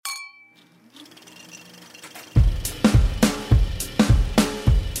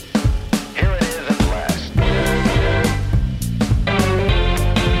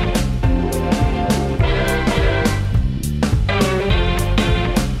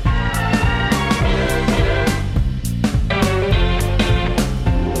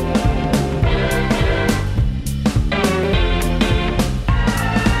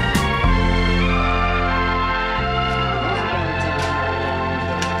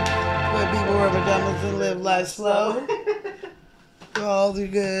wear pajamas and live life slow. All too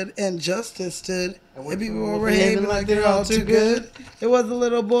good and justice stood. And people were behaving like they're all too good. There was a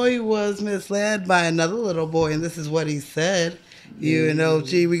little boy who was misled by another little boy, and this is what he said. You and OG,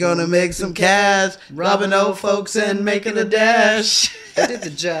 we gonna make some cash, robbing old folks and making a dash. I did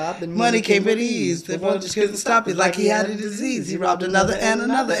the job, and Money came with ease. The boy just couldn't stop it like he had a disease. He robbed another and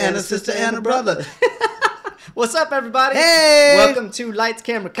a sister and a brother. What's up, everybody? Hey! Welcome to Lights,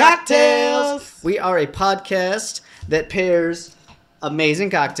 Camera, Cocktails. We are a podcast that pairs amazing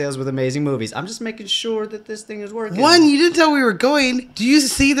cocktails with amazing movies. I'm just making sure that this thing is working. One, you didn't tell we were going. Do you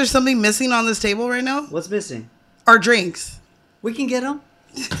see there's something missing on this table right now? What's missing? Our drinks. We can get them.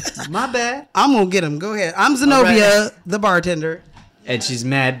 My bad. I'm going to get them. Go ahead. I'm Zenobia, the bartender. And she's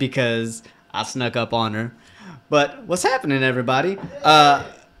mad because I snuck up on her. But what's happening, everybody?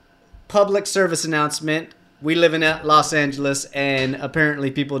 Public service announcement. We live in Los Angeles, and apparently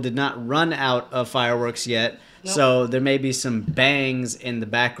people did not run out of fireworks yet. Nope. So there may be some bangs in the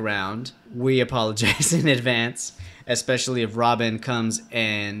background. We apologize in advance, especially if Robin comes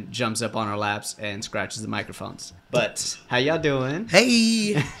and jumps up on our laps and scratches the microphones. But how y'all doing?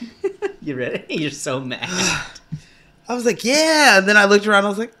 Hey. You ready? You're so mad. I was like, yeah. And then I looked around. I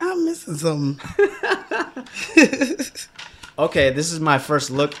was like, I'm missing something. Okay, this is my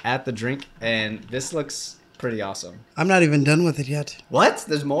first look at the drink, and this looks pretty awesome. I'm not even done with it yet. What?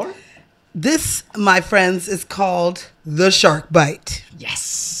 There's more? This, my friends, is called the Shark Bite.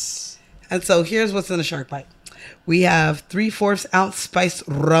 Yes. And so here's what's in the Shark Bite. We have 3/4 ounce spiced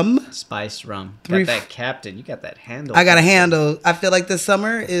rum. Spiced rum. Got that Captain. You got that handle. I got a handle. I feel like this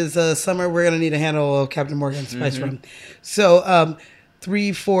summer is a summer we're going to need a handle of Captain Morgan spiced rum. So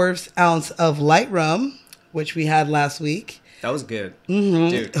 3/4 ounce of light rum, which we had last week. That was good. Mm-hmm.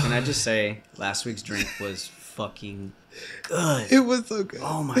 Dude, can I just say, last week's drink was fucking good. It was so good.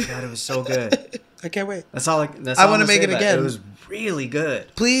 Oh my God, it was so good. I can't wait. That's all I want to make it again. It was really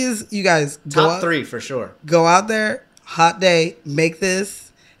good. Please, you guys, Top 3 for sure. Go out there, hot day, make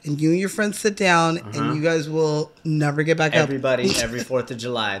this, and you and your friends sit down, and you guys will never get back Everybody, up. every 4th of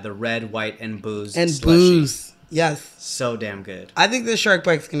July, the red, white, and booze. And slushie. booze. Yes. So damn good. I think the Shark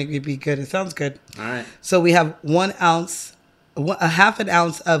Bite's going to be good. It sounds good. All right. So we have 1 ounce, a half an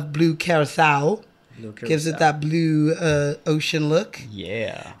ounce of blue curacao. Gives it that blue ocean look.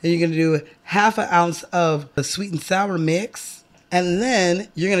 Yeah. And you're going to do half an ounce of the sweet and sour mix. And then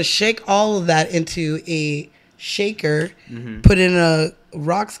you're going to shake all of that into a shaker. Mm-hmm. Put in a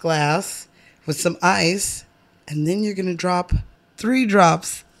rocks glass with some ice. And then you're going to drop 3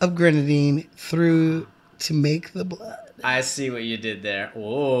 drops of grenadine through to make the blood. I see what you did there.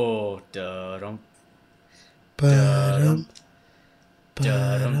 Oh, da-dum. Ba-dum. Oh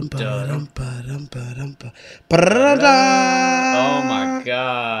my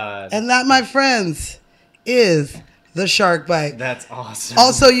God. And that, my friends, is the Shark Bite. That's awesome.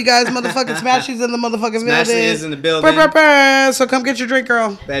 Also, you guys, motherfucking Smashy's in the motherfucking Smashy building. is in the building. So come get your drink,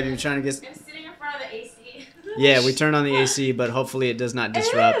 girl. Baby, we're trying to get... I'm sitting in front of the AC. Yeah, we turned on the AC, but hopefully it does not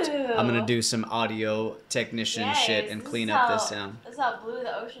disrupt. Ew. I'm going to do some audio technician shit and clean up this sound. That's how blue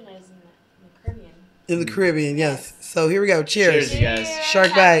the ocean is in the Caribbean. In the Caribbean, yes. So here we go. Cheers. Cheers, you guys.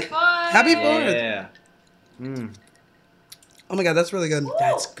 Shark Bite. Happy 4th. Yeah. Mm. Oh my God, that's really good.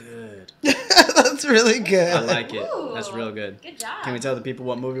 That's good. That's really good. I like it. Ooh. That's real good. Good job. Can we tell the people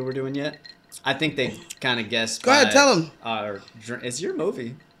what movie we're doing yet? I think they kind of guessed. Go ahead, tell them. It's your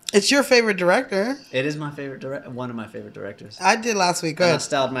movie. It's your favorite director. It is my favorite one of my favorite directors. I did last week. Go And I ahead.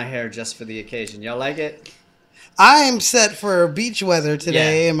 styled my hair just for the occasion. Y'all like it? I'm set for beach weather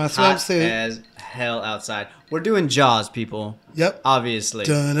today in my Hot swimsuit. as hell outside. We're doing Jaws, people. Yep. Obviously.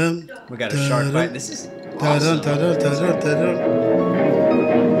 Dun-dun, We got a shark bite. This is dun-dun, awesome. dun-dun, dun-dun, dun-dun.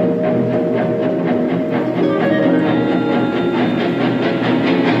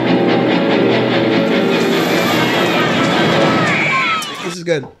 This is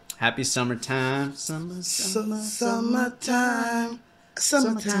good. Happy summertime. Summertime.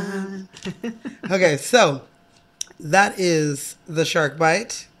 Summertime. Okay, so that is the Shark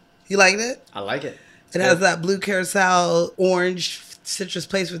Bite. You liked it? I like it. It has that blue carousel, orange citrus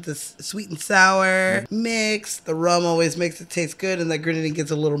place with this sweet and sour mix. The rum always makes it taste good, and that grenadine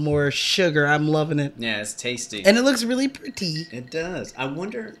gets a little more sugar. I'm loving it. Yeah, it's tasty. And it looks really pretty. It does. I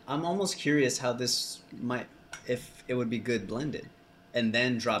wonder, I'm almost curious how this might, if it would be good blended. And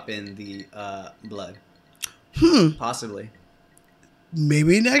then drop in the blood. Possibly.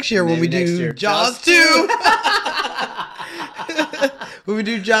 Maybe next year when we do Jaws 2. When we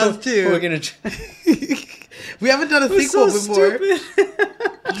do Jaws 2. We're going to try. We haven't done a sequel before.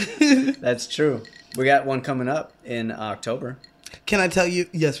 That's true. We got one coming up in October. Can I tell you?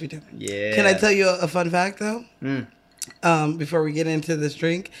 Yes, we do. Yeah. Can I tell you a fun fact though? Mm, Before we get into this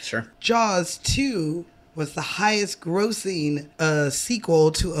drink, sure. Jaws 2 was the highest grossing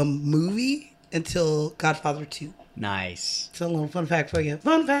sequel to a movie until Godfather 2. Nice. It's a little fun fact for you.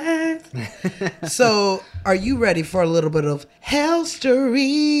 Fun fact. So, are you ready for a little bit of health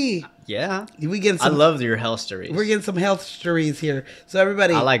story? Yeah. We getting I some. love your health stories. We're getting some health stories here. So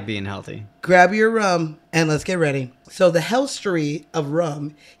everybody, I like being healthy. grab your rum and let's get ready. So the health story of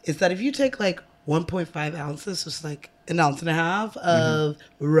rum is that if you take like 1.5 ounces, it's like an ounce and a half of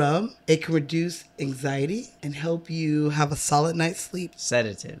rum, it can reduce anxiety and help you have a solid night's sleep.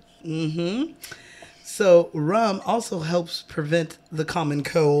 Sedative. Mm-hmm. So rum also helps prevent the common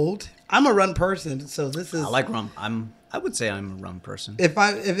cold. I'm a rum person, so this is. I like rum. I would say I'm a rum person. If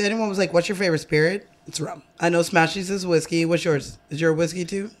anyone was like, "What's your favorite spirit?" It's rum. I know Smashies is whiskey. What's yours? Is your whiskey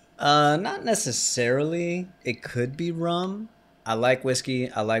too? Not necessarily. It could be rum. I like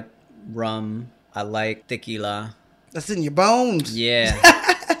whiskey. I like rum. I like tequila. That's in your bones. Yeah.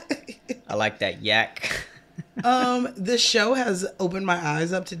 I like that yak. This show has opened my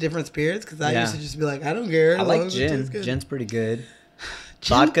eyes up to different spirits because I Yeah. used to just be like, I don't care. I as like long as it gin. tastes good. Gin's pretty good.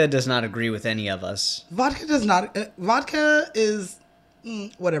 Gin- Vodka does not agree with any of us. Vodka does not. Vodka is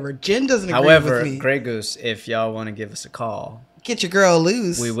whatever. Gin doesn't agree However, with me. Grey Goose, if y'all want to give us a call, Get your girl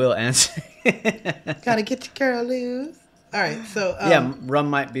loose. we will answer. Gotta get your girl loose. All right, so Yeah, rum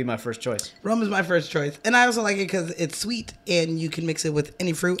might be my first choice. rum is my first choice, and I also like it because it's sweet and you can mix it with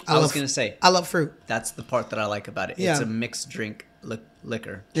any fruit. I was going to say, I love fruit. that's the part that I like about it. Yeah. It's a mixed drink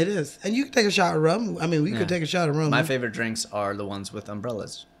liquor. It is, and you can take a shot of rum. I mean, we Yeah. could take a shot of rum. My favorite drinks are the ones with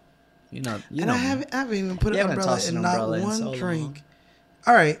umbrellas. You know and I haven't even put You an haven't umbrella tossed in an not umbrella in one so long. drink.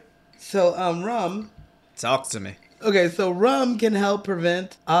 All right, so rum. Talk to me. Okay, so rum can help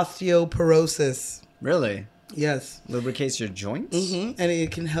prevent osteoporosis. Really? Yes. Lubricates your joints? And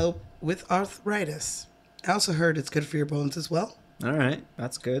it can help with arthritis. I also heard it's good for your bones as well. All right.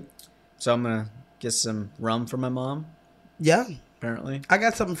 That's good. So I'm going to get some rum for my mom, Yeah. apparently. I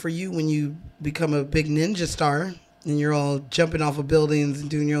got something for you when you become a big ninja star and you're all jumping off of buildings and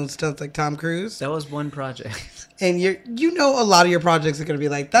doing your own stunts like Tom Cruise. That was one project. And you know a lot of your projects are going to be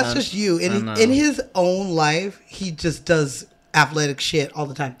like, that's just you. I And know. in his own life, he just does athletic shit all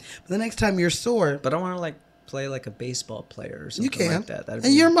the time. But the next time you're sore, But I want to play like a baseball player or you something can. like that. That'd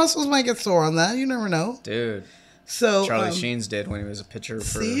And be- your muscles might get sore on that. You never know. Dude, So Charlie Sheen's did when he was a pitcher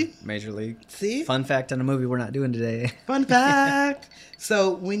for see? Major League. See? Fun fact on a movie we're not doing today. Fun fact.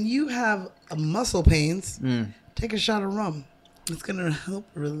 So when you have muscle pains, take a shot of rum. It's going to help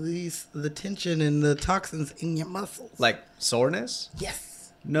release the tension and the toxins in your muscles. Like soreness?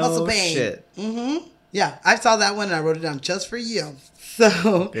 Yes. No muscle pain. shit. Mm-hmm. Yeah, I saw that one and I wrote it down just for you.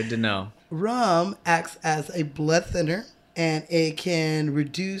 So Good to know. rum acts as a blood thinner and it can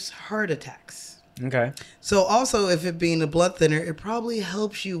reduce heart attacks. Okay. So also, if it being a blood thinner, it probably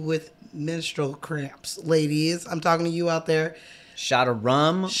helps you with menstrual cramps. Ladies, I'm talking to you out there. Shot of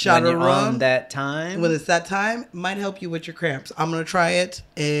rum Shot when of you're rum. on that time. When it's that time, it might help you with your cramps. I'm going to try it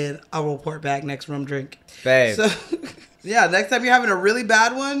and I'll report back next rum drink. Babe. So, yeah, next time you're having a really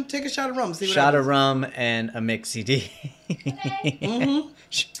bad one, take a shot of rum. See what Shot happens. of rum and a mix CD.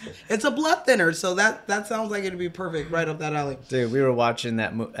 It's a blood thinner, so that sounds like it'd be perfect right up that alley. Dude, we were watching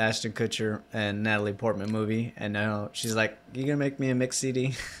that Ashton Kutcher and Natalie Portman movie, and now she's like, "You gonna make me a mix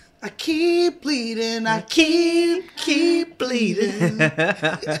CD?" I keep bleeding. I keep bleeding.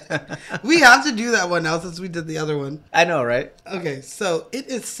 We have to do that one now since we did the other one. I know, right? Okay, so it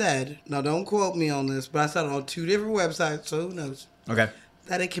is said, now don't quote me on this, but I saw it on 2 different websites, so who knows, Okay.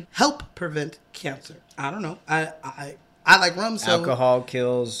 that it can help prevent cancer. I don't know. I like rum, so Alcohol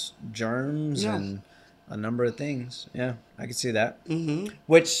kills germs Yeah. and a number of things. Yeah, I can see that. Mm-hmm.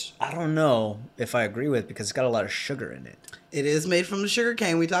 Which I don't know if I agree with because it's got a lot of sugar in it. it is made from the sugar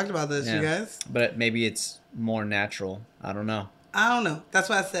cane. We talked about this, you guys. But maybe it's more natural. I don't know. I don't know. That's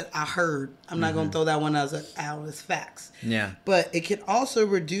why I said I heard. I'm not going to throw that one out as facts. Yeah. But it can also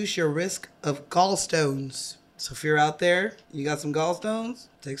reduce your risk of gallstones. So if you're out there, you got some gallstones,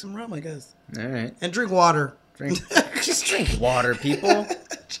 take some rum, I guess. All right. And drink water. Drink. Just drink water, people.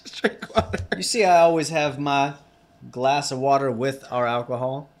 Just drink water. You see, I always have my glass of water with our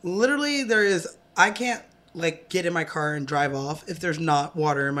alcohol. Literally, I can't get in my car and drive off if there's not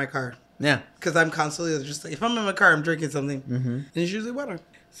water in my car. Yeah. Because I'm constantly just if I'm in my car, I'm drinking something. And it's usually water.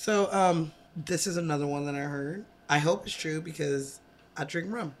 So this is another one that I heard. I hope it's true because I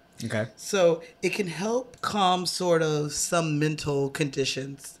drink rum. Okay. So it can help calm sort of some mental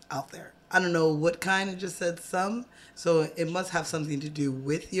conditions out there. I don't know what kind. It just said some. So it must have something to do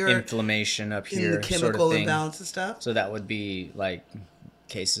with your inflammation up here, in the chemical sort of thing. imbalance and stuff. So that would be like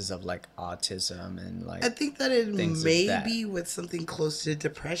cases of like autism and like. I think that it things may of that. be with something close to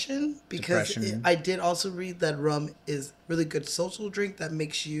depression because Depression. I did also read that rum is really good social drink that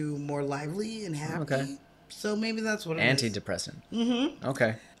makes you more lively and happy. Okay. So maybe that's what it is. Antidepressant. Mm-hmm.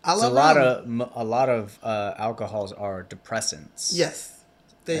 Okay. I So love a lot of alcohols are depressants. Yes.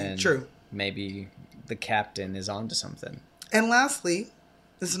 And True. Maybe the captain is onto something. And lastly,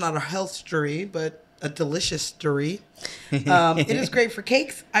 this is not a health story, but a delicious story. It is great for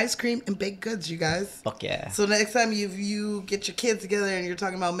cakes, ice cream, and baked goods, you guys. Fuck yeah. So next time you get your kids together and you're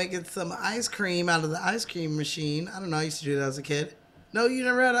talking about making some ice cream out of the ice cream machine. I don't know, I used to do that as a kid. No, you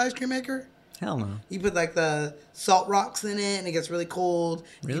never had an ice cream maker? Hell no. You put like the salt rocks in it and it gets really cold.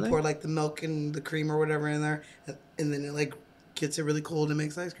 Really? You pour like the milk and the cream or whatever in there and then it like gets it really cold and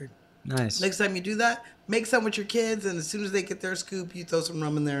makes ice cream. Nice. Next time you do that, make some with your kids, and as soon as they get their scoop, you throw some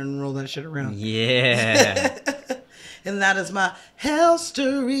rum in there and roll that shit around. Yeah. And that is my health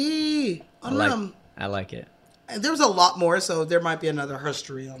story on rum. I like it. And there was a lot more, so there might be another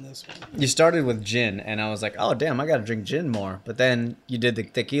history on this one. You started with gin, and I was like, oh, damn, I got to drink gin more. But then you did the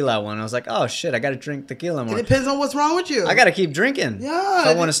tequila one. I was like, oh, shit, I got to drink tequila more. It depends on what's wrong with you. I got to keep drinking. Yeah, If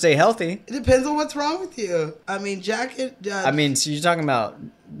I want to stay healthy. It depends on what's wrong with you. I mean, I mean, so you're talking about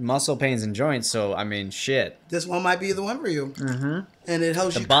muscle pains and joints, so, I mean, shit. this one might be the one for you. Mm-hmm. And it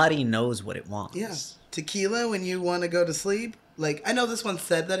helps The you. body knows what it wants. Yeah. Tequila when you want to go to sleep. Like, I know this one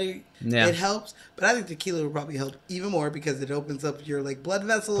said that it helps, but I think tequila would probably help even more because it opens up your, like, blood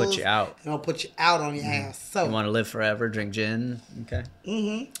vessels. Put you out. And it'll put you out on your ass. So, You want to live forever, drink gin. Okay.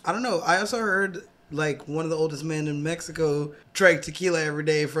 I don't know. I also heard, like, one of the oldest men in Mexico drank tequila every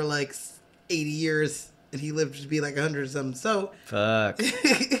day for, like, 80 years, and he lived to be, like, 100 or something. So, Fuck.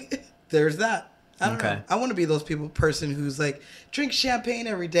 there's that. I don't Okay. know. I want to be those person who's like, drink champagne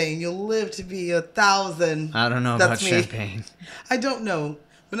every day and you'll live to be 1,000. I don't know That's about me. champagne. I don't know.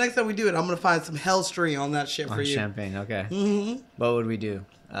 But next time we do it, I'm going to find some hell story on that shit for On you. champagne, okay. Mm-hmm. What would we do?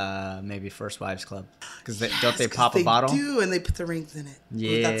 Maybe First Wives Club. Because don't they 'Cause pop a bottle? They do, and they put the rings in it.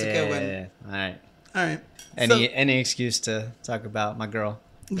 Yeah. Ooh, that's a good one. All right. All right. Any excuse to talk about my girl,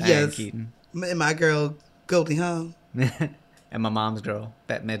 Diane Yes. Keaton. And my girl, Goldie Hawn. And my mom's girl,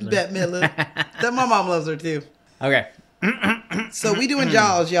 Bette Midler. Bette Midler. That my mom loves her too. Okay. So we doing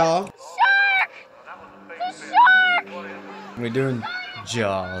Jaws, y'all. We're doing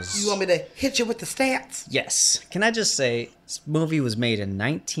Jaws. You want me to hit you with the stats? Yes. Can I just say, this movie was made in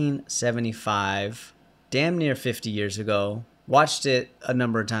 1975, damn near 50 years ago. Watched it a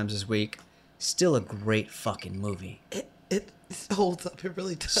number of times this week. Still a great fucking movie. It holds up. It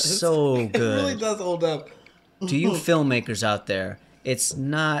really does. So It good. really does hold up. To you filmmakers out there, it's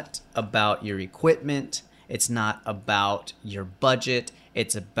not about your equipment. It's not about your budget.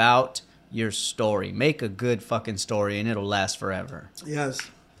 It's about your story. Make a good fucking story and it'll last forever. Yes.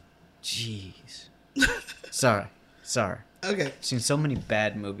 Jeez. Sorry. Okay. Seen so many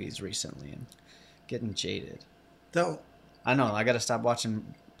bad movies recently and getting jaded. Don't. I know. I got to stop watching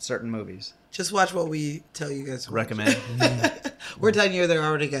certain movies. Just watch what we tell you guys to watch. Recommend. We're telling you they're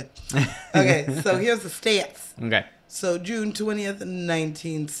already good. Okay, so here's the stats. Okay. So June 20th,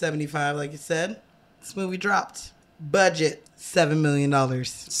 1975, like you said, this movie dropped. Budget, $7 million.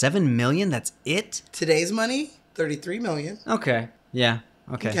 $7 million? That's it? Today's money, $33 million. Okay. Yeah.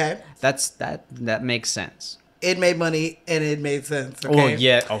 Okay. Okay. That makes sense. It made money and it made sense. Oh Okay?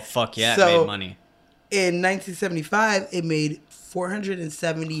 yeah. Oh fuck yeah! So- it made money. In 1975, it made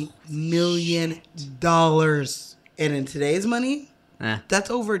 $470 million. And in today's money, that's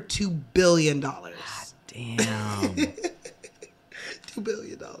over $2 billion. Damn. $2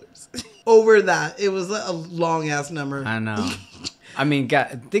 billion. Over that. It was a long ass number. I know. I mean,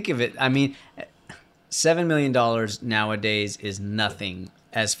 think of it. I mean, $7 million nowadays is nothing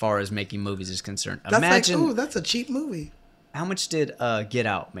as far as making movies is concerned. That's Imagine like, ooh, that's a cheap movie. how much did Get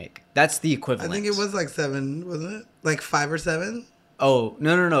Out make? That's the I equivalent. think it was like 7, wasn't it? Like 5 or 7? Oh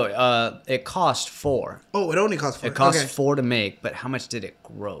no! It cost $4. Oh, it only cost 4. It cost okay. $4 to make, but how much did it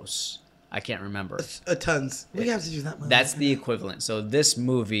gross? I can't remember. Tons. We have to do that movie. That's the equivalent. So this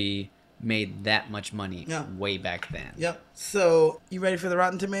movie made that much money Yeah. way back then. Yep. So, you ready for the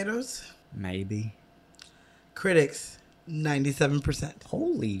Rotten Tomatoes? Maybe. Critics, 97%.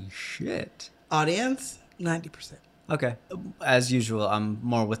 Holy shit. Audience, 90%. Okay. As usual, I'm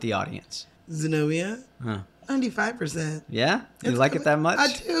more with the audience. Zenobia. Huh. 95%. Yeah? You like it that much? I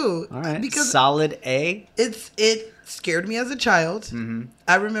do. All right. Because solid A? it scared me as a child. Mm-hmm.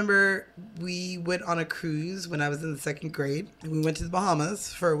 I remember we went on a cruise when I was in the 2nd grade. And we went to the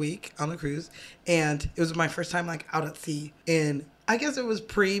Bahamas for a week on a cruise. And it was my first time like out at sea. And I guess it was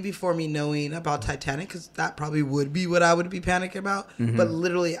before me knowing about Titanic, because that probably would be what I would be panicking about. Mm-hmm. But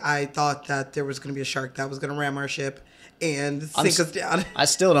literally, I thought that there was going to be a shark that was going to ram our ship and sink us down. I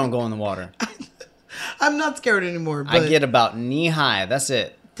still don't go in the water. I'm not scared anymore. But I get about knee high. That's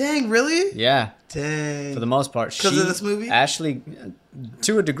it. Dang, really? Yeah. Dang. For the most part. Because of this movie? Ashley,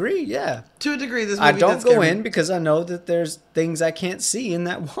 to a degree, yeah. To a degree, this movie I don't does scare go me. in because I know that there's things I can't see in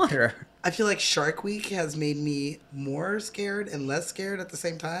that water. I feel like Shark Week has made me more scared and less scared at the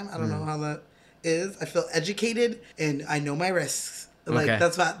same time. I don't know how that is. I feel educated and I know my risks. Like Okay.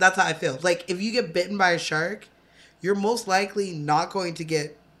 that's how I feel. Like if you get bitten by a shark, you're most likely not going to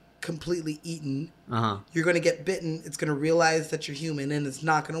get completely eaten. Uh-huh. You're going to get bitten. It's going to realize that you're human and it's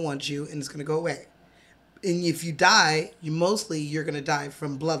not going to want you and it's going to go away. And if you die, you're going to die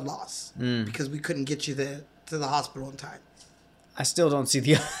from blood loss because we couldn't get you to the hospital in time. I still don't see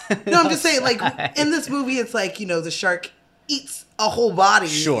the No, I'm just saying, like, in this movie, it's like, the shark eats a whole body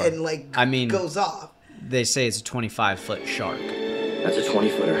Sure. and, like, I mean- goes off. They say it's a 25-foot shark. That's a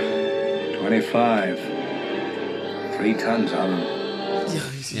 20-footer. 25. 3 tons on them.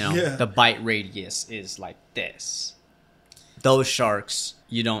 You know, the bite radius is like this. Those sharks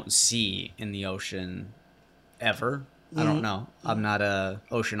you don't see in the ocean ever. I don't know. I'm not a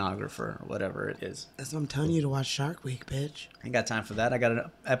oceanographer or whatever it is. That's what I'm telling you to watch Shark Week, bitch. I ain't got time for that. I got an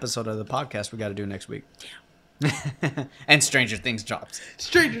episode of the podcast we got to do next week. And Stranger Things drops.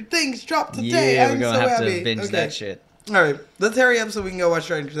 Stranger Things dropped today. Yeah, I'm we're going so to have happy. to binge Okay. that shit. All right, let's hurry up so we can go watch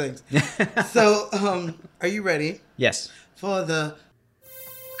Stranger Things. So, are you ready Yes. for the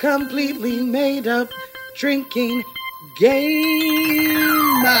completely made up drinking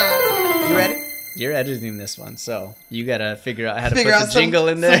game? You ready? You're editing this one, so you got to figure out how to Figure put out the jingle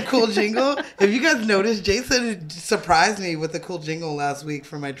in there. Some cool jingle. If you guys noticed, Jason surprised me with a cool jingle last week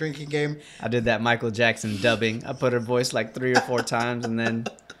for my drinking game. I did that Michael Jackson dubbing. I put her voice like 3 or 4 times and then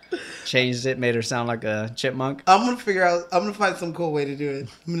changed it, made her sound like a chipmunk. I'm gonna find some cool way to do it.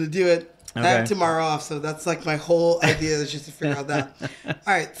 I'm gonna do it. I have Okay. tomorrow off, so that's like my whole idea is just to figure out that. All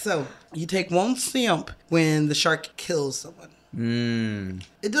right, so you take 1 simp when the shark kills someone.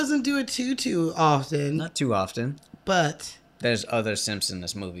 It doesn't do it too often, Not too often. but There's other simps in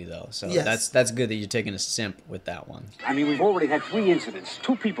this movie, though, so Yes. that's good that you're taking a simp with that one. I mean, we've already had 3 incidents.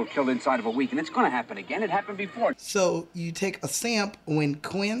 2 people killed inside of a week, and it's going to happen again. It happened before. so you take a simp when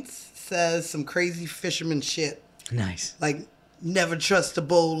Quince says some crazy fisherman shit, Nice. like never trust a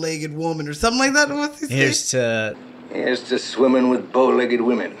bow-legged woman or something like that. What's he say? Here's to... Here's to swimming with bow-legged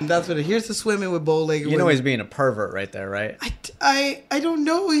women. That's what it. Here's to swimming with bow-legged You know women. he's being a pervert right there, right? I don't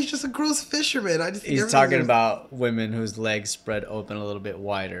know. He's just a gross fisherman. I just think He's everything's talking gross. about women whose legs spread open a little bit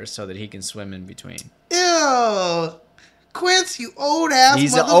wider so that he can swim in between. Ew. Quince, you old ass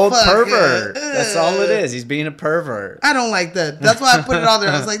He's an motherfucker. old pervert. That's all it Ugh. is. He's being a pervert. I don't like that. That's why I put it on there.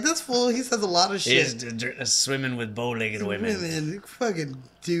 I was like, this fool, he says a lot of He's shit. swimming with bow-legged women. Women, fucking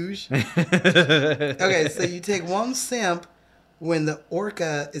douche. Okay, so you take 1 simp when the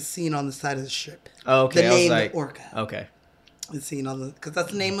orca is seen on the side of the ship. Okay, The I was name like... orca Okay. is seen on the... Because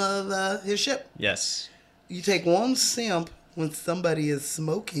that's the name of his ship. Yes. You take 1 simp when somebody is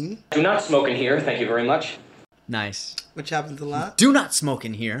smoking, Do not smoke in here, thank you very much. Nice. which happens a lot. Do not smoke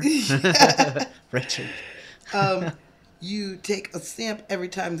in here. Richard. You take a simp every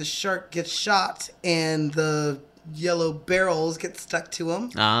time the shark gets shot and the yellow barrels get stuck to him.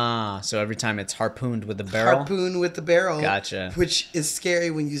 Ah, so every time it's harpooned with the barrel? Harpoon with the barrel. Gotcha. Which is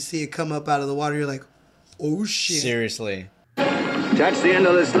scary when you see it come up out of the water. You're like, oh shit. Seriously. Attach the end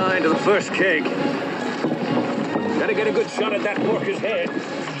of this line to the first keg. Gotta get a good shot at that orca's head.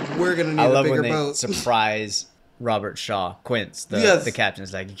 We're going to need I a love bigger when they boat. surprise Robert Shaw, Quince, Yes. the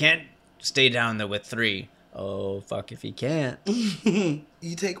captain's like, you can't stay down there with 3. Oh, fuck if he can't.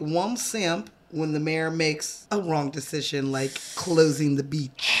 You take 1 simp when the mayor makes a wrong decision, like closing the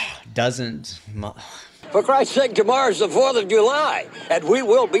beach. Doesn't. For Christ's sake, tomorrow's the 4th of July, and we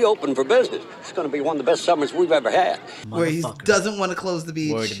will be open for business. It's going to be one of the best summers we've ever had. Where he doesn't want to close the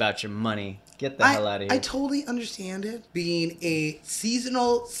beach. Worried about your money. Get the hell out of here. I totally understand it. Being a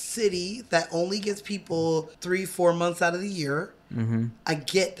seasonal city that only gets people 3-4 months out of the year, I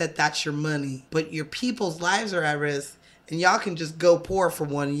get that that's your money. But your people's lives are at risk, and y'all can just go poor for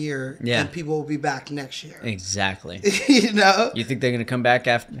 1 year, Yeah. and people will be back next year. Exactly. You know? You think they're going to come back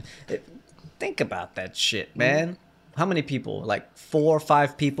after... Think about that shit, man. How many people? Like 4 or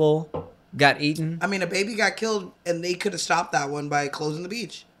 5 people got eaten? I mean, a baby got killed, and they could have stopped that one by closing the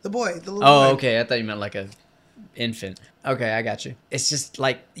beach. The little boy. Oh, okay. I thought you meant like a infant. Okay, I got you. It's just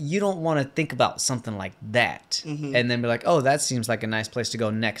like you don't want to think about something like that and then be like, oh, that seems like a nice place to go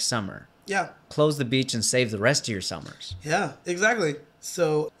next summer. Yeah. Close the beach and save the rest of your summers. Yeah, exactly.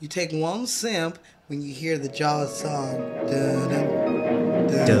 So you take one simp when you hear the Jaws song. Dun-dun,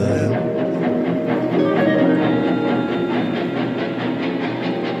 dun-dun.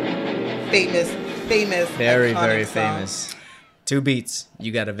 Famous. Very, iconic very song. famous. 2 beats,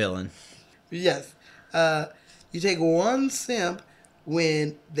 you got a villain. Yes. You take one simp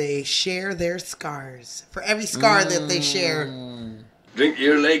when they share their scars. For every scar that they share. Drink to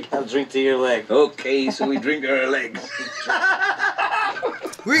your leg. I'll drink to your leg. Okay, so we drink our legs.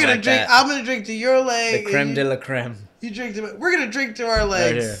 We're gonna Like drink. that. I'm gonna drink to your leg. The creme and de la creme. you drink to. We're gonna drink to our Right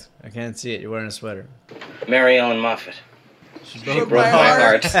legs. here. I can't see it. You're wearing a sweater. Mary Ellen Moffat. She Broke my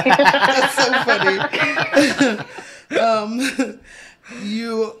heart. That's so funny.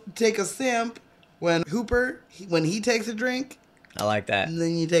 You take a simp when Hooper when he takes a drink, I like that. and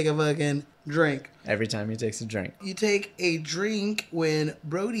then you take a fucking drink. Every time he takes a drink. You take a drink when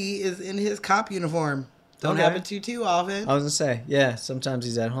Brody is in his cop uniform. Don't Okay. happen too often. I was gonna say, yeah, sometimes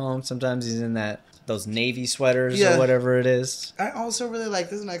he's at home, sometimes he's in those navy sweaters Yeah. or whatever it is. I also really like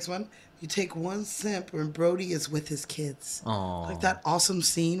this next one. You take one simp when Brody is with his kids. Oh, Like that awesome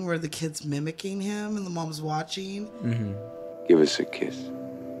scene where the kid's mimicking him and the mom's watching. Give us a kiss.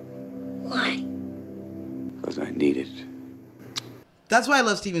 Why? Because I need it. That's why I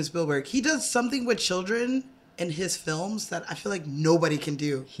love Steven Spielberg. He does something with children in his films that I feel like nobody can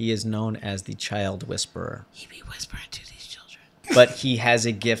do. He is known as the child whisperer, He be whispering to these children. but he has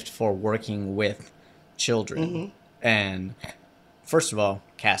a gift for working with children. And first of all,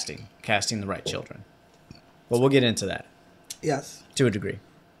 casting the right children. But we'll get into that Yes. to a degree.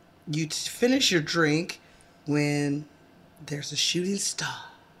 You finish your drink when there's a shooting star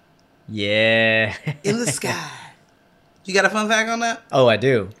Yeah. in the sky. You got a fun fact on that? Oh, I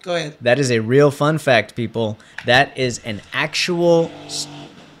do. Go ahead. That is a real fun fact, people. That is an actual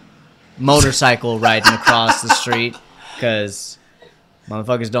motorcycle riding across the street because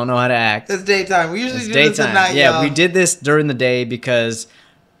motherfuckers don't know how to act. It's daytime. We usually It's do this at night, Yeah, y'all. we did this during the day because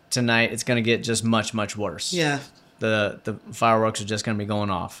tonight it's gonna get just much, much worse. Yeah. The fireworks are just gonna be going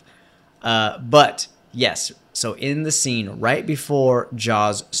off. But yes, so in the scene right before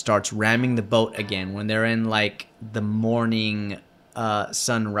Jaws starts ramming the boat again, when they're in like the morning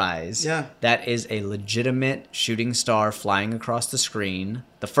sunrise, Yeah. that is a legitimate shooting star flying across the screen.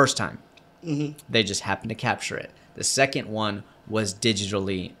 The first time, they just happened to capture it. The second one was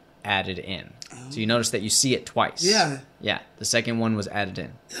digitally added in, so you notice that you see it twice. Yeah. The second one was added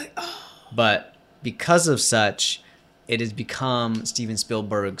in, but because of such, it has become Steven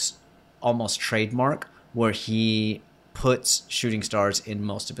Spielberg's almost trademark, where he puts shooting stars in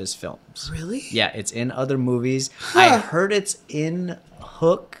most of his films. Really? Yeah, it's in other movies. I heard it's in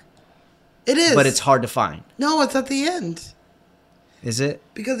Hook, It is. but it's hard to find. No, it's at the end. Is it?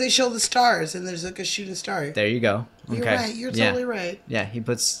 Because they show the stars and there's like a shooting star. There you go. You're Okay. right. You're Yeah. totally right. Yeah, he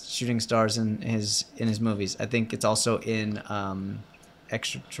puts shooting stars in his movies. I think it's also in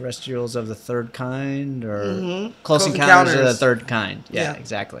Extraterrestrials of the Third Kind or Close Encounters of the Third Kind. Yeah, Yeah.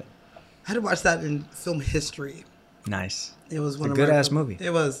 exactly. I had to watch that in film history. Nice. It was one a of good my ass movie.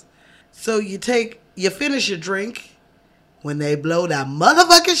 It was. So you finish your drink when they blow that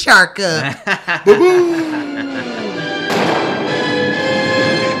motherfucking shark up.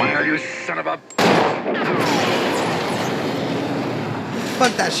 Smile, you son of a...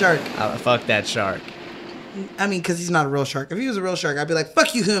 Fuck that shark. Fuck that shark. I mean, because he's not a real shark. If he was a real shark, I'd be like,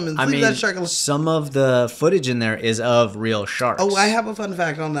 fuck you, humans. I Leave mean, that shark alone. some of the footage in there is of real sharks. Oh, I have a fun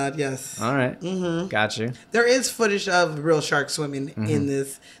fact on that, yes. All right. Got you. There is footage of real sharks swimming Mm-hmm. in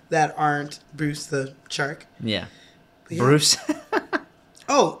this that aren't Bruce the shark. Yeah. Yeah. Bruce?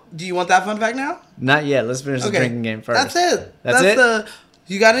 Oh, do you want that fun fact now? Not yet. Let's finish the drinking game first. That's it. That's it?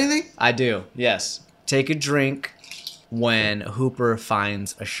 You got anything? I do, yes. Take a drink when Hooper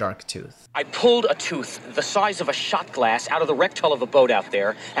finds a shark tooth. I pulled a tooth the size of a shot glass out of the wrecked hull of a boat out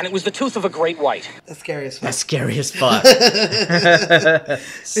there, and it was the tooth of a great white. That's scary as fuck. That's scary as fuck.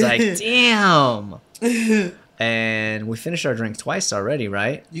 It's like, damn. And we finished our drink twice already,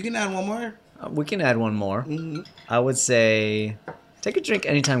 right? You can add one more. We can add one more. I would say take a drink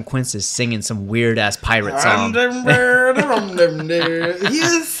anytime Quince is singing some weird ass pirate song. He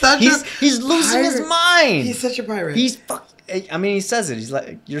is such He's losing his pirate. mind. He's such a pirate. I mean, he says it. He's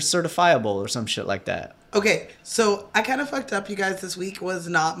like, you're certifiable or some shit like that. Okay, so I kind of fucked up, you guys. This week was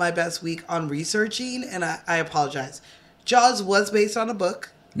not my best week on researching, and I apologize. Jaws was based on a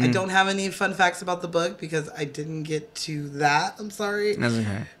book. I don't have any fun facts about the book because I didn't get to that. I'm sorry. That's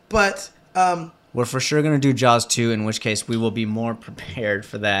okay. But we're for sure going to do Jaws 2, in which case we will be more prepared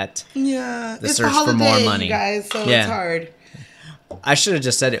for that. yeah, The it's search the for holiday, more money. you guys, so Yeah. it's hard. I should have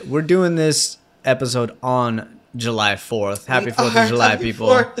just said it. We're doing this episode on July 4th. Happy 4th of July, Happy people.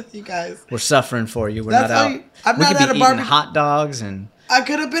 4th, you guys. We're suffering for you. We're That's not how out. I'm we not could at be a eating barbecue. hot dogs and... I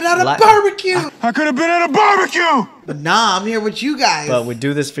could have been at a Li- barbecue. I could have been at a barbecue! But nah, I'm here with you guys. But we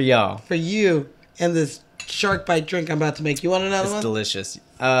do this for y'all. For you and this shark bite drink I'm about to make. You want another It's one? delicious.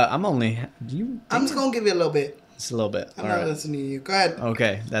 I'm only... I'm just going to give you a little bit. Just a little bit. I'm All not right. listening to you. Go ahead.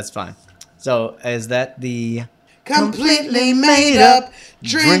 Okay, that's fine. So, is that the... Completely made up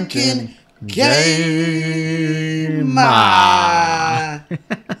drinking game.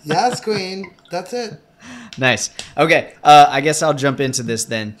 Yes, queen. That's it. Nice. Okay, I guess I'll jump into this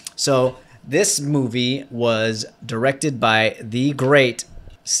then. So, this movie was directed by the great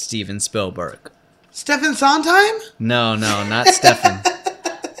Steven Spielberg. Stefan Sondheim? No, not Stefan.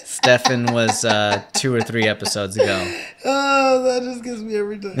 Stefan was 2 or 3 episodes ago. Oh, that just gives me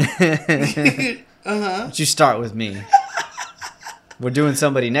every time. But you start with me. We're doing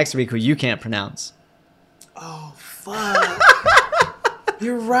somebody next week who you can't pronounce. Oh, fuck.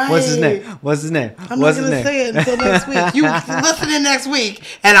 You're right. What's his name? I'm not going to say it until next week. You listen in next week,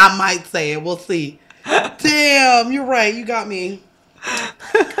 and I might say it. We'll see. Damn, you're right. You got me.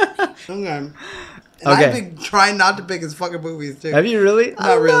 Okay. And I've been trying not to pick his fucking movies, too. Have you really?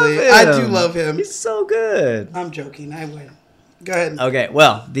 Not really. I do love him. He's so good. I'm joking. I win. Go ahead. Okay,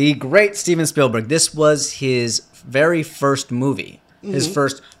 well, the great Steven Spielberg. This was his very first movie. His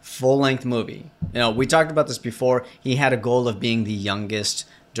first full-length movie. You know, we talked about this before. He had a goal of being the youngest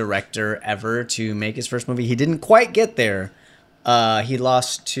director ever to make his first movie. He didn't quite get there. He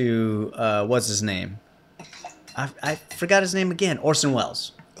lost to, what's his name? I forgot his name again. Orson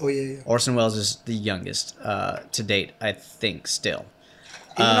Welles. Oh, yeah. Orson Welles is the youngest to date, I think, still.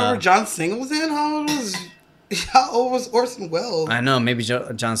 Even over John Singleton? How old was Orson Welles? I know, maybe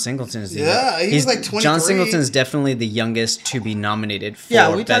John Singleton is the he was like 23. John Singleton is definitely the youngest to be nominated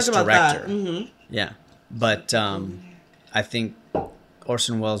for we Best talked about Director. that. Mm-hmm. Yeah, but I think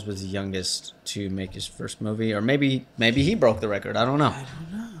Orson Welles was the youngest to make his first movie, or maybe he broke the record. I don't know.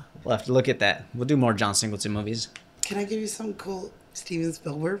 We'll have to look at that. We'll do more John Singleton movies. Can I give you some cool Steven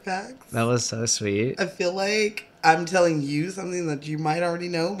Spielberg facts? That was so sweet. I feel like I'm telling you something that you might already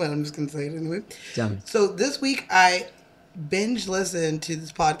know, but I'm just going to say it anyway. Tell me. So this week I binge listened to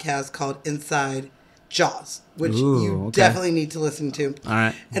this podcast called Inside Jaws, which you definitely need to listen to. All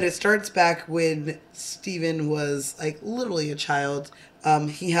right. And it starts back when Steven was like literally a child.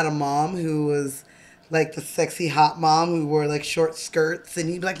 He had a mom who was like the sexy hot mom who wore like short skirts, and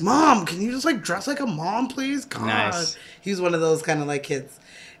he'd be like, "Mom, can you just like dress like a mom, please?" God. Nice. He was one of those kind of like kids.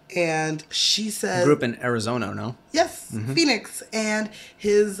 And she said, Grew up in Arizona, no? yes, Phoenix. And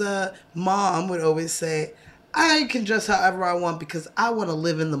his mom would always say, I can dress however I want because I want to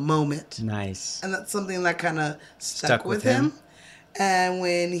live in the moment. Nice. And that's something that kind of stuck with him. And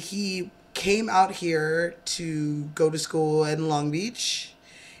when he came out here to go to school in Long Beach,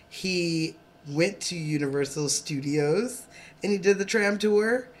 he went to Universal Studios and he did the tram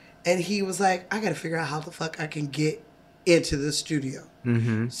tour. And he was like, I got to figure out how the fuck I can get into the studio.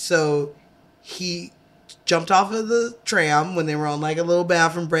 Mm-hmm. So he jumped off of the tram when they were on like a little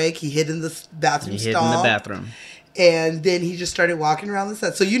bathroom break. He hid in the bathroom He hid stall. in the bathroom. And then he just started walking around the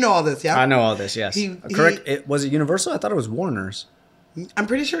set. So you know all this, yeah? I know all this, yes. Correct. Was it Universal? I thought it was Warner's. I'm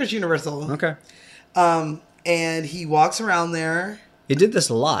pretty sure it's Universal. Okay. And he walks around there. He did this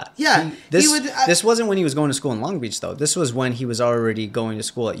a lot. Yeah. This wasn't when he was going to school in Long Beach, though. This was when he was already going to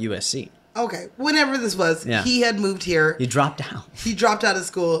school at USC. Okay. Whenever this was, Yeah. he had moved here. He dropped out. He dropped out of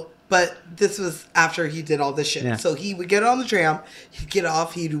school, but this was after he did all this shit. Yeah. So he would get on the tram, he'd get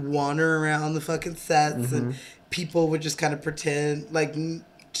off, he'd wander around the fucking sets, and people would just kind of pretend, like,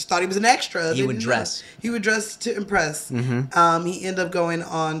 just thought he was an extra. He would dress. He would dress to impress. He ended up going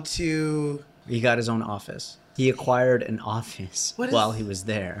on to... He got his own office. He acquired an office What is- while he was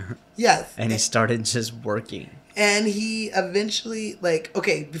there. Yes. And he started just working. And he eventually, like,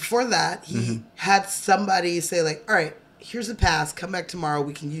 okay, before that, he had somebody say, like, all right, here's a pass. Come back tomorrow.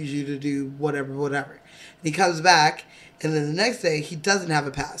 We can use you to do whatever. And he comes back, and then the next day, he doesn't have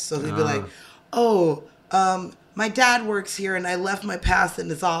a pass. So he'd be like, oh, my dad works here, and I left my pass in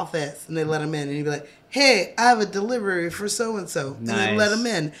his office. And they let him in. And he'd be like, hey, I have a delivery for so-and-so. And they let him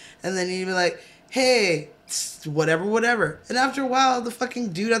in. And then he'd be like, hey, whatever. And after a while, the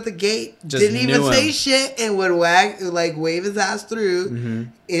fucking dude at the gate Just didn't even knew say him. shit and would wave his ass through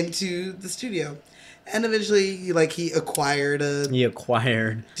into the studio. And eventually, he acquired a... He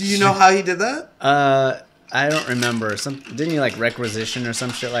acquired. Do you know how he did that? I don't remember. Didn't he requisition or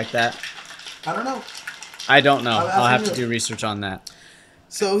some shit like that? I don't know. I don't know. I'll have to you. do research on that.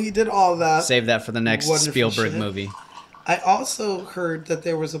 So he did all that. Save that for the next Wonderful Spielberg shit. movie. I also heard that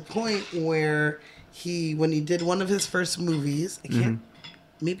there was a point where when he did one of his first movies, I can't...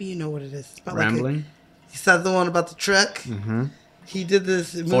 Maybe you know what it is. It's about Rambling? he said the one about the truck. Mm-hmm. He did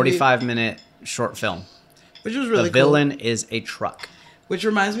this movie... 45-minute short film. Which was really The villain is a truck. Which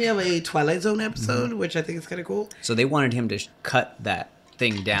reminds me of a Twilight Zone episode, which I think is kind of cool. So they wanted him to cut that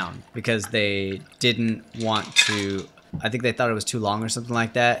thing down because they didn't want to... I think they thought it was too long or something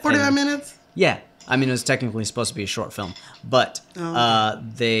like that. 45 minutes? Yeah. I mean, it was technically supposed to be a short film. But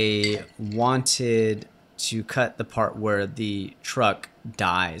they wanted to cut the part where the truck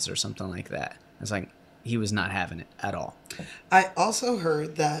dies or something like that. It's he was not having it at all. I also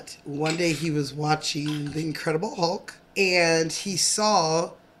heard that one day he was watching The Incredible Hulk and he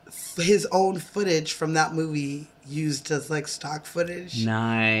saw his own footage from that movie used as stock footage.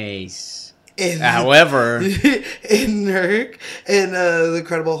 Nice. in However, The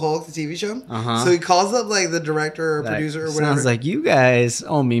Incredible Hulk, the TV show. So he calls up the director or producer or whatever. Sounds like you guys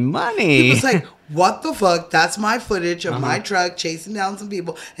owe me money. He was like, what the fuck? That's my footage of my truck chasing down some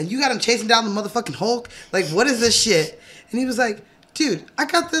people, and you got him chasing down the motherfucking Hulk? What is this shit? And he was like, dude, I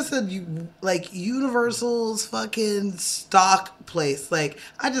got this at Universal's fucking stock place. I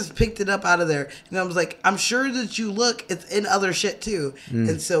just picked it up out of there. And I was like, I'm sure that it's in other shit too.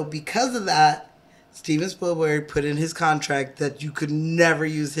 And so because of that, Steven Spielberg put in his contract that you could never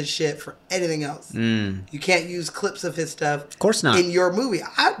use his shit for anything else. You can't use clips of his stuff. Of course not. In your movie.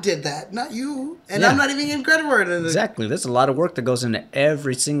 I did that, not you. And Yeah. I'm not even getting credit for it. Exactly. There's a lot of work that goes into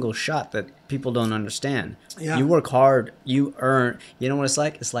every single shot that people don't understand. Yeah. You work hard. You earn. You know what it's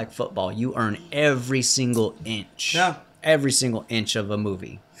like? It's like football. You earn every single inch. Yeah. Every single inch of a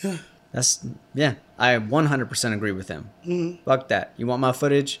movie. Yeah. I 100% agree with him. Fuck that. You want my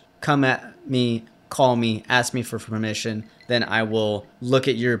footage? Come at me. Call me, ask me for permission, then I will look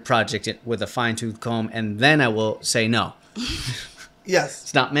at your project with a fine-tooth comb, and then I will say no. Yes.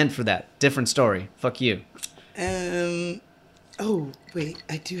 It's not meant for that. Different story. Fuck you. Oh, wait.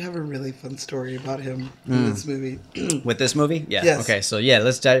 I do have a really fun story about him in this movie. With this movie? Yeah. Yes. Okay, so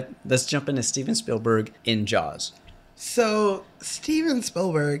let's jump into Steven Spielberg in Jaws. So, Steven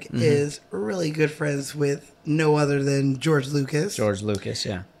Spielberg is really good friends with no other than George Lucas. George Lucas,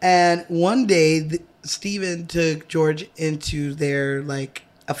 yeah. And one day, Steven took George into their,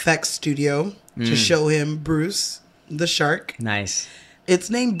 effects studio to show him Bruce, the shark. Nice.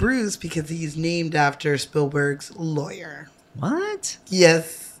 It's named Bruce because he's named after Spielberg's lawyer. What?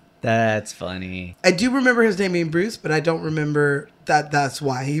 Yes. That's funny. I do remember his name being Bruce, but I don't remember that's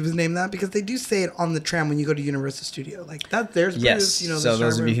why he was named that, because they do say it on the tram when you go to Universal Studio. There's Bruce, Yes. So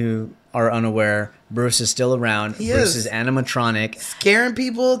those of you who are unaware, Bruce is still around. Bruce is animatronic. Scaring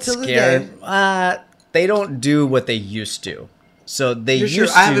people till the day. They don't do what they used to. So they You're used sure?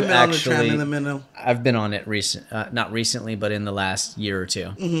 to I haven't been actually. on the tram in the middle. I've been on it not recently, but in the last year or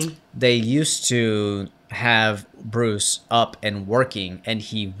two. They used to have Bruce up and working, and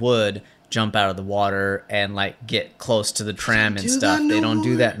he would jump out of the water and get close to the tram and stuff. They don't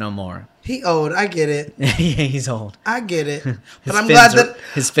do that no more. He old. I get it. Yeah, he's old. I get it. But I'm fins glad are- that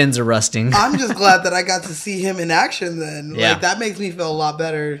his fins are rusting. I'm just glad that I got to see him in action. Then, Yeah. that makes me feel a lot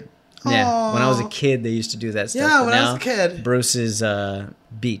better. Yeah, Aw. when I was a kid, they used to do that stuff. Yeah, but when I now was a kid. Bruce is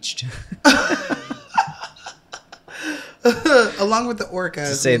beached. Along with the orcas,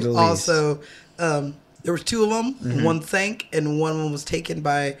 To say the least. also, there was two of them. One sank, and one of them was taken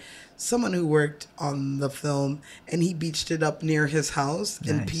by someone who worked on the film, and he beached it up near his house.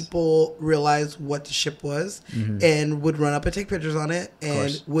 And Nice. people realized what the ship was, and would run up and take pictures on it, and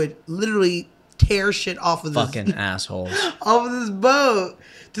course. would literally tear shit off of Fucking assholes. off of this boat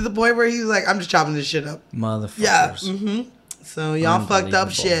to the point where he was like, "I'm just chopping this shit up." Motherfuckers. Yeah. So y'all fucked up Unbelievable.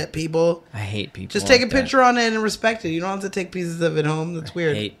 shit, people. I hate people Just like take a that. picture on it and respect it. You don't have to take pieces of it home. That's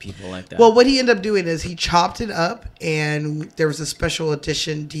weird. I hate people like that. Well, what he ended up doing is he chopped it up, and there was a special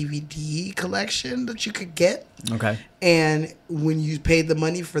edition DVD collection that you could get. Okay. And when you paid the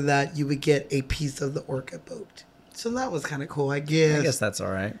money for that, you would get a piece of the orca boat. So that was kind of cool, I guess. I guess that's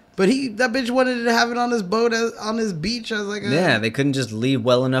all right. But that bitch wanted to have it on his boat, on his beach. I was like, Yeah, they couldn't just leave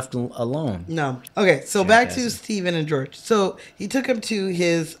well enough alone. No. Okay, so back to Jackasses. Steven and George. So he took him to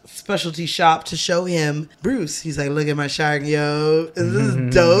his specialty shop to show him Bruce. He's like, look at my shark, yo. Is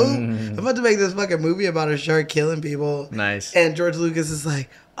this dope? I'm about to make this fucking movie about a shark killing people. Nice. And George Lucas is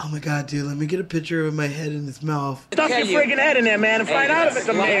like, oh my God, dude, let me get a picture of my head in his mouth. Stuff your friggin' head in there, man, and find out if it's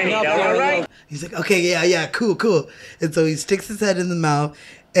a man, all right? He's like, okay, yeah, cool. And so he sticks his head in the mouth,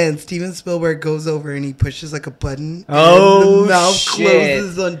 and Steven Spielberg goes over and he pushes like a button. Oh, and the mouth shit.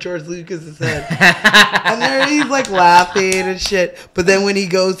 closes on George Lucas's head. And there he's like laughing and shit. But then when he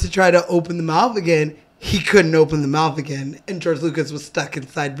goes to try to open the mouth again, he couldn't open the mouth again, and George Lucas was stuck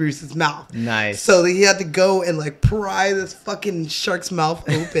inside Bruce's mouth. Nice. So he had to go and like pry this fucking shark's mouth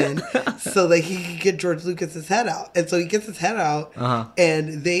open so that he could get George Lucas's head out. And so he gets his head out,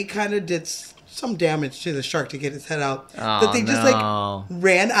 and they kind of did some damage to the shark to get his head out. That they just like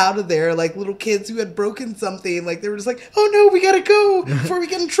ran out of there like little kids who had broken something. Like they were just like, oh no, we gotta go before we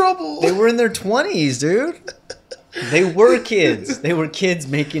get in trouble. They were in their 20s, dude. They were kids. They were kids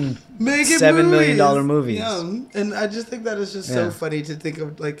making $7 million movies. Yeah, and I just think that is just so funny to think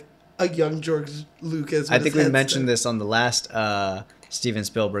of like a young George Lucas. I think we mentioned this on the last Steven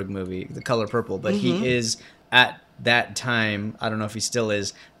Spielberg movie, The Color Purple, but he is at that time, I don't know if he still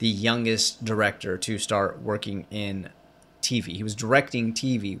is, the youngest director to start working in TV. He was directing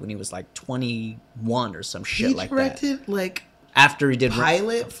TV when he was like 21 or some shit like that. He directed like after he did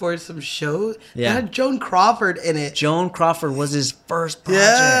pilot for some show. Yeah. It had Joan Crawford in it. Joan Crawford was his first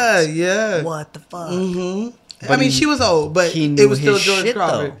project. Yeah. What the fuck? I mean, she was old, but it was still Joan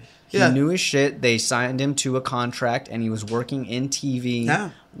Crawford. He knew his shit. They signed him to a contract, and he was working in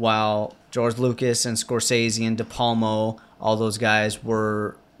TV while George Lucas and Scorsese and De Palma, all those guys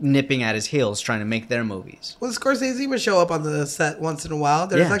were nipping at his heels trying to make their movies. Well, Scorsese would show up on the set once in a while.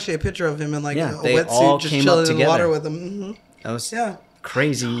 There's actually a picture of him in like a they all wetsuit just came chilling up in the together. water with him. That was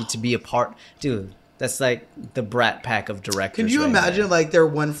crazy to be a part. Dude, that's like the Brat Pack of directors. Could you imagine like their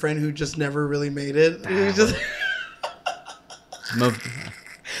one friend who just never really made it? He was just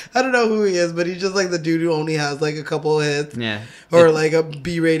I don't know who he is, but he's just like the dude who only has like a couple of hits. Yeah. Or like a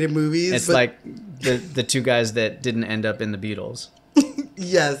B-rated movies. It's like the two guys that didn't end up in the Beatles.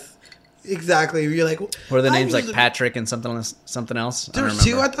 Yes. Exactly. You're like, what are the names like Patrick and something else? There's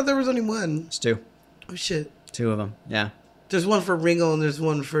two? I thought there was only one. It's two. Oh shit. Two of them. Yeah. There's one for Ringo and there's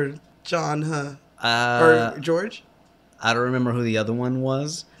one for John, huh? Or George? I don't remember who the other one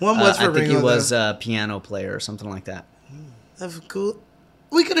was. One was for I think Ringo, he was a piano player or something like that. That's cool.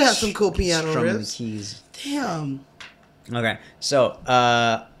 We could have had some cool piano Strumming riffs. the keys. Damn. Okay, so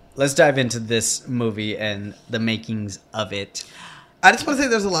let's dive into this movie and the makings of it. I just want to say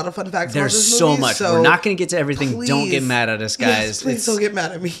there's a lot of fun facts about There's this so movie, much. so We're not going to get to everything. please, Don't get mad at us, guys. Yes, please don't get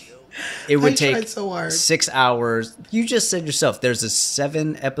mad at me. It would I take tried so hard. 6 hours. You just said yourself, there's a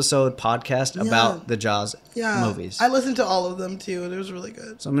 7-episode podcast about the Jaws movies. I listened to all of them too, and it was really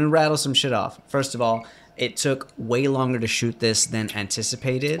good. So I'm going to rattle some shit off. First of all, it took way longer to shoot this than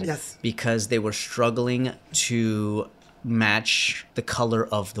anticipated. Yes. Because they were struggling to match the color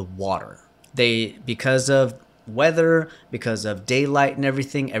of the water. Because of weather, because of daylight and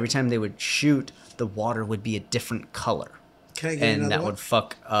everything, every time they would shoot, the water would be a different color. Can I get and that one? would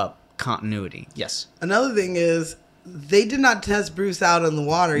fuck up continuity. Yes. Another thing is, they did not test Bruce out in the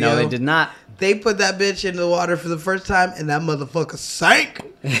water. No, they did not. They put that bitch into the water for the first time, and that motherfucker sank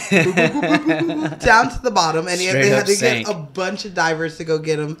down to the bottom. And they had to get a bunch of divers to go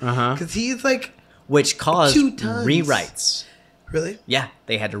get him because he's like, which caused 2 tons. rewrites. Really? Yeah,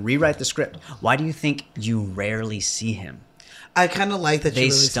 they had to rewrite the script. Why do you think you rarely see him? I kind of like that. They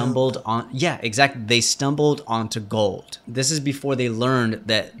stumbled on. Yeah, exactly. They stumbled onto gold. This is before they learned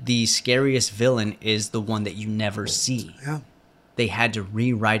that the scariest villain is the one that you never see. Yeah. They had to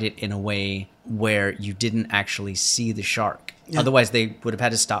rewrite it in a way where you didn't actually see the shark. Yeah. Otherwise, they would have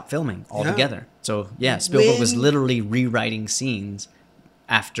had to stop filming altogether. Yeah. So, yeah, Spielberg was literally rewriting scenes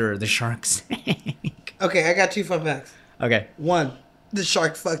after the shark sank. Okay, I got 2 fun facts. Okay. 1, the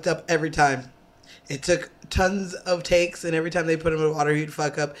shark fucked up every time. It took tons of takes, and every time they put him in the water, he'd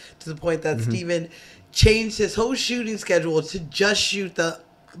fuck up to the point that Steven changed his whole shooting schedule to just shoot the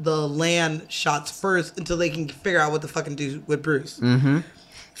land shots first until they can figure out what to fucking do with Bruce.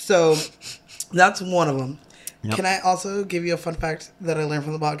 So that's one of them. Yep. Can I also give you a fun fact that I learned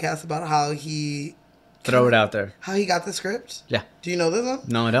from the podcast about how he... Throw it out there. How he got the script? Yeah. Do you know this one?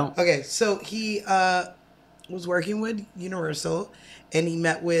 No, I don't. Okay, so he was working with Universal, and he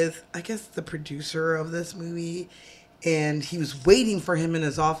met with, I guess, the producer of this movie, and he was waiting for him in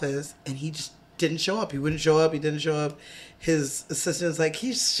his office, and he just didn't show up. He wouldn't show up. He didn't show up. His assistant was like,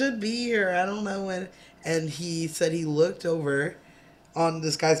 he should be here. I don't know when. And he said he looked over on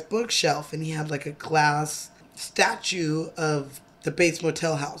this guy's bookshelf, and he had like a glass statue of the Bates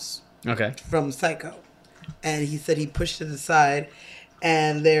Motel house. Okay. From Psycho. And he said he pushed it aside,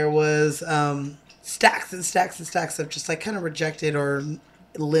 and there was stacks and stacks and stacks of just like kind of rejected or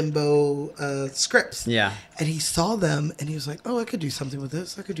limbo scripts. Yeah. And he saw them and he was like, oh, I could do something with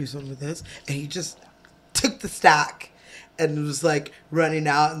this. I could do something with this. And he just took the stack and was like running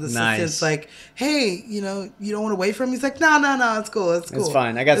out. And the assistant's like, hey, you know, you don't want to wait for him? He's like, no, it's cool. It's cool. It's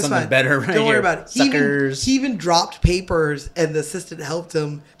fine. I got It's something fine. better right Don't worry here. about it. Suckers. He even dropped papers and the assistant helped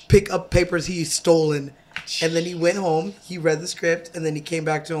him pick up papers he stolen. And then he went home, he read the script, and then he came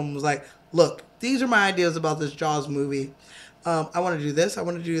back to him and was like, look, these are my ideas about this Jaws movie. I want to do this, I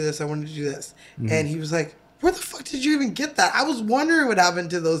want to do this, I want to do this. Mm-hmm. And he was like, where the fuck did you even get that? I was wondering what happened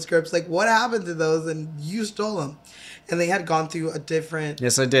to those scripts. Like, what happened to those? And you stole them. And they had gone through a different...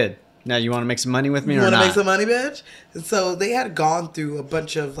 Yes, I did. Now, you want to make some money with me You or want to not? make some money, bitch? And so they had gone through a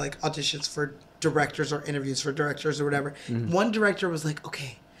bunch of, like, auditions for directors or interviews for directors or whatever. Mm-hmm. One director was like,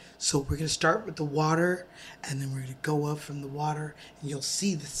 okay, so we're going to start with the water, and then we're going to go up from the water, and you'll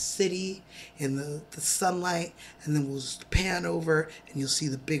see the city in the sunlight, and then we'll just pan over, and you'll see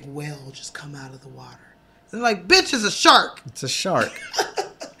the big whale just come out of the water. And they're like, bitch, it's a shark. It's a shark.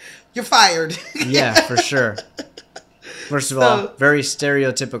 You're fired. Yeah, for sure. First of all, very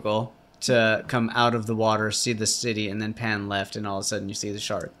stereotypical to come out of the water, see the city, and then pan left, and all of a sudden you see the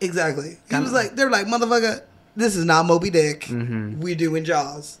shark. Exactly. He was like, they're like, motherfucker, this is not Moby Dick. Mm-hmm. We're doing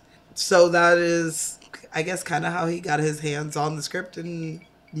Jaws. So that is, I guess, kind of how he got his hands on the script and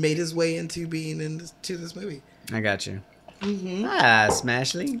made his way into being into this movie. I got you. Mm-hmm. Ah,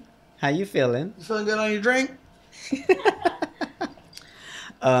 Smashley. How you feeling? You feeling good on your drink?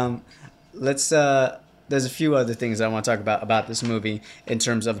 There's a few other things I want to talk about this movie in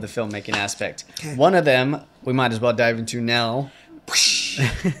terms of the filmmaking aspect. Okay. One of them, we might as well dive into now.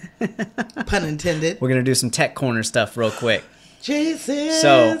 Pun intended. We're going to do some Tech Corner stuff real quick.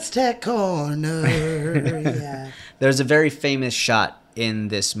 Jason's Tech Corner. Yeah. There's a very famous shot in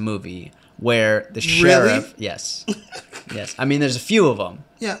this movie where the sheriff... Really? Yes. Yes. I mean, there's a few of them.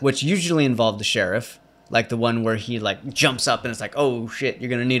 Yeah. Which usually involve the sheriff. Like the one where he like jumps up and it's like, oh shit, you're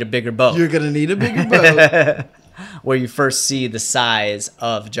going to need a bigger boat. You're going to need a bigger boat. Where you first see the size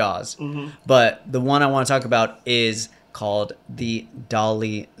of Jaws. Mm-hmm. But the one I want to talk about is called the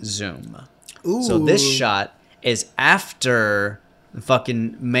dolly zoom. Ooh. So this shot is after the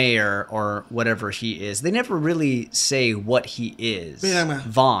fucking mayor or whatever he is. They never really say what he is. Yeah.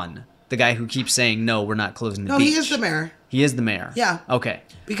 Vaughn, the guy who keeps saying, no, we're not closing the No, beach. he is the mayor. He is the mayor. Yeah. Okay.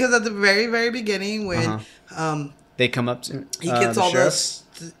 Because at the very, very beginning when They come up to he gets the all sheriff.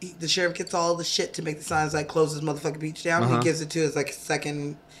 the sheriff gets all the shit to make the signs like close this motherfucking beach down. He gives it to his like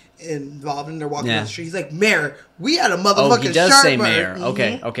second involved and they're walking down the street. He's like, Mayor, we had a motherfucking Oh, he does shark say bird." mayor.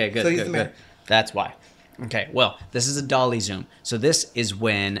 Mhm. Okay, good, So he's good, the mayor. good. That's why. Okay, well, this is a dolly zoom. So this is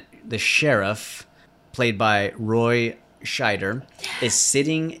when the sheriff, played by Roy Scheider, is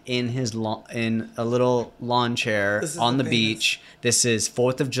sitting in his in a little lawn chair on the beach. This is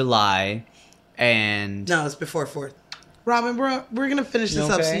 4th of July, and No, it's before 4th. Robin, we're gonna finish this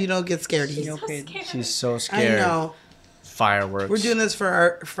up so you don't get scared. she's so scared. I know. Fireworks. We're doing this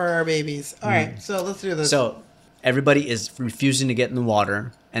for our babies. All right, so let's do this. So everybody is refusing to get in the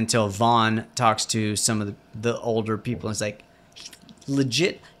water until Vaughn talks to some of the older people. It's like, he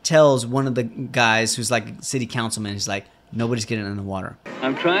legit tells one of the guys who's like a city councilman, he's like, nobody's getting in the water.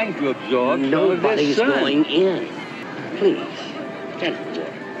 I'm trying to absorb Nobody's going in. Please, get in the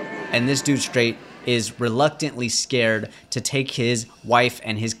water. And this dude straight is reluctantly scared to take his wife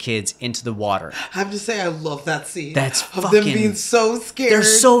and his kids into the water. I have to say, I love that scene. That's of fucking... them being so scared. They're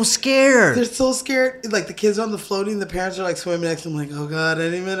so scared. They're so scared. Like the kids are on the floating, the parents are like swimming next to them, like, oh god,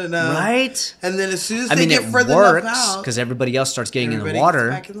 any minute now. Right? And then as soon as I they mean, get it further works enough out, because everybody else starts getting in the everybody water.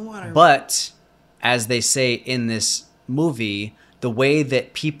 gets back in the water. But as they say in this movie, the way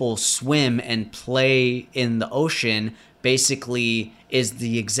that people swim and play in the ocean basically is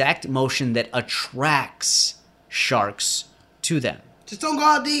the exact motion that attracts sharks to them. just don't go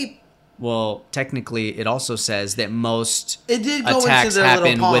out deep. Well, technically, it also says that most It did go into attacks their little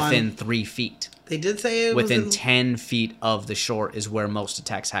happen pond. within 3 feet. They did say it Within was 10 feet of the shore is where most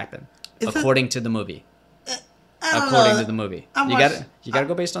attacks happen, Is that- according to the movie. I don't According know. to the movie, I you watched- got to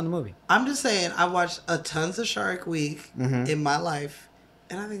go based on the movie. I'm just saying, I watched a tons of Shark Week Mm-hmm. in my life,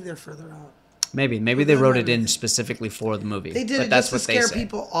 and I think they're further out. Maybe they wrote it in specifically for the movie. They did but it that's just to what they scare say.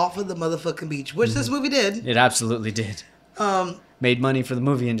 people off of the motherfucking beach, which this movie did. It absolutely did. Made money for the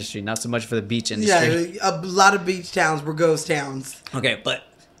movie industry, not so much for the beach industry. Yeah, a lot of beach towns were ghost towns. Okay, but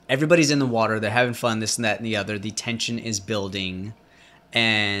everybody's in the water. They're having fun, this and that and the other. The tension is building.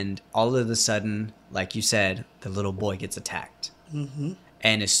 And all of a sudden, like you said, the little boy gets attacked. Mm-hmm.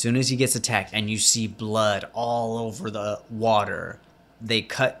 And as soon as he gets attacked and you see blood all over the water, they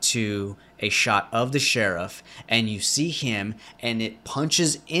cut to a shot of the sheriff, and you see him, and it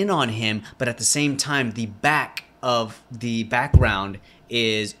punches in on him, but at the same time, the back of the background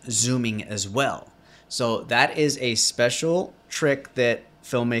is zooming as well. So that is a special trick that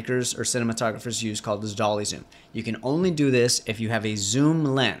filmmakers or cinematographers use called this dolly zoom. You can only do this if you have a zoom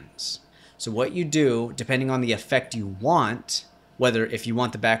lens. So what you do, depending on the effect you want, whether if you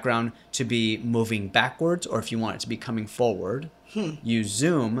want the background to be moving backwards or if you want it to be coming forward, you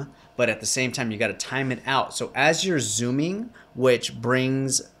zoom, but at the same time you got to time it out. So as you're zooming, which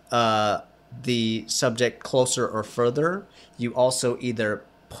brings the subject closer or further, you also either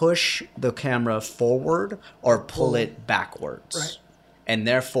push the camera forward or pull it backwards. Right. And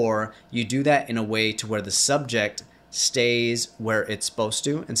therefore, you do that in a way to where the subject stays where it's supposed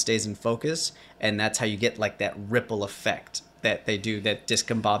to and stays in focus. And that's how you get like that ripple effect that they do that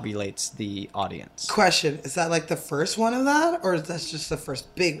discombobulates the audience. Question, is that like the first one of that? Or is that just the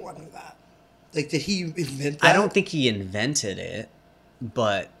first big one of that? Like, did he invent that? I don't think he invented it,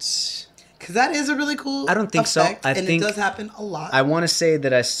 but... Because that is a really cool I don't think effect, so. I and think it does happen a lot. I want to say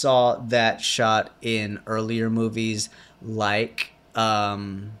that I saw that shot in earlier movies, like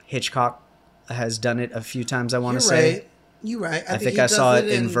Hitchcock has done it a few times. I want to say. Right. You're right. I think I saw it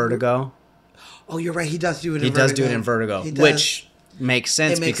in Vertigo. Oh, you're right. He does do it. He does do it in Vertigo, He does. which makes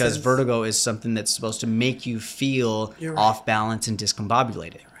sense It makes because sense. Vertigo is something that's supposed to make you feel You're right. off balance and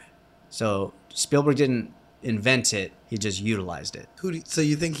discombobulated. So Spielberg didn't invent it; he just utilized it. So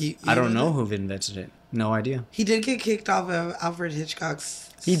you think he I don't know who invented it. No idea. He did get kicked off of Alfred Hitchcock's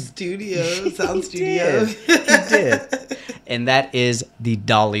He sound studio. He did. And that is the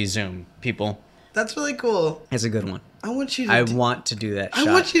dolly zoom, people. That's really cool. It's a good one. I want you to. I want to do that. I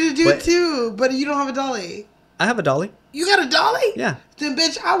shot. want you to do But it too, but you don't have a dolly. I have a dolly. You got a dolly? Yeah. Then,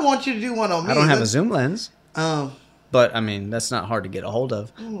 bitch, I want you to do one on me. I don't have a zoom lens. Oh. But, I mean, that's not hard to get a hold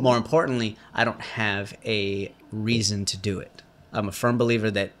of. More importantly, I don't have a reason to do it. I'm a firm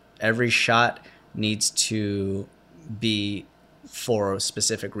believer that every shot needs to be for a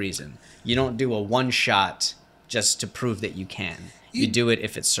specific reason. You don't do a one shot just to prove that you can. You do it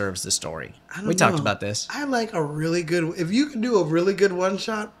if it serves the story. We talked about this. I like a really good... If you can do a really good one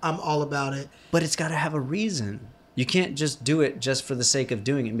shot, I'm all about it. But it's got to have a reason. You can't just do it just for the sake of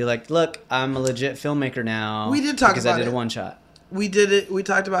doing it and be like, look, I'm a legit filmmaker now. We did talk because about I did it. a one shot. We did it. We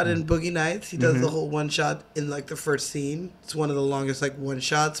talked about it in Boogie Nights. He does the whole one shot in like the first scene. It's one of the longest like one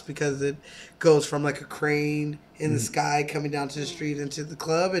shots because it goes from like a crane in the sky coming down to the street into the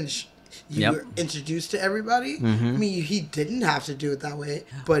club, and you were introduced to everybody. I mean, he didn't have to do it that way,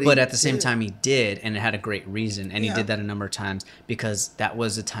 but at the same time he did, and it had a great reason, and he did that a number of times because that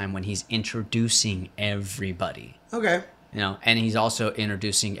was a time when he's introducing everybody. Okay. You know, and he's also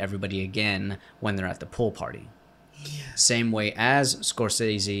introducing everybody again when they're at the pool party. Yeah. Same way as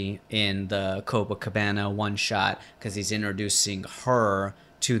Scorsese in the Copacabana one shot, because he's introducing her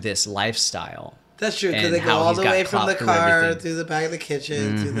to this lifestyle. That's true, because and they go how all he's the got way from clout the through car everything. through the back of the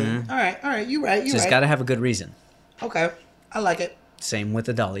kitchen to the... All right, you're right, So it's got to have a good reason. Okay, I like it. Same with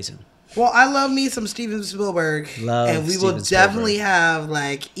the dolly zoom. Well, I love me some Steven Spielberg. Love and we will Steven definitely Spielberg. have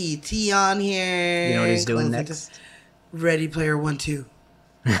like E.T. on here. You know what he's doing Close next? to Ready Player 1, 2.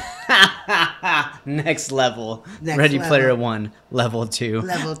 Next level. Next Ready level. Player 1, level 2.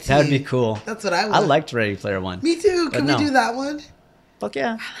 Level 2. That would be cool. That's what I want. I liked Ready Player 1. Me too. But Can no. we do that one? Fuck yeah.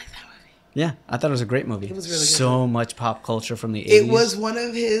 I like that movie. Yeah, I thought it was a great movie. It was really good. So much pop culture from the 80s. It was one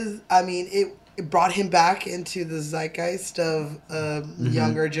of his, I mean, it brought him back into the zeitgeist of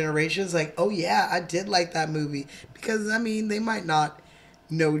younger generations. Like, oh yeah, I did like that movie. Because, I mean, they might not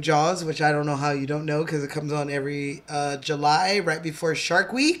know Jaws, which I don't know how you don't know because it comes on every July right before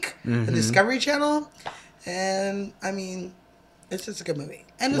Shark Week on Discovery Channel. And, I mean, it's just a good movie.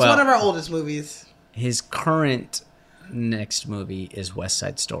 And it's one of our oldest movies. His current next movie is West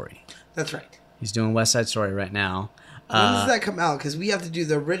Side Story. That's right. He's doing West Side Story right now. When does that come out? Because we have to do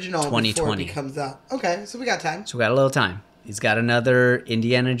the original 2020. before it comes out. Okay, so we got time. So we got a little time. He's got another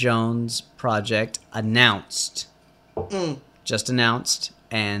Indiana Jones project announced. Just announced.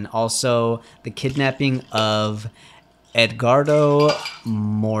 And also the kidnapping of Edgardo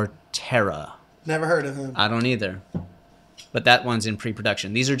Mortera. Never heard of him. I don't either. But that one's in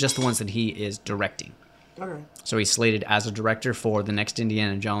pre-production. These are just the ones that he is directing. Okay. So he's slated as a director for the next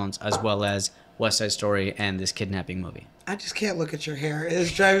Indiana Jones, as well as West Side Story and this kidnapping movie. I just can't look at your hair.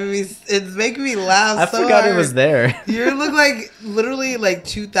 It's driving me. It's making me laugh. I so forgot hard. it was there. You look like literally like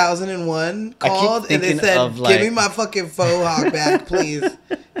 2001 I keep called, and they thinking said, of, "Give me like- my fucking faux hawk back, please."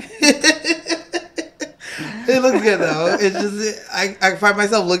 It looks good though. It's just I find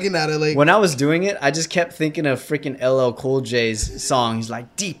myself looking at it like When I was doing it, I just kept thinking of freaking LL Cool J's song. He's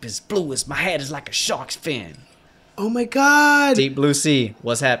like, deep as blue as my head is like a shark's fin. oh my god. Deep blue sea.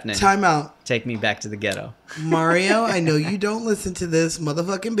 What's happening? Time out. Take me back to the ghetto. Mario, I know you don't listen to this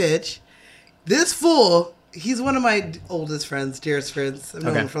motherfucking bitch. This fool, he's one of my oldest friends, dearest friends. I've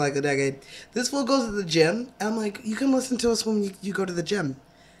known him for like a decade. This fool goes to the gym, and I'm like, you can listen to us when you go to the gym.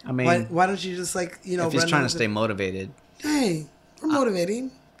 I mean, Why don't you just like, if he's trying to stay motivated. Hey, we're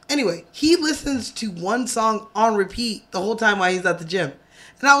motivating. Anyway, he listens to one song on repeat the whole time while he's at the gym.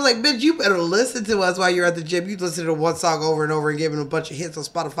 And I was like, bitch, you better listen to us while you're at the gym. You listen to one song over and over and give him a bunch of hits on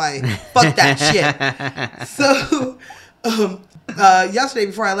Spotify. Fuck that shit. So, yesterday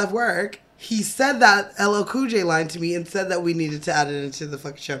before I left work, he said that LL Cool J line to me and said that we needed to add it into the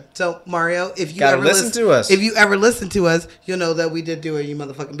fucking show. So, Mario, if you Gotta ever listen to us. If you ever listen to us, you'll know that we did do it, you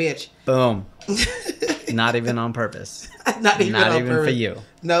motherfucking bitch. Boom. Not even on purpose. Not even for you.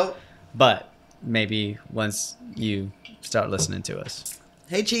 No. But maybe once you start listening to us.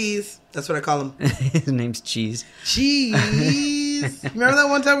 Hey, Cheese. That's what I call him. His name's Cheese. Cheese. Remember that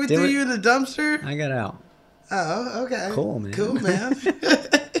one time we Did threw we- you in the dumpster? I got out. Oh, okay. Cool, man. Cool, man.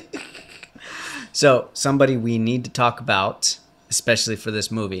 So, somebody we need to talk about, especially for this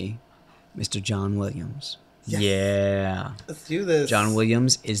movie, Mr. John Williams. Yes. Yeah. Let's do this. John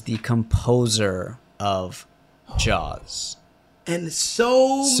Williams is the composer of Jaws. And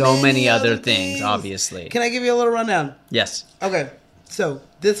so many other things, obviously. Can I give you a little rundown? Yes. Okay. So,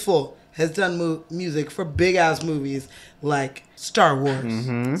 this fool has done music for big-ass movies like Star Wars,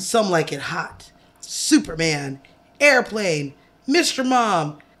 Mm-hmm. Some Like It Hot, Superman, Airplane, Mr.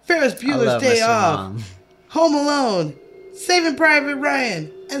 Mom, Ferris I Bueller's love Day Mr. Off, Mom. Home Alone, Saving Private Ryan,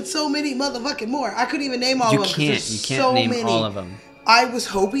 and so many motherfucking more. I couldn't even name all You of them. can't. You can't name all of them. I was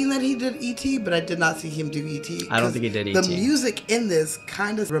hoping that he did E.T., but I did not see him do E.T. I don't think he did The E.T.. music in this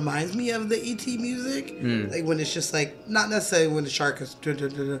kind of reminds me of the E.T. music. Like when it's just like, not necessarily when the shark is,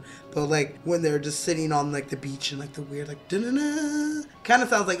 but like when they're just sitting on like the beach and like the weird like, kind of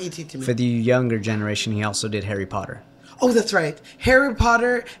sounds like E.T. to me. For the younger generation, he also did Harry Potter. Oh, that's right. Harry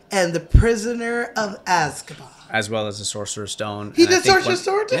Potter and the Prisoner of Azkaban. As well as the Sorcerer's Stone. He And I did think Sorcerer's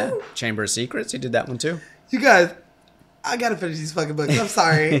Stone too? Yeah. Chamber of Secrets, he did that one too. You guys, I gotta finish these fucking books. I'm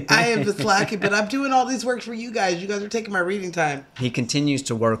sorry. I am just slacking, but I'm doing all these works for you guys. You guys are taking my reading time. He continues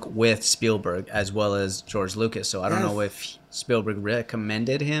to work with Spielberg as well as George Lucas. So I don't know if Spielberg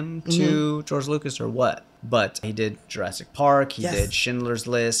recommended him to George Lucas or what. But he did Jurassic Park. He did Schindler's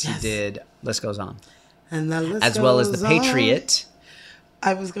List. He did... List goes on. And the list As well as goes The on. Patriot.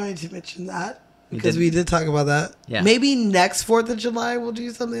 I was going to mention that because we did talk about that. Yeah. Maybe next 4th of July we'll do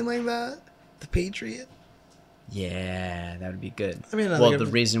something like that. The Patriot. Yeah, that would be good. I mean, well, the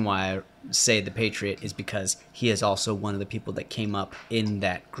reason why I say The Patriot is because he is also one of the people that came up in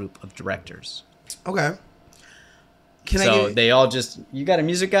that group of directors. Okay. They all just... You got a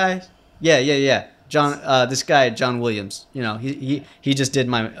music guy? Yeah. John, this guy, John Williams, you know, he just did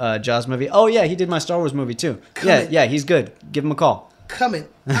my Jaws movie. Oh, yeah, he did my Star Wars movie, too. Yeah, he's good. Give him a call. Coming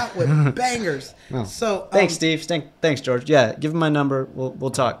out with bangers. Oh. So Thanks, Steve. Thanks, George. Yeah, give him my number.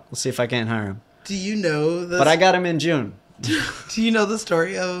 We'll talk. We'll see if I can't hire him. Do you know this? But I got him in June. Do you know the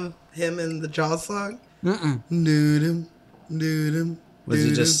story of him and the Jaws song? Mm-mm. Was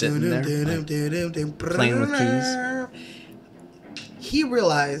he just sitting there, like, playing with keys? He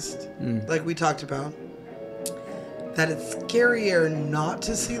realized, like we talked about, that it's scarier not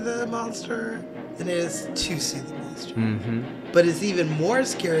to see the monster than it is to see the monster. Mm-hmm. But it's even more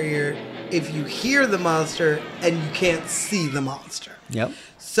scarier if you hear the monster and you can't see the monster. Yep.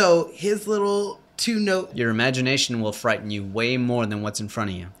 So his little 2-note... Your imagination will frighten you way more than what's in front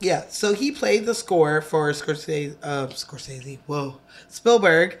of you. Yeah, so he played the score for Scorsese. Whoa.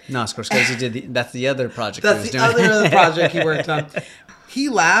 Spielberg. No, Scorsese did that's the other project That's he the was doing. other project he worked on. He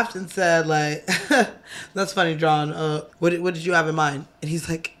laughed and said, like, that's funny, John. What did you have in mind? And he's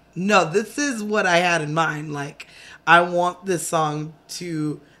like, no, this is what I had in mind. Like, I want this song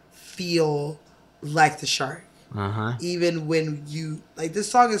to feel like the shark. Uh-huh. Even when you... Like, this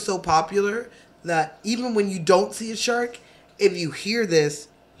song is so popular that even when you don't see a shark, if you hear this,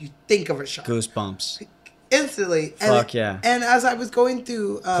 you think of a shark. Goosebumps. Instantly. Fuck yeah. And as I was going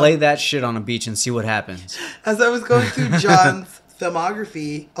through... Play that shit on a beach and see what happens. As I was going through John's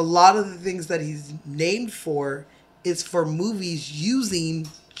filmography, a lot of the things that he's named for is for movies using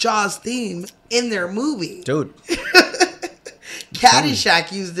Jaws theme in their movie. Dude.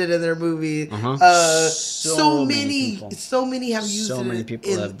 Caddyshack used it in their movie. Uh-huh. So many have used it. So many people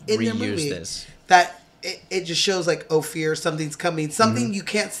have in their reused movie. this. That it just shows like, oh, fear, something's coming. Something you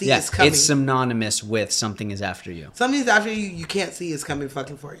can't see Yeah, is coming. it's synonymous with something is after you. Something's after you can't see is coming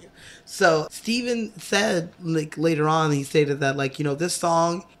fucking for you. So Steven said, like, later on, he stated that, like, you know, this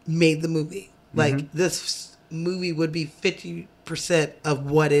song made the movie. Like, this movie would be 50%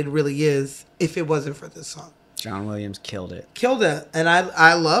 of what it really is if it wasn't for this song. John Williams killed it. Killed it. And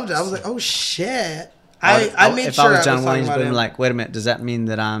I loved it. I was like, oh, shit. I made if sure I was John talking Williams, about I'd be him. like, wait a minute, does that mean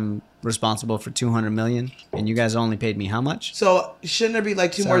that I'm responsible for $200 million and you guys only paid me how much? So shouldn't there be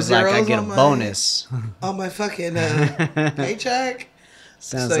like two more Sounds like zeros I get a on my bonus. on my fucking paycheck?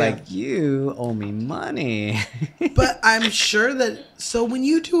 Sounds So, yeah. like you owe me money. But I'm sure that so when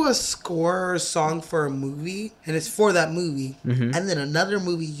you do a score or a song for a movie and it's for that movie, and then another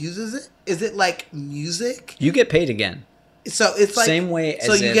movie uses it, is it like music? You get paid again. So it's like Same way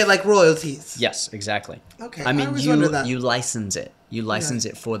so as you if- get like royalties. Yes, exactly. Okay, I mean, always wondered that. you license it. You license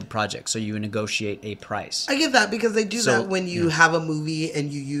it for the project, so you negotiate a price. I get that because they do So, that when you have a movie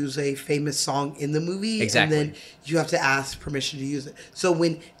and you use a famous song in the movie, Exactly. and then you have to ask permission to use it. So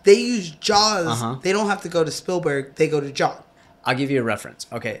when they use Jaws, they don't have to go to Spielberg; they go to John. I'll give you a reference.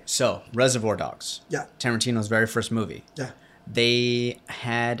 Okay, so Reservoir Dogs. Yeah. Tarantino's very first movie. Yeah. They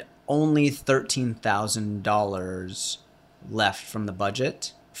had only $13,000 left from the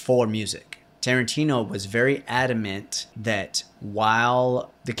budget for music. Tarantino was very adamant that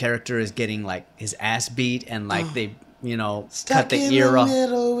while the character is getting like his ass beat and like they, you know, Stuck cut the in ear the off.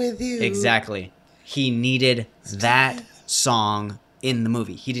 middle with you. Exactly. He needed that song in the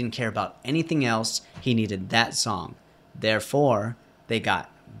movie. He didn't care about anything else. He needed that song. Therefore, they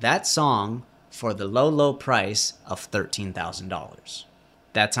got that song for the low, low price of $13,000.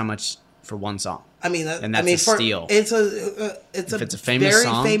 That's how much for one song. I mean, And that's I mean, a steal. It's If it's a famous very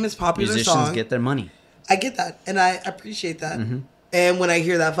song, famous, popular musicians song. get their money. I get that, and I appreciate that. Mm-hmm. And when I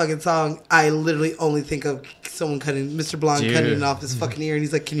hear that fucking song, I literally only think of someone cutting Mr. Blonde Dude. cutting off his fucking ear, and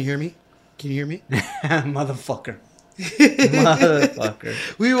he's like, "Can you hear me? Can you hear me?" Motherfucker. Motherfucker.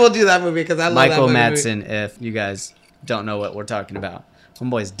 We will do that movie because I love Michael that movie. Madsen, if you guys don't know what we're talking about.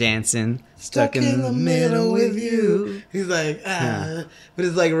 Homeboy's dancing, stuck in the middle with you. He's like, with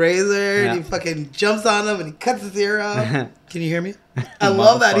his like razor, and he fucking jumps on him and he cuts his ear off. Can you hear me? I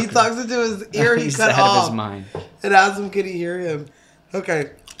love that. He Motherfucker. talks into his ear he He's cut out off. of his mind. And asks him, can he hear him?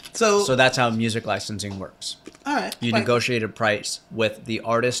 Okay. So So that's how music licensing works. all right. You fine. negotiate a price with the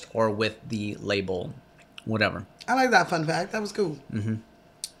artist or with the label, whatever. I like that fun fact. That was cool. Mm-hmm.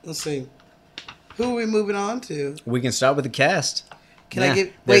 Let's see. Who are we moving on to? We can start with the cast. Can Yeah. I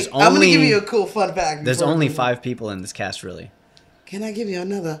give? There's Wait, I'm gonna give only- you a cool fun fact. There's before only we- 5 people in this cast, really. Can I give you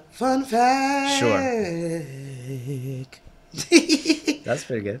another fun fact? Sure. That's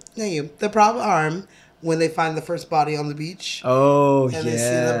pretty good. Thank you. The prop arm, when they find the first body on the beach, Oh, and they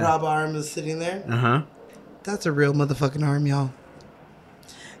see the prop arm is sitting there, Uh-huh. that's a real motherfucking arm, y'all.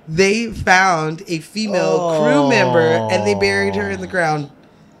 They found a female crew member, and they buried her in the ground,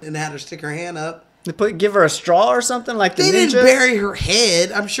 and had her stick her hand up. They give her a straw or something like the They ninjas? didn't bury her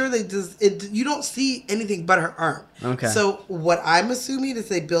head. I'm sure they just. You don't see anything but her arm. Okay. So what I'm assuming is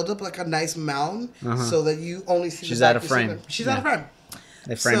they build up like a nice mound so that you only see. She's the back out of your shoulder. frame. She's Yeah. out of frame.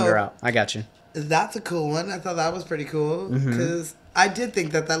 They framed So- her out. I got you. That's a cool one. I thought that was pretty cool Mm-hmm. because I did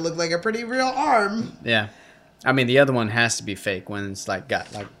think that looked like a pretty real arm. Yeah. I mean, the other one has to be fake when it's like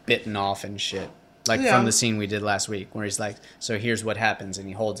got like bitten off and shit. Like Yeah. from the scene we did last week where he's like, so here's what happens, and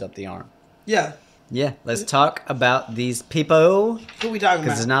he holds up the arm. Yeah. Yeah, let's talk about these people Who we talking because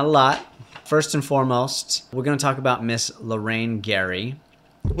about? there's not a lot. First and foremost, we're going to talk about Miss Lorraine Gary,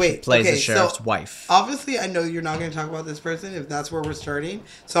 Wait. plays okay, the sheriff's so wife. obviously, I know you're not going to talk about this person if that's where we're starting.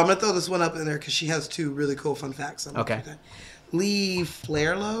 So I'm going to throw this one up in there because she has 2 really cool fun facts. Okay. Lee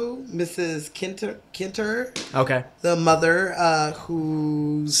Flairlow, Mrs. Kinter, Okay. the mother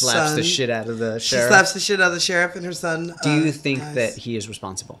whose Slaps son, the shit out of the She sheriff. slaps the shit out of the sheriff and her son. Do you think dies. that he is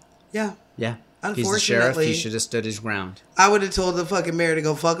responsible? Yeah. Yeah. He's the sheriff. Unfortunately- He should have stood his ground. I would have told the fucking mayor to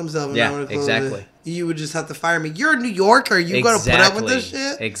go fuck himself. And Yeah, I would've closed exactly. it. You would just have to fire me. You're a New Yorker. You got to put up with this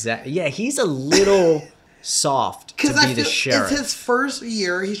shit? Exactly. Yeah, he's a little soft to Because I be feel the sheriff. it's his first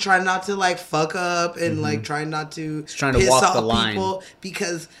year. He's trying not to like fuck up and like trying not to trying to piss walk off the line. people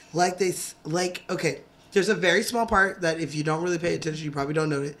because okay. There's a very small part that if you don't really pay attention, you probably don't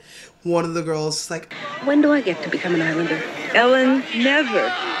know it. One of the girls is like, When do I get to become an islander? Ellen, never.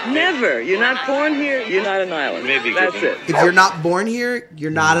 Never. You're not born here, you're not an islander. Maybe That's good. it. if you're not born here,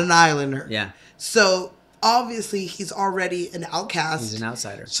 you're not an islander. Yeah, So obviously he's already an outcast. he's an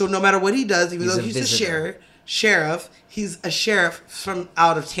outsider. So no matter what he does, even He's though a he's visitor. a sheriff, he's a sheriff from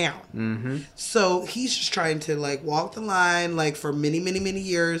out of town. Mm-hmm. So he's just trying to like walk the line, like for many, many, many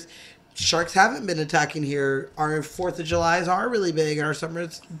years, sharks haven't been attacking here. Our 4th of Julys are really big, and our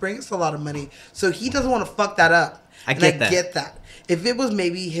summers bring us a lot of money. So he doesn't want to fuck that up. I get that. If it was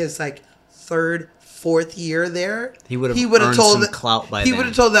maybe his like 3rd, 4th year there, he would have told some clout by then. He would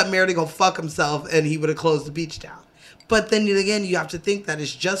have told that mayor to go fuck himself, and he would have closed the beach down. But then again, you have to think that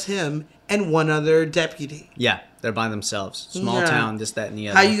it's just him and one other deputy. Yeah, they're by themselves. Small town, this, that, and the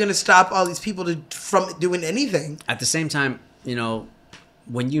other. How are you going to stop all these people from doing anything? At the same time, you know,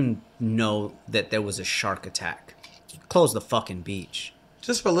 when you know that there was a shark attack, close the fucking beach.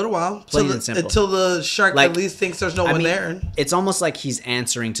 Just for a little while. Plain and simple. Until the shark at least thinks there's no one there. It's almost like he's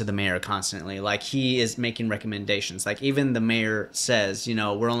answering to the mayor constantly. Like, he is making recommendations. Like, even the mayor says, you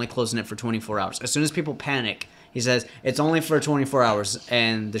know, we're only closing it for 24 hours. As soon as people panic, he says, it's only for 24 hours.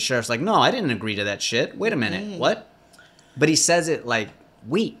 And the sheriff's like, no, I didn't agree to that shit. Wait a minute. What? But he says it, like,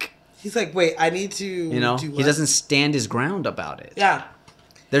 weak. He's like, wait, I need to You know, he doesn't stand his ground about it. Yeah.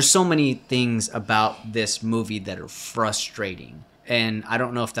 There's so many things about this movie that are frustrating. And I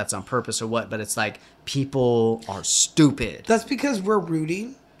don't know if that's on purpose or what, but it's like, people are stupid. That's because we're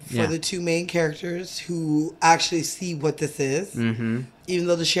rooting for the two main characters who actually see what this is. Mm-hmm. Even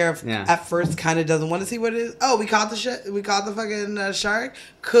though the sheriff at first kind of doesn't want to see what it is. Oh, we caught the fucking shark?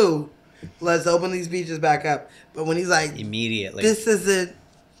 Cool. Let's open these beaches back up. But when he's like, immediately, this isn't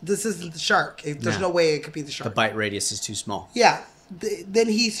the shark. There's no way it could be the shark. The bite radius is too small. Yeah. Then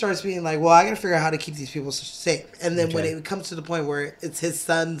he starts being like, well, I got to figure out how to keep these people safe. And then when it comes to the point where it's his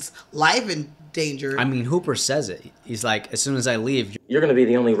son's life in danger. I mean, Hooper says it. He's like, as soon as I leave, you're going to be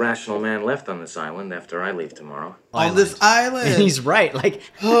the only rational man left on this island after I leave tomorrow. On this island. And he's right. Like,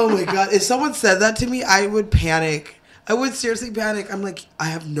 oh my God. If someone said that to me, I would panic. I would seriously panic. I'm like, I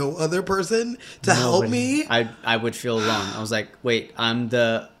have no other person to help me. I would feel alone. I was like, wait, I'm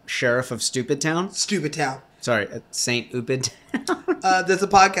the sheriff of Stupid Town? Stupid Town. Sorry, St. Upid. There's a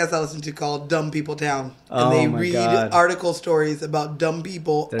podcast I listen to called Dumb People Town. And they read article stories about dumb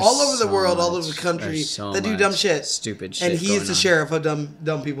people all over the world, all over the country that do dumb shit. Stupid shit. And he's the sheriff of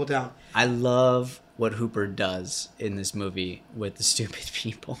Dumb People Town. I love what Hooper does in this movie with the stupid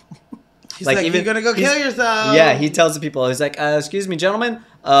people. He's like you're going to go kill yourself. Yeah, he tells the people, he's like, excuse me, gentlemen,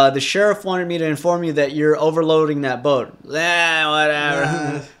 the sheriff wanted me to inform you that you're overloading that boat.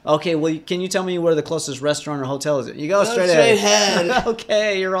 Whatever. Okay, well, can you tell me where the closest restaurant or hotel is? You go straight ahead.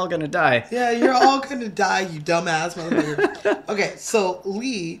 Okay, you're all going to die. Yeah, you're all going to die, you dumbass motherfucker. Okay, so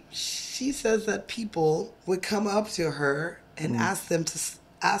Lee, she says that people would come up to her and ask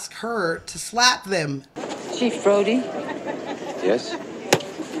her to slap them. Chief Brody? Yes?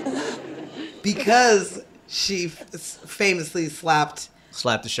 Because she famously slapped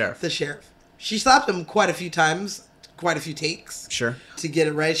the sheriff. She slapped him quite a few times, quite a few takes. Sure. To get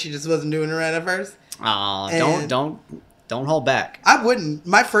it right. She just wasn't doing it right at first. Don't hold back. I wouldn't.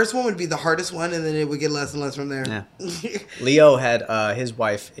 My first one would be the hardest one, and then it would get less and less from there. Yeah. Leo had his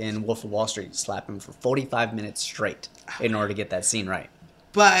wife in Wolf of Wall Street slap him for 45 minutes straight in order to get that scene right.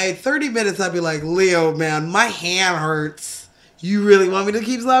 By 30 minutes, I'd be like, Leo, man, my hand hurts. You really want me to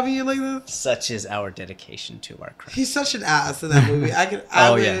keep slapping you like this? Such is our dedication to our craft. He's such an ass in that movie.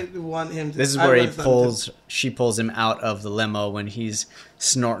 I would want him to. This is where she pulls him out of the limo when he's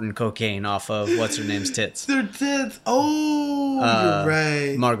snorting cocaine off of what's-her-name's tits. Their tits. Oh, you're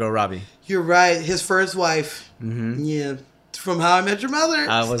right. Margot Robbie. You're right. His first wife. Mm-hmm. Yeah. From How I Met Your Mother.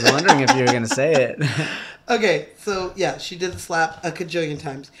 I was wondering if you were going to say it. Okay, so yeah, she did the slap a cajillion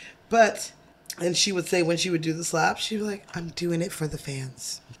times. And she would say when she would do the slap, she'd be like, I'm doing it for the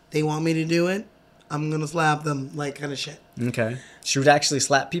fans. They want me to do it. I'm going to slap them, like kind of shit. Okay. She would actually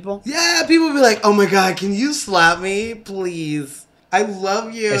slap people? Yeah, people would be like, oh my God, can you slap me, please? I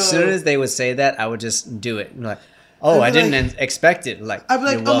love you. As soon as they would say that, I would just do it. Like, I didn't expect it. Like, I'd be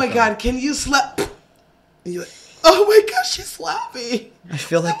like, oh my God, can you slap? And you're like, oh my God, she slapped me. I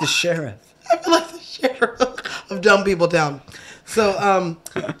feel like the sheriff. I feel like the sheriff of Dumb People Town. So,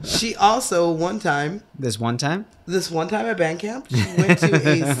 she also This one time at band camp, she went to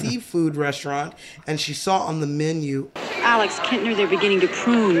a seafood restaurant and she saw on the menu, Alex Kintner, they're beginning to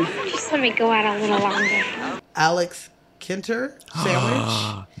prune. Just let me go out a little longer. Alex Kintner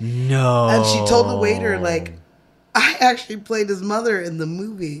sandwich. No. And she told the waiter, like, I actually played his mother in the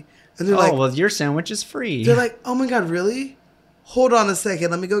movie. And they're like, well, your sandwich is free. They're like, oh my God, really? Hold on a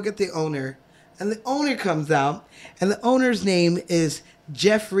second. Let me go get the owner. And the owner comes out, and the owner's name is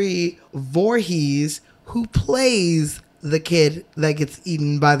Jeffrey Voorhees, who plays the kid that gets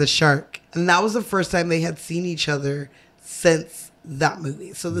eaten by the shark. And that was the first time they had seen each other since that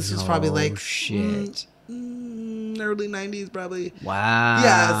movie. So this was probably like early 90s, probably. Wow.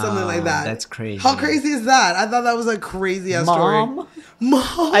 Yeah, something like that. That's crazy. How crazy is that? I thought that was a crazy ass story.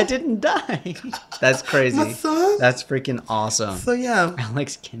 Mom, I didn't die. That's crazy. my son. That's freaking awesome. So yeah,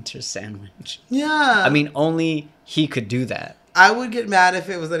 Alex Kinter sandwich. yeah. I mean, only he could do that. I would get mad if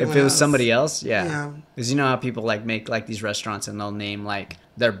it was anyone If it was else. somebody else, yeah. Yeah. Because you know how people like make like these restaurants and they'll name like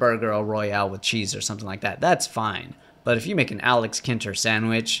their burger a Royale with cheese or something like that. That's fine. But if you make an Alex Kinter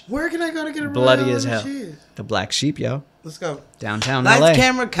sandwich, Where can I go to get a bloody Royale as hell. cheese? The Black Sheep, yo. Let's go. Downtown Lights, LA.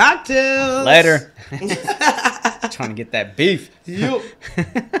 camera, cocktails. Later. Trying to get that beef. Yup.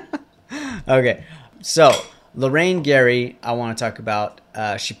 Okay, so Lorraine Gary, I want to talk about.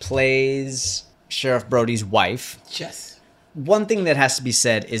 She plays Sheriff Brody's wife. Yes. One thing that has to be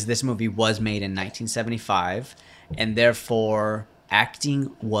said is this movie was made in 1975, and therefore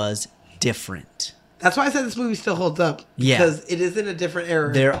acting was different. That's why I said this movie still holds up. Yeah. Because it is in a different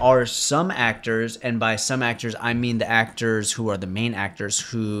era. There are some actors, and by some actors, I mean the actors who are the main actors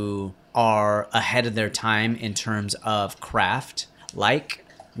who are ahead of their time in terms of craft, like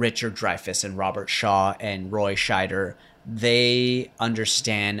Richard Dreyfuss and Robert Shaw and Roy Scheider. They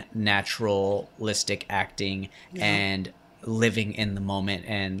understand naturalistic acting and living in the moment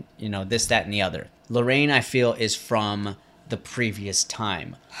and, you know, this, that, and the other. Lorraine, I feel, is from the previous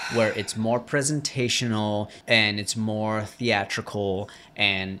time where it's more presentational and it's more theatrical,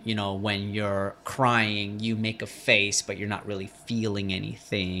 and you know, when you're crying you make a face but you're not really feeling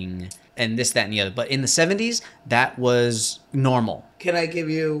anything, and this, that, and the other. But in the 70s that was normal. Can I give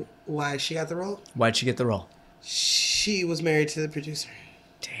you why she got the role? Why'd she get the role? She was married to the producer.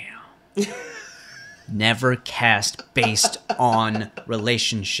 Damn. Never cast based on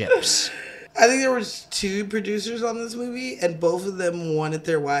relationships. I think there was 2 producers on this movie, and both of them wanted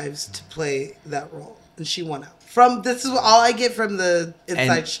their wives to play that role, and she won out. This is all I get from the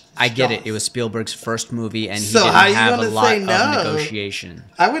inside. And I get it. It was Spielberg's first movie, and he So didn't how you have a gonna lot say of no? negotiation.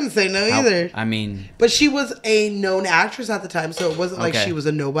 I wouldn't say no either. I mean, But she was a known actress at the time, so it wasn't like Okay. she was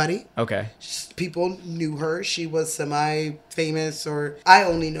a nobody. okay. People knew her. She was semi-famous, or I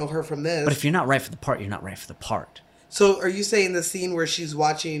only know her from this. But if you're not right for the part, you're not right for the part. So are you saying the scene where she's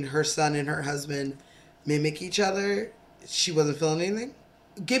watching her son and her husband mimic each other, she wasn't feeling anything?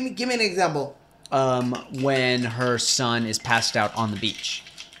 Give me an example. When her son is passed out on the beach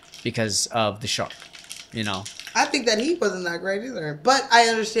because of the shark, you know. I think that he wasn't that great either. But I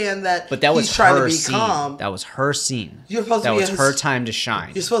understand that But that was he's trying her to be scene. calm. That was her scene. You're supposed to that be was a her time to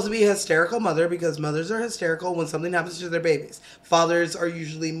shine. You're supposed to be a hysterical mother because mothers are hysterical when something happens to their babies. Fathers are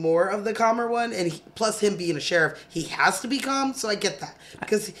usually more of the calmer one, and plus him being a sheriff, he has to be calm, so I get that.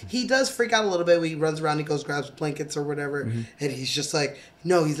 Because he does freak out a little bit when he runs around, he goes, grabs blankets or whatever, and he's just like,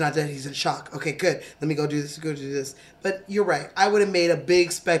 no, he's not dead, he's in shock. Okay, good. Let me go do this. But you're right. I would have made a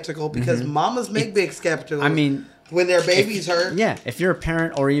big spectacle because mamas make big spectacles. I mean, when their babies hurt. Yeah, if you're a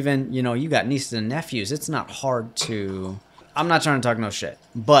parent or even, you know, you got nieces and nephews, it's not hard to... I'm not trying to talk no shit,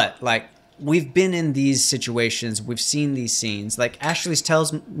 but, like, we've been in these situations. We've seen these scenes. Like, Ashley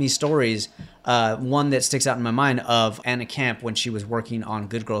tells me stories. One that sticks out in my mind of Anna Camp when she was working on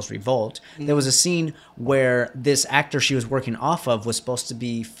Good Girls Revolt. There was a scene where this actor she was working off of was supposed to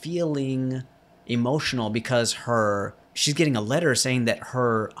be feeling emotional because she's getting a letter saying that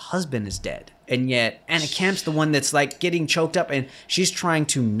her husband is dead. And yet Anna Camp's the one that's like getting choked up, and she's trying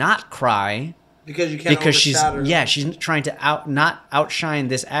to not cry Because you can't she's trying to not outshine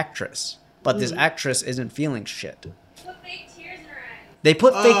this actress. But this Mm. actress isn't feeling shit. They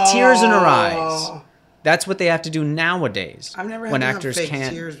put fake tears in her eyes. That's what they have to do nowadays. I've never had when to actors have fake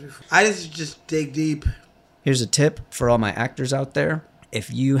can't. tears before. I just dig deep. Here's a tip for all my actors out there.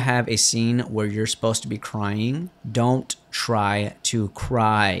 If you have a scene where you're supposed to be crying, don't try to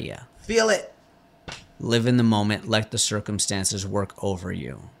cry. Feel it. Live in the moment. Let the circumstances work over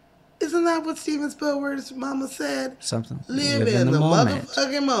you. Isn't that what Steven Spielberg's mama said? Something. Live in the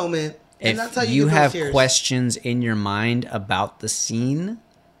motherfucking moment. And that's how If you you get have those tears. questions in your mind about the scene,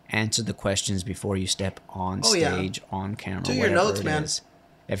 answer the questions before you step on Oh, yeah. stage, on camera, Do your whatever notes, it man. is.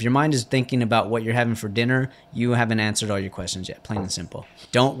 If your mind is thinking about what you're having for dinner, you haven't answered all your questions yet. Plain and simple.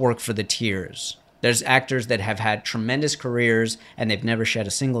 Don't work for the tears. There's actors that have had tremendous careers and they've never shed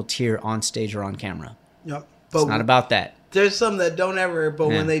a single tear on stage or on camera. Yep. It's not about that. There's some that don't ever, but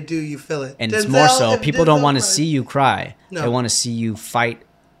Yeah. when they do, you feel it. And it's more so, if people don't Denzel want to cries- see you cry. No. They want to see you fight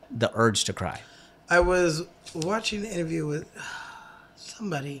the urge to cry. I was watching an interview with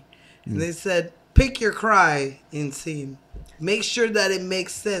somebody, Hmm. and they said, pick your cry in scene. Make sure that it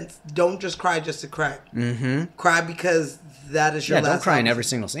makes sense. Don't just cry just to cry. Mm-hmm. Cry because that is your Yeah, last don't cry in option. every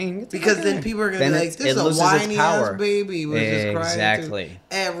single scene. Get the Because fuck then out of people are here. going to be Then like, this is a loses its whiny power. ass baby was just crying Exactly.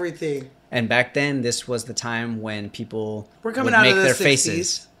 to everything. And back then, this was the time when people We're coming would out make of the their 60s.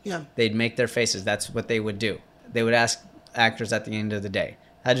 faces. Yeah. They'd make their faces. That's what they would do. They would ask actors at the end of the day.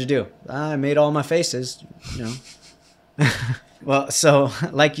 How'd you do? I made all my faces, you know. Well, so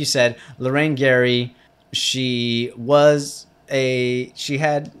like you said, Lorraine Gary, she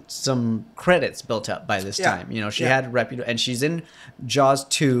had some credits built up by this time. You know, she had reputable, and she's in Jaws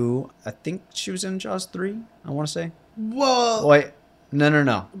 2. I think she was in Jaws 3, I want to say. Well, wait. No,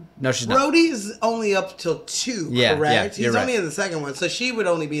 she's not. Brody's only up till 2, correct? Yeah, He's right. only in the second one, so she would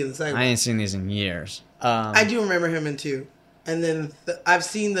only be in the second one. I ain't seen these in years. I do remember him in 2. And then I've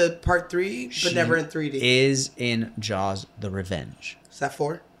seen the part 3, but never in 3D. Is in Jaws the Revenge. Is that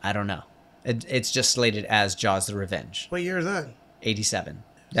 4? I don't know. It's just slated as Jaws the Revenge. What year is that? 87.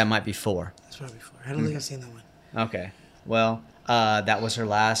 That might be 4. That's probably 4. I don't think I've seen that one. Okay. Well, that was her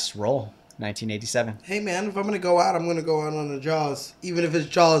last role, 1987. Hey, man, if I'm going to go out, I'm going to go out on a Jaws. Even if it's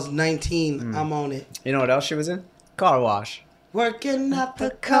Jaws 19, I'm on it. You know what else she was in? Car Wash. Working at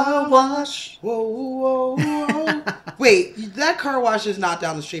the car wash. Whoa, whoa, whoa. Wait, that car wash is not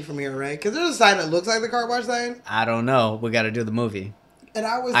down the street from here, right? Because there's a sign that looks like the car wash sign. I don't know. We got to do the movie. And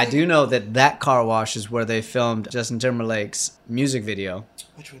I do know that car wash is where they filmed Justin Timberlake's music video.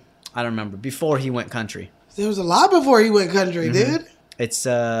 Which one? I don't remember. Before he went country. There was a lot before he went country, dude. It's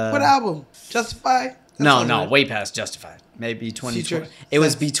what album? Justified? No, way past Justified. Maybe 2020. It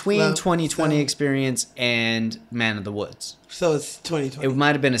was between 2020 Experience and Man of the Woods. So it's 2020. It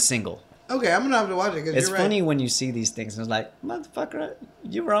might have been a single. Okay, I'm gonna have to watch it. It's you're funny right. when you see these things and it's like, motherfucker,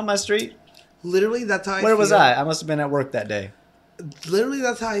 you were on my street. Literally, that's how I feel. Where was I? I must have been at work that day. Literally,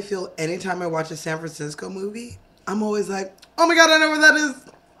 that's how I feel anytime I watch a San Francisco movie. I'm always like, oh my God, I know where that is.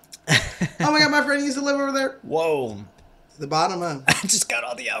 Oh my God, my friend used to live over there. Whoa. The bottom, huh? I just got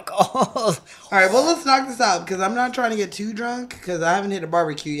all the alcohol. All right, well, let's knock this out because I'm not trying to get too drunk because I haven't hit a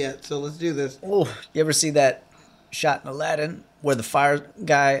barbecue yet. So let's do this. Oh, you ever see that shot in Aladdin where the fire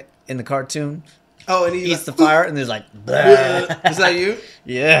guy in the cartoon and he eats the fire and there's like, is that you?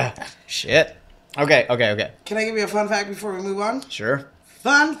 Yeah. Shit. Okay. Can I give you a fun fact before we move on? Sure.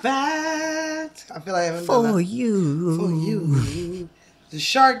 Fun fact. I feel like I haven't done that. For you. The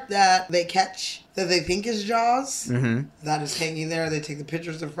shark that they catch that they think is Jaws, that is hanging there. They take the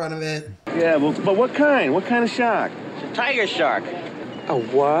pictures in front of it. Yeah, but what kind? What kind of shark? It's a tiger shark. A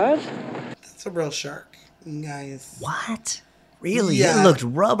what? That's a real shark, guys. What? Really? Yeah. It looked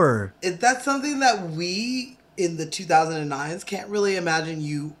rubber. That's something that we, in the 2009s, can't really imagine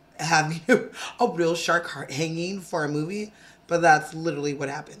you having a real shark hanging for a movie, but that's literally what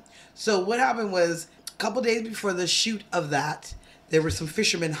happened. So what happened was, a couple days before the shoot of that, there were some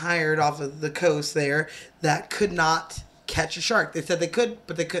fishermen hired off of the coast there that could not catch a shark. They said they could,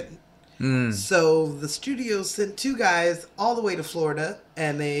 but they couldn't. So the studio sent 2 guys all the way to Florida,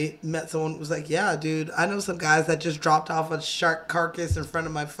 and they met someone who was like, yeah, dude, I know some guys that just dropped off a shark carcass in front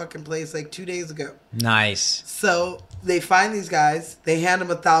of my fucking place like 2 days ago. Nice. So they find these guys, they hand them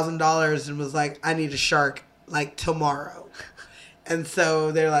 $1,000 and was like, I need a shark like tomorrow. And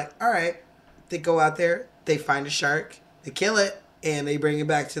so they're like, all right. They go out there, they find a shark, they kill it, and they bring it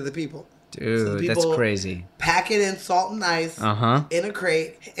back to the people. Dude, so the people that's crazy. Pack it in salt and ice in a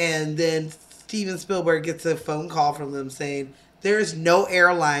crate, and then Steven Spielberg gets a phone call from them saying, there is no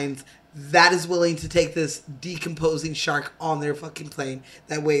airlines that is willing to take this decomposing shark on their fucking plane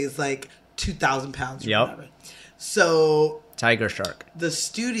that weighs like 2,000 pounds. Yep. So tiger shark. The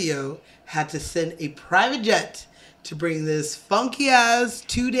studio had to send a private jet to bring this funky ass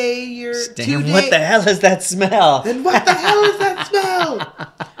 2-day Damn, what the hell is that smell? Then what the hell is that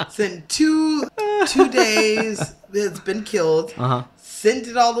smell? Sent 2 days. It's been killed. Sent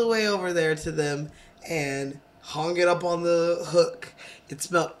it all the way over there to them and hung it up on the hook. It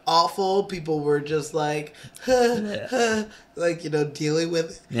smelled awful. People were just like, like, dealing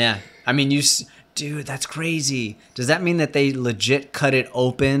with it. Yeah. I mean, dude, that's crazy. Does that mean that they legit cut it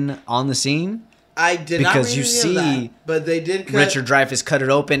open on the scene? I did not read any of that, but they did cut... Richard Dreyfuss cut it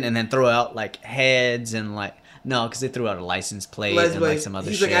open and then throw out like heads and like... No, because they threw out a license plate and like some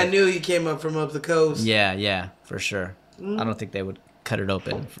other shit. He's like, I knew he came up from up the coast. Yeah, for sure. I don't think they would cut it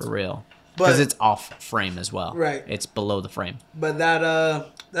open for real. Because it's off frame as well. Right. It's below the frame. But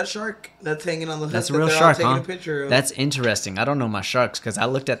that shark that's hanging on the hook, that's a real shark, huh? A picture of. That's interesting. I don't know my sharks because I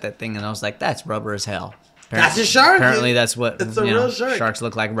looked at that thing and I was like, that's rubber as hell. That's a shark. Apparently, that's what it's a real shark. Sharks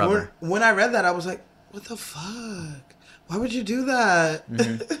look like rubber. When I read that, I was like, "What the fuck? Why would you do that?"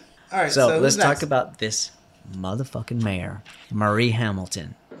 All right, so let's talk about this motherfucking mayor, Marie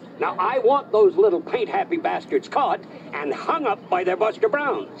Hamilton. Now I want those little paint-happy bastards caught and hung up by their Buster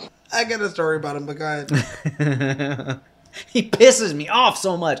Browns. I got a story about him, but go ahead. He pisses me off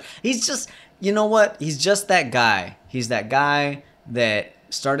so much. He's just, you know what? He's just that guy. He's that guy that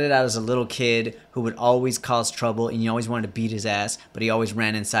started out as a little kid who would always cause trouble, and you always wanted to beat his ass, but he always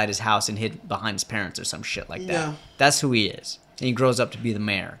ran inside his house and hid behind his parents or some shit like that. Yeah. That's who he is. And he grows up to be the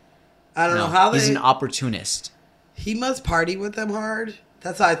mayor. I don't know how he's an opportunist. He must party with them hard.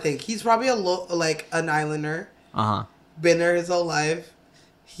 That's how I think. He's probably like an islander. Been there his whole life.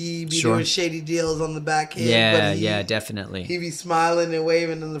 He be doing shady deals on the back end. Yeah, definitely. He be smiling and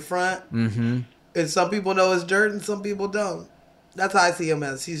waving in the front. Mm-hmm. And some people know his dirt and some people don't. That's how I see him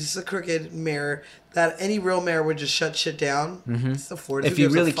as. He's just a crooked mayor that any real mayor would just shut shit down. Mm-hmm. It's the Ford. If he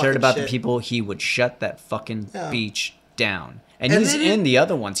really cared about the people, he would shut that fucking beach down. And he's in the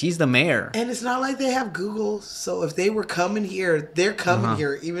other ones. He's the mayor. And it's not like they have Google. So if they were coming here, they're coming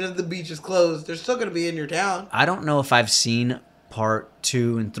here. Even if the beach is closed, they're still going to be in your town. I don't know if I've seen part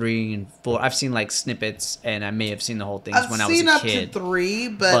 2 and 3 and 4. I've seen like snippets, and I may have seen the whole thing when I was a kid. I've seen up to 3,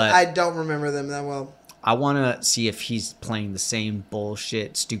 but I don't remember them that well. I want to see if he's playing the same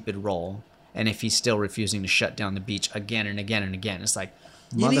bullshit, stupid role, and if he's still refusing to shut down the beach again and again and again. It's like,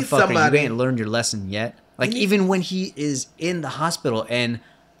 motherfucker, you ain't learned your lesson yet. Like, even when he is in the hospital and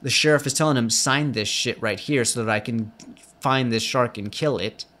the sheriff is telling him, sign this shit right here so that I can find this shark and kill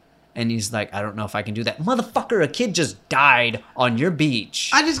it. And he's like, I don't know if I can do that. Motherfucker, a kid just died on your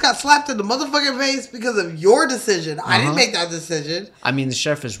beach. I just got slapped in the motherfucking face because of your decision. I didn't make that decision. I mean, the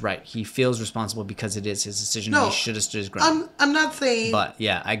sheriff is right. He feels responsible because it is his decision. No, he should have stood his ground. I'm not saying... But,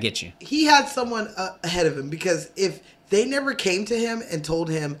 yeah, I get you. He had someone ahead of him because if they never came to him and told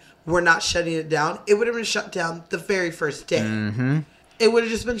him, we're not shutting it down, it would have been shut down the very first day. Mm-hmm. It would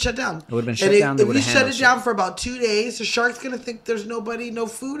have just been shut down. It would have been shut down. If we shut it down for about 2 days, the shark's going to think there's no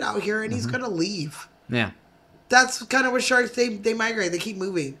food out here, and he's going to leave. Yeah. That's kind of what sharks, they migrate. They keep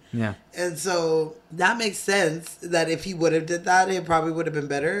moving. Yeah. And so that makes sense that if he would have did that, it probably would have been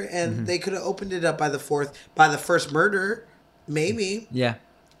better. And they could have opened it up by the first murder. Maybe. Yeah.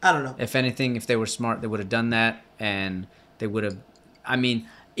 I don't know. If anything, if they were smart, they would have done that, and they would have, I mean...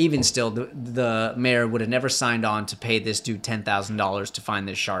 Even still, the mayor would have never signed on to pay this dude $10,000 to find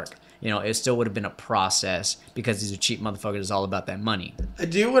this shark. You know, it still would have been a process because he's a cheap motherfucker. It's all about that money. I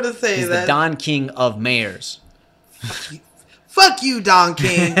do want to say he's the Don King of mayors. Fuck you, Don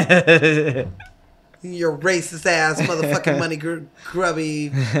King. Your racist ass motherfucking money grubby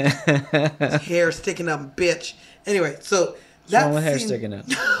hair sticking up bitch. Anyway, so that hair sticking up.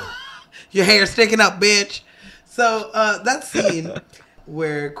 Your hair sticking up, bitch. So that scene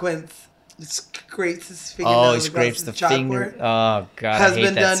where Quince scrapes his finger. Oh, he scrapes the finger. Oh god, has I hate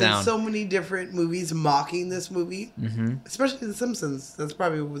been that done sound. in so many different movies mocking this movie, especially The Simpsons. That's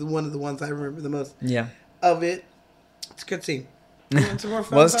probably one of the ones I remember the most. Yeah, of it. It's a good scene. You want some more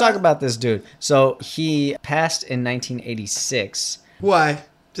fun well, let's talk about this dude. So he passed in 1986. Why?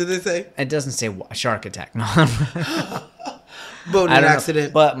 Did they say? It doesn't say shark attack. No. Boating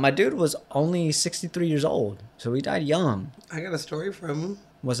accident. But my dude was only 63 years old, so he died young. I got a story from him.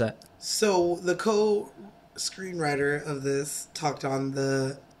 What's that? So the co-screenwriter of this talked on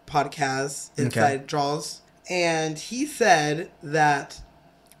the podcast Inside Draws, and he said that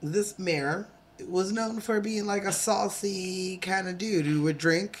this mayor was known for being like a saucy kind of dude who would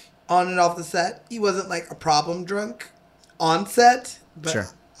drink on and off the set. He wasn't like a problem drunk on set,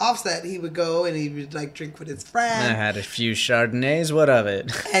 but offset, he would go and he would like drink with his friends. I had a few Chardonnays. What of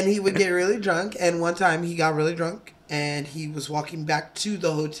it? And he would get really drunk. And one time he got really drunk and he was walking back to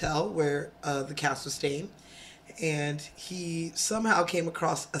the hotel where the cast was staying. And he somehow came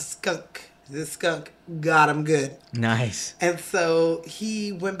across a skunk. This skunk got him good. Nice. And so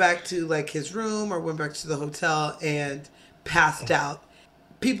he went back to like his room or went back to the hotel and passed out.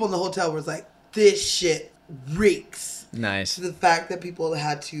 People in the hotel was like, this shit reeks. Nice. To the fact that people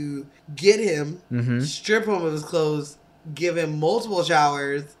had to get him, strip him of his clothes, give him multiple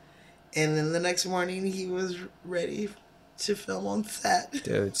showers, and then the next morning he was ready to film on set.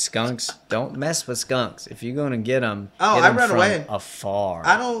 Dude, skunks, don't mess with skunks. If you're going to get them, I run away. Afar.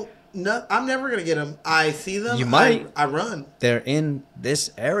 I'm never going to get them. I see them. You might. I run. They're in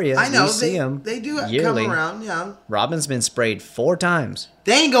this area. I know. We see them. They do yearly. come around, yeah. Robin's been sprayed 4 times.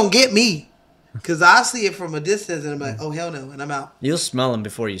 They ain't going to get me. Because I see it from a distance and I'm like, oh, hell no. And I'm out. You'll smell them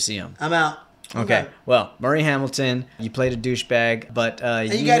before you see them. I'm out. Okay. Well, Murray Hamilton, you played a douchebag, but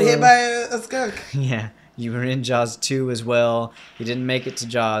and you got hit by a skunk. Yeah. You were in Jaws 2 as well. You didn't make it to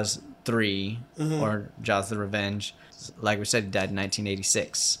Jaws 3 or Jaws the Revenge. Like we said, he died in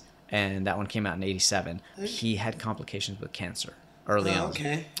 1986. And that one came out in 87. He had complications with cancer early on.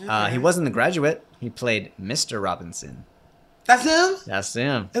 Okay. He wasn't The Graduate. He played Mr. Robinson. That's him? That's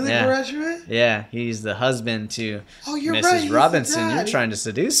him. In The Graduate? Yeah, he's the husband to Mrs. Robinson. You're trying to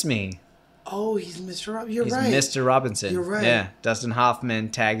seduce me. Oh, he's Mr. You're He's right. Mr. Robinson. You're right. Yeah. Dustin Hoffman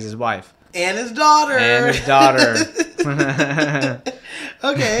tags his wife. And his daughter.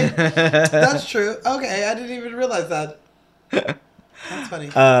 Okay. That's true. Okay, I didn't even realize that. That's funny.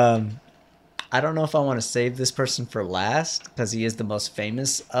 I don't know if I want to save this person for last because he is the most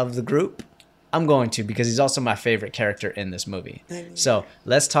famous of the group. I'm going to because he's also my favorite character in this movie. So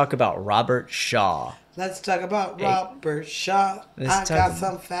let's talk about Robert Shaw. Let's talk about Robert Shaw. I got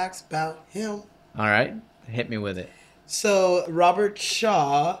some facts about him. All right. Hit me with it. So Robert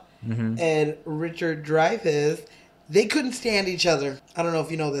Shaw and Richard Dreyfuss, they couldn't stand each other. I don't know if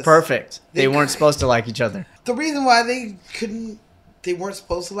you know this. Perfect. They weren't supposed to like each other. The reason why they weren't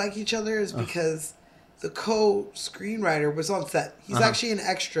supposed to like each other is because the co-screenwriter was on set. He's actually an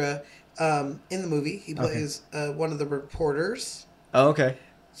extra in the movie. He plays one of the reporters. Oh, okay.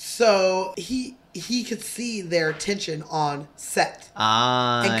 So he could see their tension on set.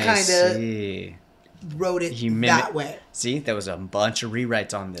 And kind of wrote it that way. See, there was a bunch of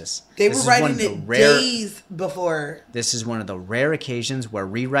rewrites on this. They were writing it days before. This is one of the rare occasions where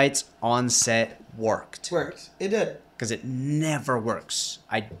rewrites on set worked. It did. Because it never works.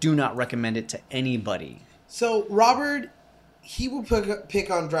 I do not recommend it to anybody. So Robert, he would pick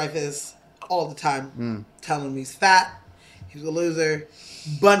on Dreyfuss all the time, telling him he's fat, he's a loser,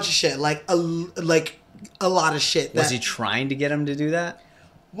 bunch of shit, like a lot of shit. Was he trying to get him to do that?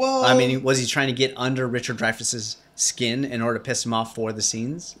 Well, I mean, was he trying to get under Richard Dreyfuss's skin in order to piss him off for the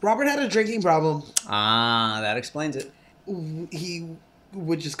scenes? Robert had a drinking problem. That explains it. He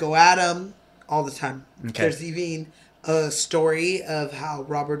would just go at him all the time. Okay. There's even a story of how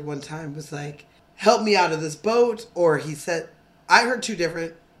Robert one time was like, help me out of this boat, or he said, I heard two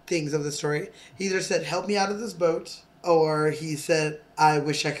different things of the story. He either said, help me out of this boat, or he said, I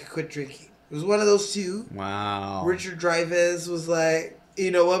wish I could quit drinking. It was one of those two. Wow. Richard Dreyfuss was like, you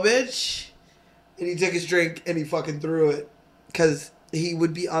know what, bitch? And he took his drink and he fucking threw it. Because he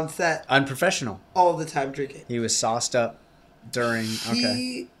would be on set. Unprofessional. All the time drinking. He was sauced up during...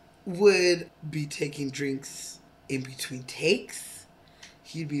 He would be taking drinks in between takes.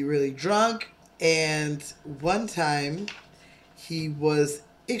 He'd be really drunk. And one time, he was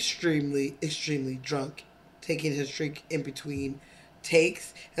extremely, extremely drunk. Taking his drink in between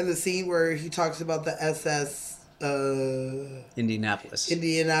takes. And the scene where he talks about the SS... Indianapolis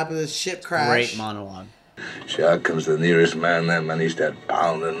ship crash. Great monologue. Shark comes the nearest man, that man he starts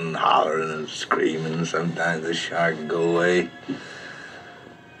pounding and hollering and screaming. Sometimes the shark would go away.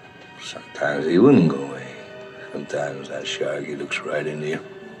 Sometimes he wouldn't go away. Sometimes that shark, he looks right into you.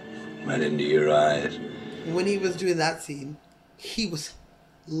 Right into your eyes. When he was doing that scene, he was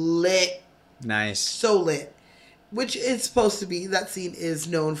lit. Nice. So lit. Which it's supposed to be. That scene is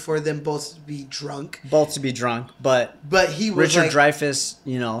known for them both to be drunk. Both to be drunk, but he was Richard Dreyfuss,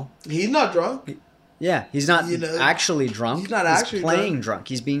 you know. He's not drunk. Yeah, he's not actually drunk. He's not actually playing drunk.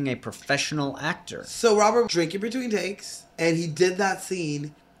 He's being a professional actor. So Robert drinking between takes, and he did that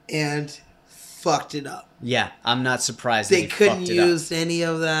scene and fucked it up. Yeah, I'm not surprised they couldn't use any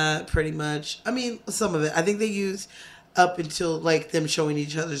of that, pretty much. I mean, some of it. I think they used up until like them showing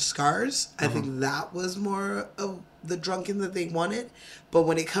each other's scars. I think that was more of the drunken that they wanted. But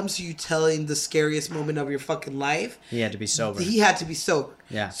when it comes to you telling the scariest moment of your fucking life, he had to be sober. He had to be sober.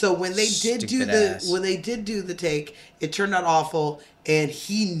 Yeah. So when they did do the take, it turned out awful, and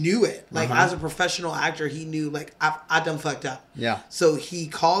he knew it. Like as a professional actor, he knew like I done fucked up. Yeah. So he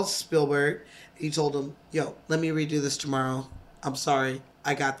called Spielberg. He told him, "Yo, let me redo this tomorrow. I'm sorry,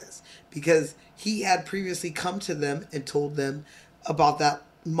 I got this," because he had previously come to them and told them about that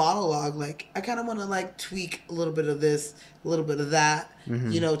monologue. Like, I kind of want to like tweak a little bit of this, a little bit of that,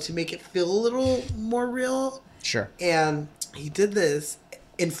 you know, to make it feel a little more real. Sure. And he did this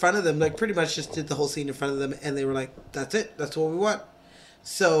in front of them, like pretty much just did the whole scene in front of them, and they were like, "That's it. That's what we want."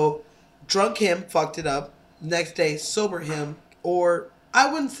 So, drunk him, fucked it up. Next day, sober him, or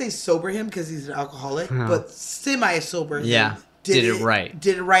I wouldn't say sober him because he's an alcoholic, but semi-sober him. Yeah. Did it right.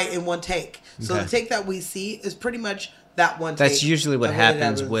 Did it right in one take. So the take that we see is pretty much that one take. That's usually what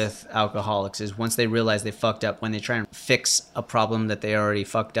happens with alcoholics is once they realize they fucked up, when they try and fix a problem that they already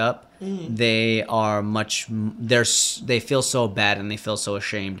fucked up, they are they feel so bad and they feel so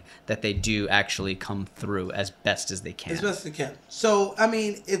ashamed that they do actually come through as best as they can. As best as they can. So, I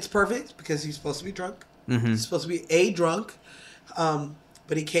mean, it's perfect because he's supposed to be drunk. He's supposed to be drunk.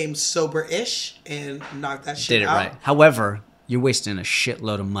 But he came sober-ish and knocked that shit out. Did it right. However, you're wasting a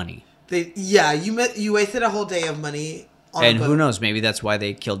shitload of money. You wasted a whole day of money on and who knows, maybe that's why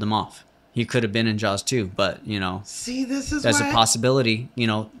they killed him off. He could have been in Jaws too, but, you know. See, this is there's a possibility, you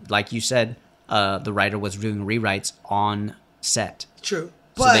know, like you said, the writer was doing rewrites on set. True.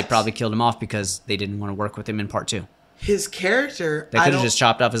 So they But- probably killed him off because they didn't want to work with him in part 2. His character, They could have just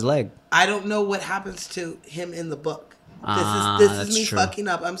chopped off his leg. I don't know what happens to him in the book. Ah, This is that's me true. fucking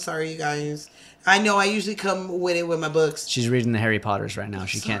up. I'm sorry, you guys. I know I usually come with it with my books. She's reading the Harry Potters right now.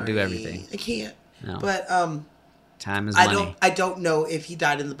 She can't do Sorry. everything. I can't. No. But Time is I money. don't know if he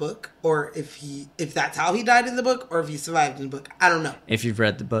died in the book or if that's how he died in the book or if he survived in the book. I don't know. If you've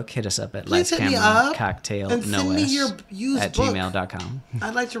read the book, hit us up at Please hit me up and send me your used book. gmail.com.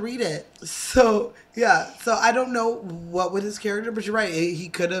 I'd like to read it. So yeah, so I don't know what with his character, but you're right. He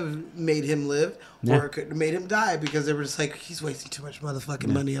could have made him live, or it could have made him die because they were just like, he's wasting too much motherfucking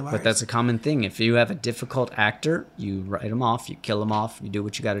money of ours. But that's a common thing. If you have a difficult actor, you write them off, you kill them off, you do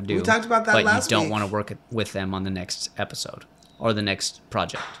what you got to do. We talked about that but last you don't week. want to work with them on the next episode or the next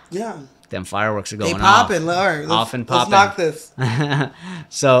project. Yeah. Them fireworks are They going off. popping. All right, Off and let's popping. knock this.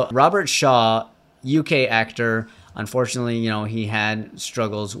 So Robert Shaw, UK actor, unfortunately, he had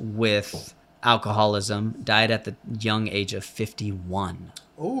struggles with alcoholism, died at the young age of 51.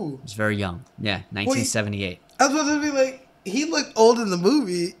 Ooh. He was very young. Yeah, 1978. I was supposed to be like, he looked old in the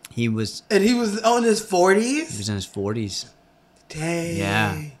movie. He was And he was in his 40s? he was in his 40s. Dang.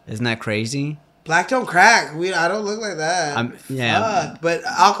 Yeah. Isn't that crazy? Black don't crack. I don't look like that. Yeah. Fuck. But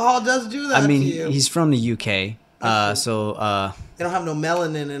alcohol does do that I mean, to you. he's from the UK. So They don't have no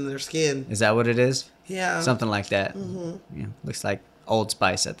melanin in their skin. is that what it is? Yeah. Something like that. Mhm. Yeah, looks like Old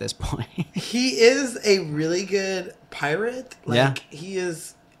Spice at this point. He is a really good pirate. Yeah. He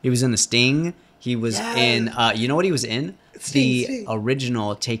is. He was in The Sting. He was Yes. in, you know what he was in? Sting.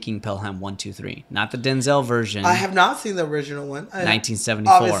 Original Taking Pelham 1, 2, 3. Not the Denzel version. I have not seen the original one. I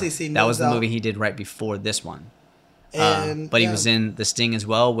 1974. obviously seen that was the Denzel. movie he did right before this one. And, But he yeah. was in The Sting as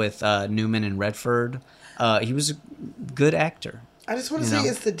well with Newman and Redford. He was a good actor. I just want to you say know.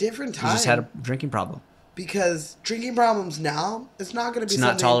 it's the different He time. just had a drinking problem. Because drinking problems now, it's not going to be It's not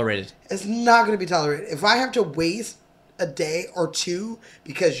something- tolerated. It's not going to be tolerated. If I have to waste a day or two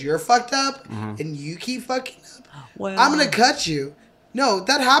because you're fucked up and you keep fucking up, Well- I'm going to cut you. No,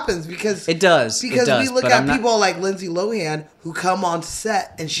 that happens because It does. Because it does, we look but at I'm not- people like Lindsay Lohan who come on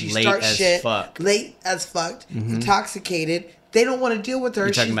set and she Late starts as shit fuck. late as fucked, Mhm. intoxicated. They don't want to deal with her.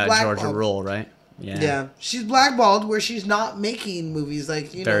 You're talking She's about blackballed. Georgia Rule, right? Yeah, she's blackballed where she's not making movies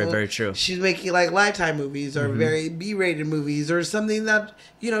like Very, very true. She's making like Lifetime movies or Mhm. very B-rated movies or something that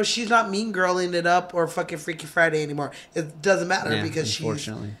she's not mean girling it up or fucking Freaky Friday anymore. It doesn't matter Yeah, because she's.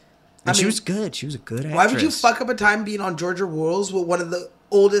 unfortunately. I And she mean, was good. She was a good actress. Why would you fuck up a time being on Georgia Rules with one of the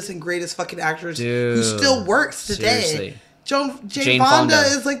oldest and greatest fucking actors who Dude, still works today? seriously. Jane Fonda.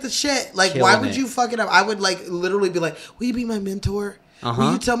 Fonda is like the shit. Like, why Killing would it. you fuck it up? I would like literally be like, "Will you be my mentor?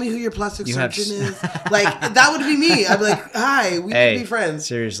 Will you tell me who your plastic You have surgeon s- is?" Like that would be me. I'd be like, "Hi, we Hey, can be friends."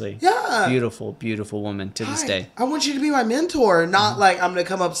 seriously. Yeah. Beautiful, beautiful woman to this Hi, day. I want you to be my mentor, not like I'm gonna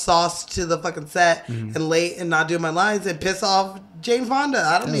come up sauce to the fucking set Mhm. and late and not do my lines and piss off Jane Fonda.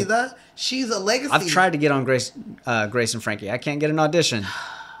 I don't Yeah. need that. She's a legacy. I've tried to get on Grace and Frankie. I can't get an audition.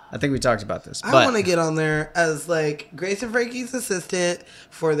 I think we talked about this. I But want to get on there as like Grace and Frankie's assistant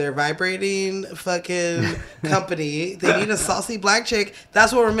for their vibrating fucking company. They need a saucy black chick.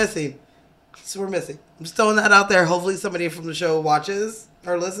 That's what we're missing. That's what we're missing. I'm just throwing that out there. Hopefully somebody from the show watches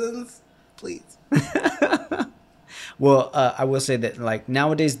or listens. Please. Well, I will say that like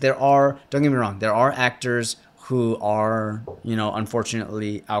nowadays don't get me wrong, there are actors who are,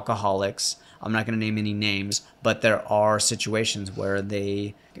 unfortunately alcoholics. I'm not going to name any names, but there are situations where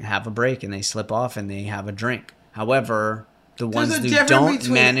they have a break and they slip off and they have a drink. However, the ones There's a who difference don't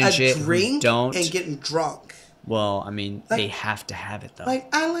between manage a it, who drink don't, and getting drunk. well, I mean, Like- they have to have it though. Like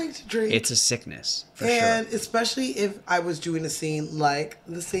I like to drink. It's a sickness for and sure. especially if I was doing a scene like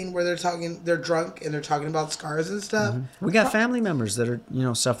the scene where they're drunk and they're talking about scars and stuff. We got family members that are,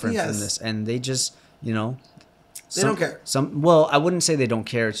 suffering Yes. from this, and they just, They don't care. Well, I wouldn't say they don't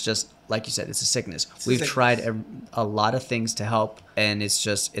care. It's just like you said, it's a sickness. It's a We've sickness. tried a lot of things to help, and it's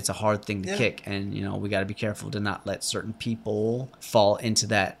a hard thing to Yeah. kick. And we got to be careful to not let certain people fall into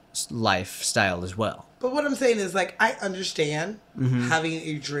that lifestyle as well. But what I'm saying is, like, I understand Mhm. having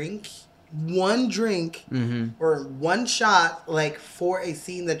a drink, one drink Mm-hmm. or one shot, like, for a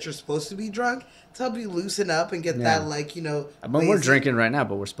scene that you're supposed to be drunk to help you loosen up and get Yeah. that, like, I mean, we're drinking right now,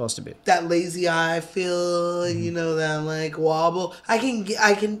 but we're supposed to be. that lazy eye feel, Mm-hmm. that, like, wobble. I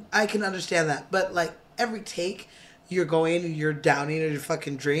can understand that. But, like, every take you're going and you're downing your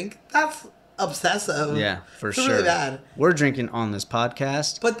fucking drink, that's obsessive. Yeah, for It's sure. really bad. We're drinking on this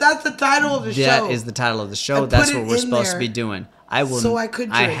podcast. But that's the title of the show. That is the title of the I show. put That's it what we're in supposed to there be doing. I will. so I could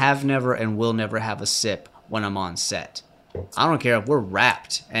I drink. have never and will never have a sip when I'm on set. I don't care if we're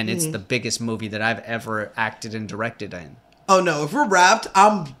wrapped and it's Mhm. the biggest movie that I've ever acted and directed in. Oh no, if we're wrapped,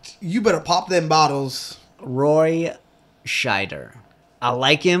 you better pop them bottles. Roy Scheider. I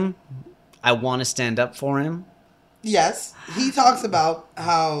like him. I want to stand up for him. Yes, he talks about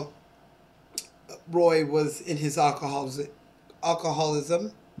how Roy was in his alcoholism.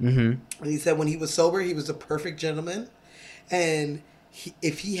 Mm-hmm. And he said when he was sober, he was a perfect gentleman. And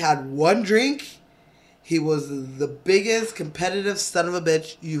if he had one drink, he was the biggest competitive son of a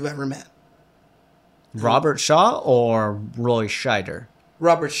bitch you've ever met. Robert Shaw or Roy Scheider?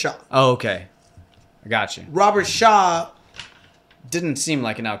 Robert Shaw. Oh, okay. I got you. Robert Shaw... Didn't seem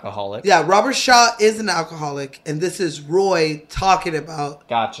like an alcoholic. Yeah, Robert Shaw is an alcoholic, and this is Roy talking about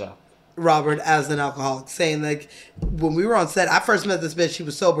Gotcha. Robert as an alcoholic, saying like, when we were on set, I first met this bitch. He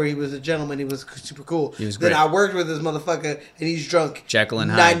was sober. He was a gentleman. He was super cool. He was great. Then I worked with this motherfucker, and he's drunk. Jekyll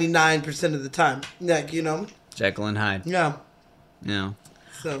and Hyde. 99% of the time. Like, you know. Jekyll and Hyde. Yeah. Yeah.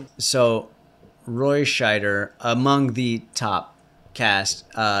 So Roy Scheider, among the top cast,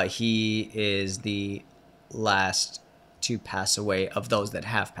 he is the last to pass away of those that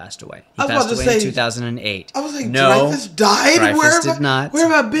have passed away. He passed away in 2008. I was like, no, Dreyfus died? Dreyfus did not. Where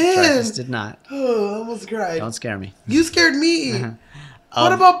have I been? Dreyfus did not. Oh, I almost cried. Don't scare me. You scared me.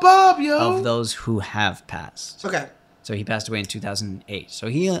 What about Bob, yo? Of those who have passed. Okay. So he passed away in 2008. So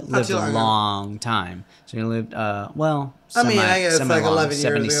he lived a long time. So he lived, I guess like 11 years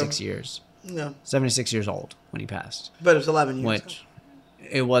 76 ago. years. Yeah. 76 years old when he passed. But it was 11 years ago.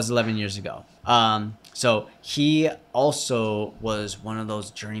 It was 11 years ago. So he also was one of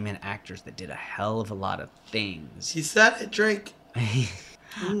those journeyman actors that did a hell of a lot of things. He sat and drank.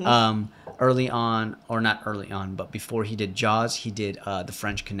 Early on, or not early on, but before he did Jaws, he did The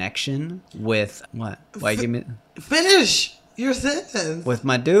French Connection with what? Why give me? Finish your sentence. With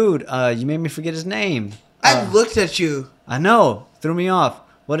my dude. You made me forget his name. I looked at you. I know. Threw me off.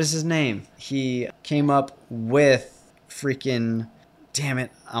 What is his name? He came up with freaking... Damn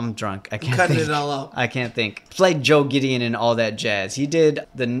it, I'm drunk. I can't Cutting think. it all up. I can't think. Played Joe Gideon and all that jazz. He did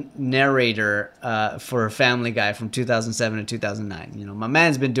the narrator for Family Guy from 2007 to 2009. You know, my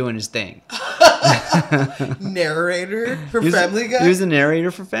man's been doing his thing. Narrator for Family Guy? He was the narrator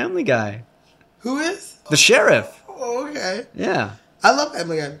for Family Guy. Who is? The sheriff. Oh, okay. Yeah. I love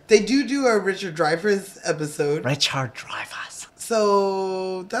Family Guy. They do a Richard Dreyfuss episode. Richard Dreyfuss.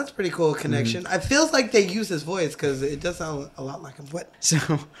 So that's pretty cool connection. I feels like they use his voice because it does sound a lot like him. What? So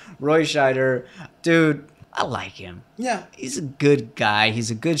Roy Scheider, dude, I like him. Yeah. He's a good guy.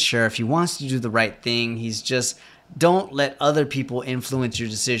 He's a good sheriff. He wants to do the right thing. He's just, don't let other people influence your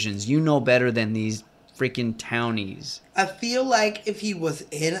decisions. You know better than these freaking townies. I feel like if he was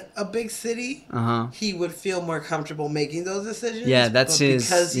in a big city, he would feel more comfortable making those decisions. Yeah, that's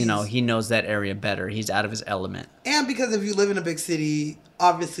his, he knows that area better. He's out of his element. And because if you live in a big city,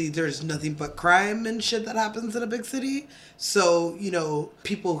 obviously there's nothing but crime and shit that happens in a big city. So,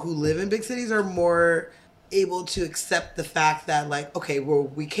 people who live in big cities are more able to accept the fact that, like, okay, well,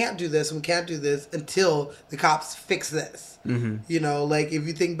 we can't do this and we can't do this until the cops fix this. Like if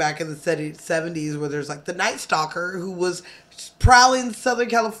you think back in the 70s where there's like the Night Stalker who was prowling Southern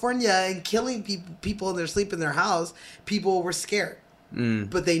California and killing people in their sleep in their house, people were scared.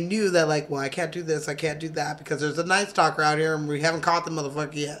 But they knew that, like, well, I can't do this, I can't do that because there's a Night Stalker out here and we haven't caught the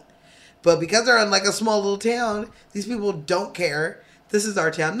motherfucker yet. But because they're in like a small little town, these people don't care. This is our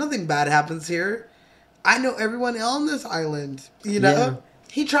town. Nothing bad happens here. I know everyone on this island, Yeah.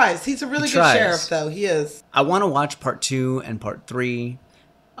 He tries. He's a really good sheriff, though. He is. I want to watch part 2 and part 3,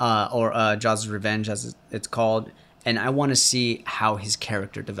 or Jaws' Revenge, as it's called, and I want to see how his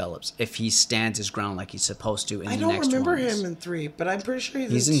character develops. If he stands his ground like he's supposed to in the next one. I don't remember him in 3, but I'm pretty sure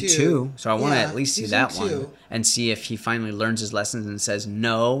he's in 2. So I want to at least see that one and see if he finally learns his lessons and says,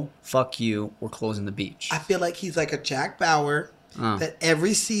 "No, fuck you, we're closing the beach." I feel like he's like a Jack Bauer. That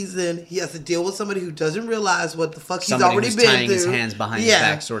every season he has to deal with somebody who doesn't realize what the fuck he's already been through. Tying his hands behind his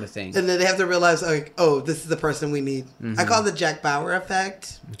back, sort of thing. And then they have to realize, like, oh, this is the person we need. I call it the Jack Bauer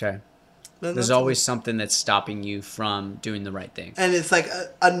effect. Okay. There's always something that's stopping you from doing the right thing. And it's like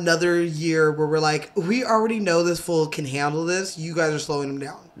another year where we're like, we already know this fool can handle this. You guys are slowing him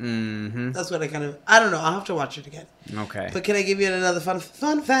down. Mm-hmm. That's what I don't know. I'll have to watch it again. Okay. But can I give you another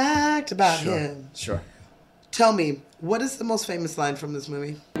fun fact about him? Sure. Tell me, what is the most famous line from this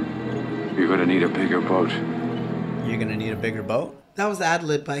movie? You're gonna need a bigger boat. You're gonna need a bigger boat? That was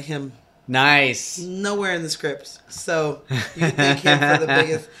ad-lib by him. Nice. Nowhere in the script. So you can thank him for the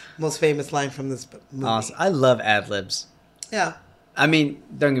biggest, most famous line from this movie. Awesome. I love ad-libs. Yeah. I mean,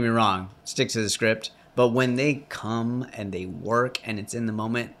 don't get me wrong. Stick to the script. But when they come and they work and it's in the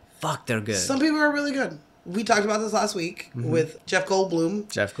moment, fuck, they're good. Some people are really good. we talked about this last week with Jeff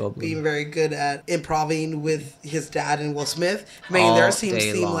Goldblum. Jeff Goldblum. Being very good at improving with his dad and Will Smith, making their scenes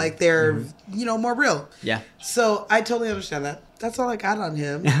seem like they're, more real. Yeah. So I totally understand that. That's all I got on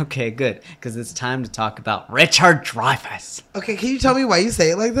him. Okay, good. Because it's time to talk about Richard Dreyfuss. Okay, can you tell me why you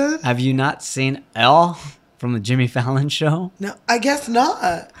say it like that? Have you not seen Elle from the Jimmy Fallon show? No, I guess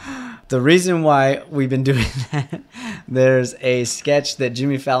not. The reason why we've been doing that, there's a sketch that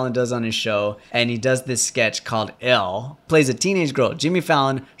Jimmy Fallon does on his show, and he does this sketch called Elle. Plays a teenage girl. Jimmy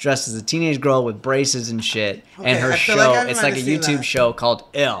Fallon dressed as a teenage girl with braces and shit. Okay, and her I feel show, like it's like a YouTube that. show called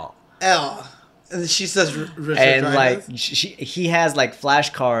Elle. Elle. And she says Richard And Dreyfuss. like he has like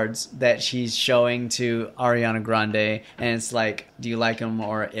flashcards that she's showing to Ariana Grande, and it's like, do you like him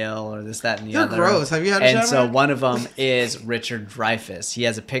or ill or this, that, and the They're other. gross. Have you had a And shower? so one of them is Richard Dreyfuss. He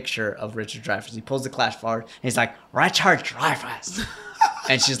has a picture of Richard Dreyfuss. He pulls the flashcard and he's like, Richard Dreyfuss,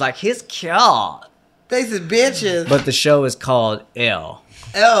 and she's like, he's cute. Basic bitches. But the show is called Ill.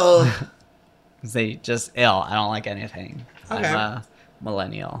 Elle. They just ill. I don't like anything. Okay. I'm a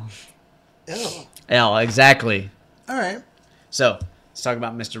millennial. Elle. Ill, exactly. All right. So let's talk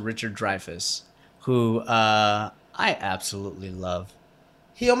about Mr. Richard Dreyfuss, who I absolutely love.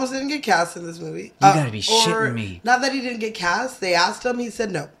 He almost didn't get cast in this movie. You gotta be shitting me. Not that he didn't get cast. They asked him. He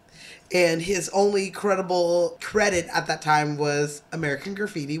said no. And his only credible credit at that time was American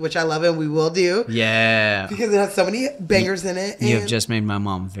Graffiti, which I love and we will do. Yeah. Because it has so many bangers in it. You have And just made my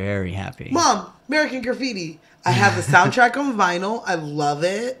mom very happy. Mom, American Graffiti. I have the soundtrack on vinyl. I love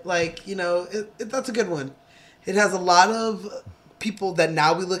it. Like, that's a good one. It has a lot of people that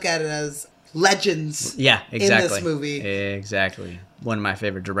now we look at it as legends. Yeah, exactly. In this movie. Exactly. One of my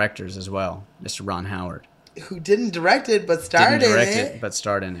favorite directors as well, Mr. Ron Howard. Who didn't direct it, but starred in it. But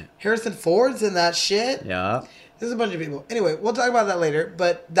starred in it. Harrison Ford's in that shit. Yeah. There's a bunch of people. Anyway, we'll talk about that later.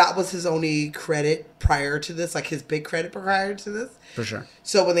 But that was his only credit prior to this, like his big credit prior to this. For sure.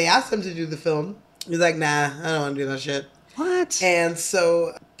 So when they asked him to do the film, he's like, nah, I don't want to do that shit. What? And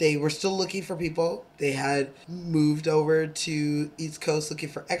so they were still looking for people. They had moved over to East Coast looking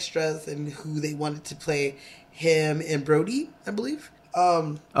for extras and who they wanted to play him and Brody, I believe.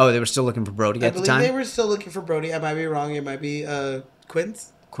 Oh, they were still looking for Brody at the time? I believe they were still looking for Brody. I might be wrong. It might be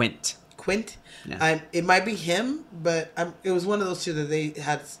Quint. Yeah. It might be him, but it was one of those two that they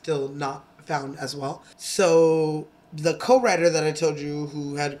had still not found as well. So the co-writer that I told you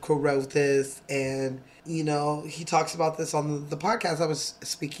who had co-wrote this, and he talks about this on the podcast I was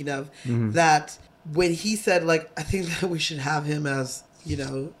speaking of, that when he said, like, I think that we should have him as,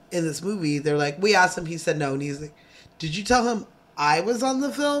 in this movie, they're like, we asked him, he said no, and he's like, did you tell him I was on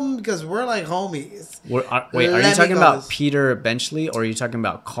the film? Because we're like homies. Wait, are you talking about Peter Benchley or are you talking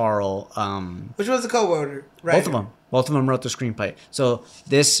about Carl? Which was the co-writer? Right. Both of them. Both of them wrote the screenplay. So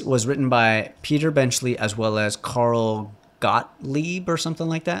this was written by Peter Benchley as well as Carl Gottlieb or something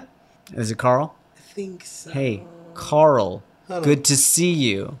like that. Is it Carl? I think so. Hey, Carl. Good to see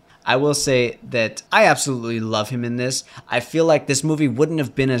you. I will say that I absolutely love him in this. I feel like this movie wouldn't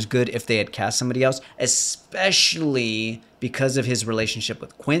have been as good if they had cast somebody else, especially because of his relationship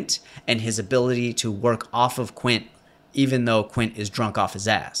with Quint and his ability to work off of Quint, even though Quint is drunk off his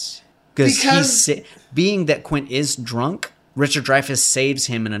ass. Because being that Quint is drunk, Richard Dreyfuss saves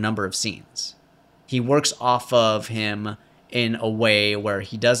him in a number of scenes. He works off of him in a way where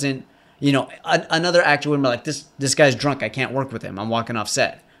he doesn't, another actor would be like, this guy's drunk, I can't work with him, I'm walking off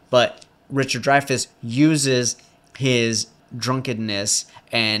set. But Richard Dreyfuss uses his drunkenness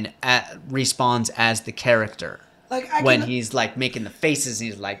and responds as the character. When he's like making the faces, and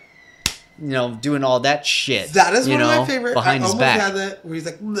he's like, doing all that shit. That is one of my favorite. Behind his back. Had that where he's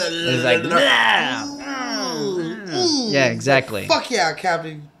like, he's like, yeah, exactly. Fuck yeah,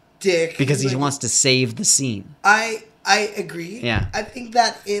 Captain Dick. Because he wants to save the scene. I agree. Yeah. I think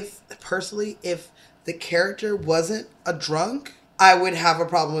that if the character wasn't a drunk, I would have a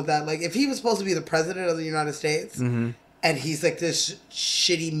problem with that. Like, if he was supposed to be the president of the United States, and he's like this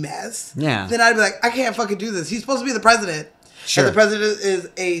shitty mess, then I'd be like, I can't fucking do this. He's supposed to be the president, and the president is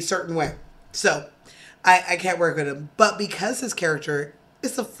a certain way. So, I can't work with him. But because his character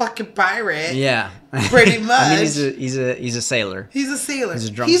is a fucking pirate, pretty much. I mean, he's a sailor. He's a sailor. He's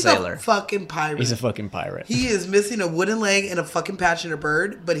a drunk sailor. He's a fucking pirate. He's a fucking pirate. He is missing a wooden leg and a fucking patch and a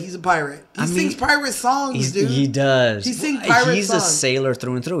bird, but he's a pirate. He sings pirate songs, dude. He does. He sings pirate songs. He's a sailor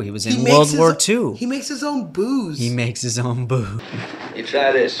through and through. He was in World War II. He makes his own booze. You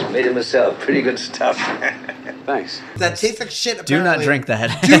try this. Made it myself. Pretty good stuff. Thanks. That tastes like shit, apparently. Do not drink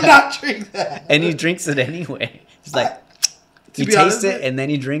that. Do not drink that. And he drinks it anyway. He's like... He tastes it and then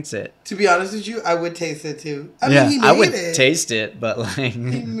he drinks it. To be honest with you, I would taste it too. I mean, he made I would it. taste it, but like... He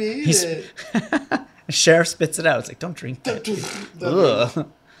made it. Sheriff spits it out. It's like, don't drink that. Ugh.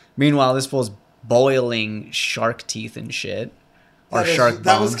 Meanwhile, this fool's boiling shark teeth and shit. Or shark bones.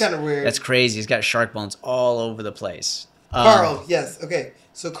 That was kind of weird. That's crazy. He's got shark bones all over the place. Carl, yes. Okay.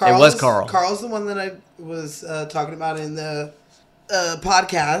 So Carl. It was Carl. Carl's the one that I was talking about in the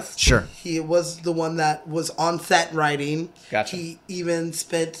podcast. Sure. He was the one that was on set writing. Gotcha. He even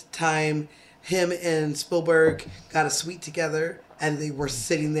spent time, him and Spielberg got a suite together, and they were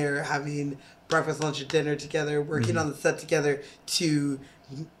sitting there having breakfast, lunch, and dinner together, working on the set together to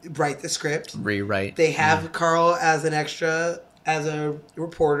write the script. Rewrite. They have Carl as an extra, as a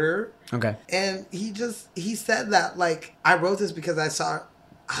reporter. Okay. And he said that, like, I wrote this because I saw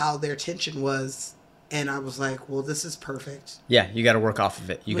how their tension was, and I was like, well, this is perfect. Yeah, you got to work off of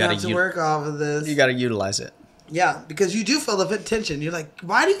it. You got to work off of this. You got to utilize it. Yeah, because you do feel the tension. You're like,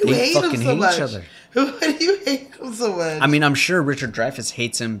 why do you hate him so much? Each other. Why do you hate him so much? I mean, I'm sure Richard Dreyfuss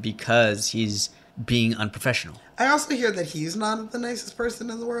hates him because he's being unprofessional. I also hear that he's not the nicest person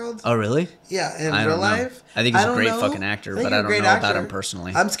in the world. Oh, really? Yeah, in real life. I think he's a great fucking actor, but I don't know about him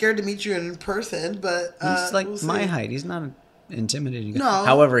personally. I'm scared to meet you in person, but he's like my height. He's not intimidating. No.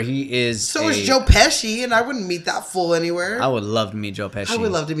 However, he is. So is Joe Pesci, and I wouldn't meet that fool anywhere. I would love to meet Joe Pesci. I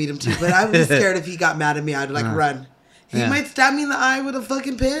would love to meet him too, but I was scared if he got mad at me, I'd like run. He might stab me in the eye with a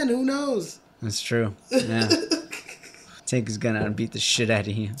fucking pen. Who knows? That's true. Yeah. Take his gun out and beat the shit out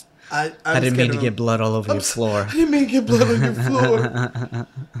of you. I didn't mean to get blood all over your floor. I didn't mean to get blood on your floor.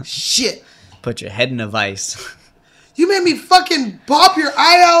 Shit. Put your head in a vice. You made me fucking pop your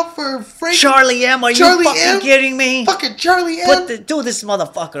eye out for Frank. Charlie M. Are you fucking kidding me? Fucking Charlie M. Do this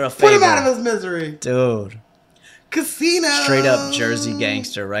motherfucker a favor. Put him out of his misery. Dude. Casino. Straight up Jersey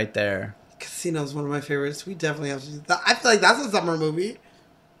gangster right there. Casino is one of my favorites. We definitely have to do that. I feel like that's a summer movie.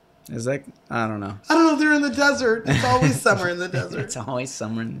 Is that? I don't know. I don't know if they're in the desert. It's always summer in the desert. It's always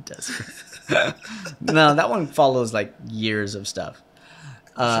summer in the desert. No, that one follows like years of stuff.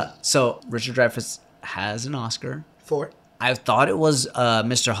 So Richard Dreyfuss has an Oscar. For? I thought it was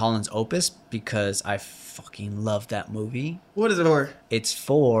Mr. Holland's Opus because I fucking love that movie. What is it for? It's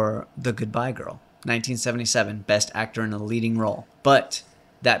for The Goodbye Girl, 1977, Best Actor in a Leading Role. But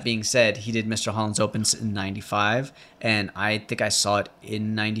that being said, he did Mr. Holland's Opus in 95, and I think I saw it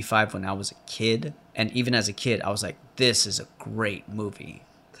in 95 when I was a kid. And even as a kid, I was like, this is a great movie.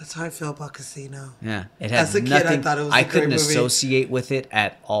 That's how I feel about Casino. Yeah. It had as a nothing, kid, I thought it was I a great couldn't movie. associate with it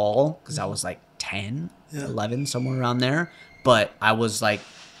at all because I was like 10, 11, somewhere around there. But I was like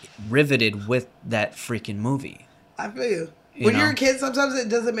riveted with that freaking movie. I feel you. When you're a kid, sometimes it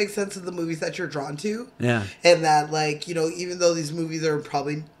doesn't make sense of the movies that you're drawn to. Yeah. And that, like, you know, even though these movies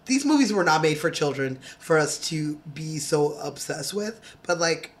were not made for children for us to be so obsessed with. But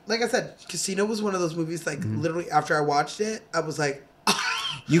like I said, Casino was one of those movies, like, literally after I watched it, I was like,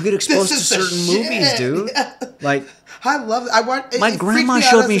 you get exposed to certain movies, dude. Yeah. Like, I love it. My grandma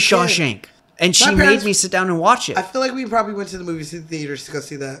showed me Shawshank. And she made me sit down and watch it. I feel like we probably went to the movie theaters to go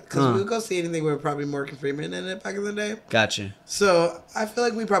see that. Because we would go see anything with probably Morgan Freeman in it back in the day. Gotcha. So I feel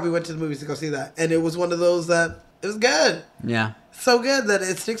like we probably went to the movies to go see that. And it was one of those that, it was good. Yeah. So good that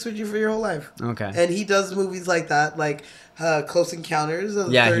it sticks with you for your whole life. Okay. And he does movies like that, like Close Encounters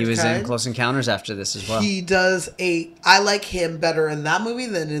of the Third he was Kind. in Close Encounters after this as well. He does I like him better in that movie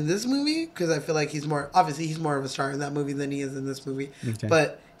than in this movie. Because I feel like he's more of a star in that movie than he is in this movie. Okay.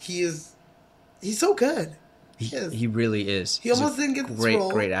 But he's so good. He really is. He almost didn't get this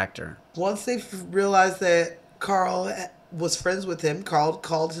role. Great actor. Once they realized that Carl was friends with him, Carl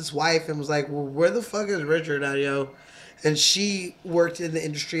called his wife and was like, well, where the fuck is Richard at, yo? And she worked in the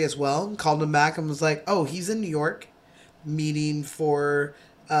industry as well. Called him back and was like, oh, he's in New York meeting for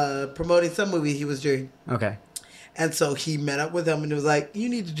promoting some movie he was doing. Okay. And so he met up with him and was like, you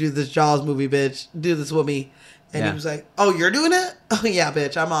need to do this Jaws movie, bitch. Do this with me. And he was like, oh, you're doing it? Oh, yeah,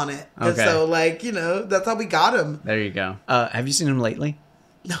 bitch, I'm on it. Okay. And so, like, you know, that's how we got him. There you go. Have you seen him lately?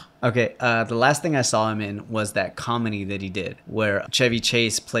 No. Okay, the last thing I saw him in was that comedy that he did where Chevy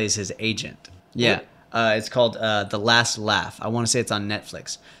Chase plays his agent. Yeah. It's called The Last Laugh. I want to say it's on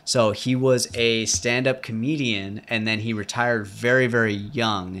Netflix. So he was a stand-up comedian, and then he retired very, very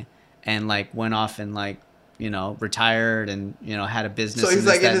young and, like, went off and, like, you know, retired and, you know, had a business. So he's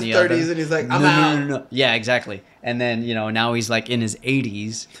like in his 30s and he's like, I'm out. No. Yeah, exactly. And then, you know, now he's like in his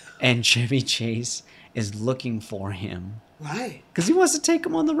 80s and Chevy Chase is looking for him. Why? Because he wants to take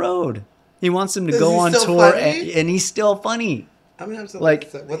him on the road. He wants him to go on tour and he's still funny. I mean, I'm still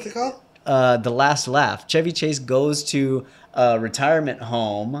like, what's it called? The Last Laugh. Chevy Chase goes to a retirement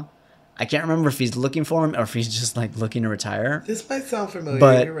home. I can't remember if he's looking for him or if he's just like looking to retire. This might sound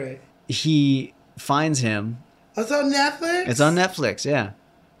familiar. You're right. He finds him. Oh, it's on Netflix? It's on Netflix, yeah.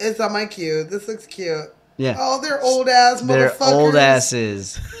 It's on my queue. This looks cute. Yeah. Oh, they're old ass motherfuckers. They're old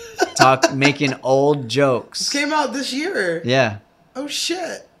asses. Making old jokes. This came out this year. Yeah. Oh,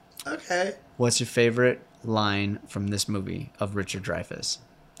 shit. Okay. What's your favorite line from this movie of Richard Dreyfuss?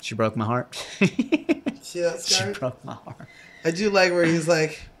 She broke my heart. See that She scar? broke my heart. I do like where he's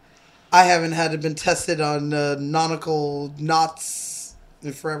like, I haven't had it been tested on nautical knots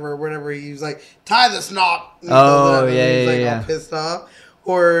in forever or whatever. He was like, tie this knot. And Oh, he's yeah, like yeah. all pissed off.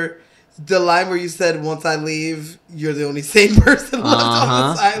 Or the line where you said, once I leave, you're the only sane person left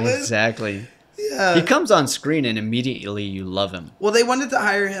on this island. Exactly. Yeah. He comes on screen and immediately you love him. Well, they wanted to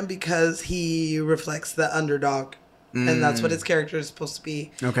hire him because he reflects the underdog. And that's what his character is supposed to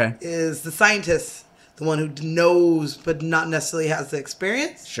be. Okay. Is the scientist, the one who knows but not necessarily has the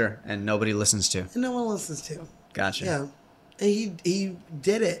experience. Sure. And nobody listens to. And no one listens to. Gotcha. Yeah. And he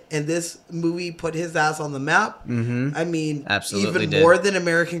did it. And this movie put his ass on the map. Mm-hmm. I mean, Absolutely even did. more than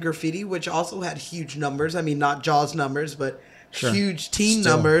American Graffiti, which also had huge numbers. I mean, not Jaws numbers, but Sure. huge teen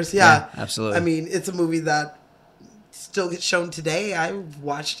Still. numbers. Yeah. Absolutely. I mean, it's a movie that still gets shown today. I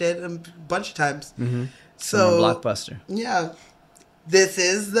watched it a bunch of times. Mm-hmm. So, blockbuster. Yeah. This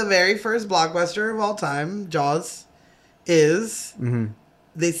is the very first blockbuster of all time. Jaws is. Mm-hmm.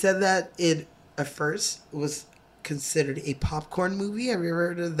 They said that it at first was considered a popcorn movie. Have you ever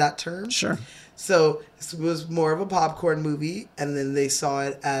heard of that term? Sure. So this was more of a popcorn movie, and then they saw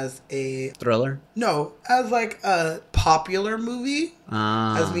it as a Thriller? as like a popular movie,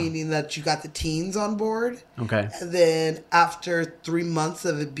 Ah. as meaning that you got the teens on board. Okay. And then after 3 months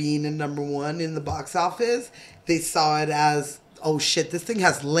of it being in number one in the box office, they saw it as, oh shit, this thing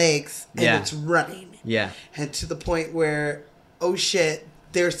has legs and Yeah. it's running. Yeah. And to the point where, oh shit,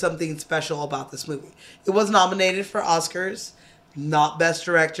 there's something special about this movie. It was nominated for Oscars, not Best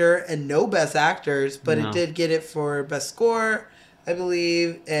Director and no Best Actors, but No. it did get it for Best Score, I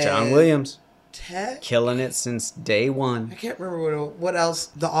believe. And John Williams. Tech? Killing it since day one. I can't remember what else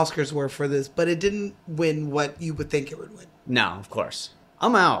the Oscars were for this, but it didn't win what you would think it would win. No, of course.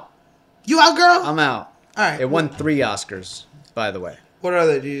 I'm out. You out, girl? I'm out. All right. It won 3 Oscars, by the way. What are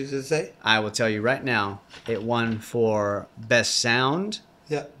they? Did you just say? I will tell you right now, it won for Best Sound,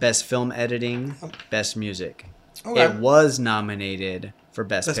 Yeah. Best Film Editing, Best Music. Okay. It was nominated for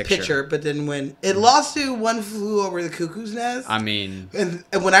Best Picture, but didn't win. It lost to One Flew Over the Cuckoo's Nest. I mean... And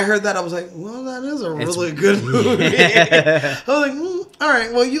when I heard that, I was like, well, that is a It's- really good movie. I was like, all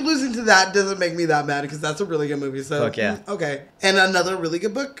right, well, you losing to that doesn't make me that mad because that's a really good movie. So, Fuck yeah. Okay. And another really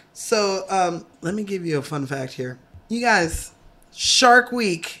good book. So let me give you a fun fact here. You guys, Shark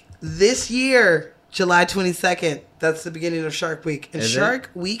Week this year, July 22nd. That's the beginning of Shark Week. And Is it?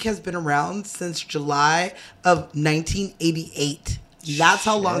 Shark Week has been around since July of 1988. That's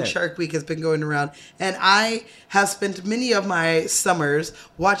how long Shit. Shark Week has been going around. And I have spent many of my summers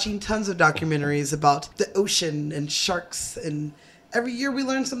watching tons of documentaries about the ocean and sharks. And every year we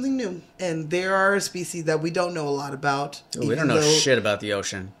learn something new. And they are a species that we don't know a lot about. Dude, we don't even know though- shit about the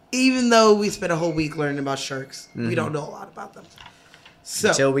ocean. Even though we spent a whole week learning about sharks, we Mhm. don't know a lot about them. So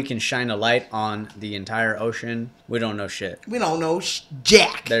Until we can shine a light on the entire ocean, we don't know shit. we don't know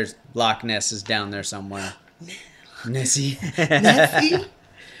jack. There's Loch Ness is down there somewhere. Nessie. Nessie?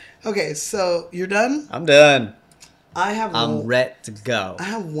 Okay, so you're done? I'm done. I have I'm ready to go. I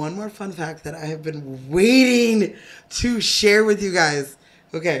have one more fun fact that I have been waiting to share with you guys.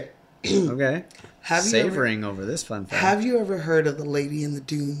 Okay. Okay. Have you Savoring over this fun fact. Have you ever heard of the Lady in the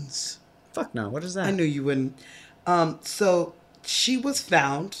Dunes? Fuck no. What is that? I knew you wouldn't. So she was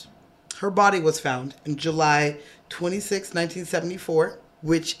found, her body was found in July 26, 1974,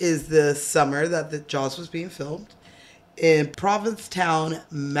 which is the summer that the Jaws was being filmed, in Provincetown,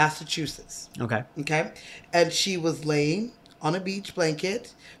 Massachusetts. Okay. Okay. And she was laying on a beach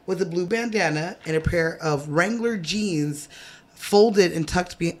blanket with a blue bandana and a pair of Wrangler jeans folded and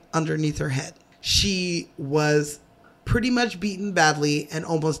tucked underneath her head. She was pretty much beaten badly and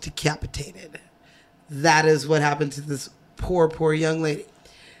almost decapitated. That is what happened to this poor young lady.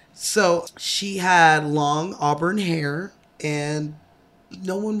 So she had long auburn hair and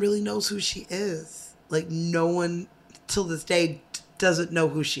no one really knows who she is. Like no one till this day doesn't know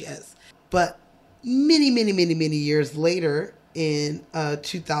who she is. But many years later in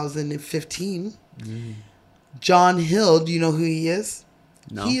 2015, John Hill, do you know who he is?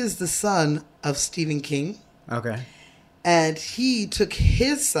 No. He is the son of Stephen King. Okay. And he took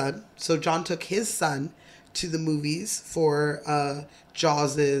his son, so John took his son to the movies for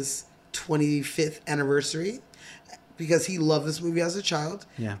Jaws' 25th anniversary because he loved this movie as a child.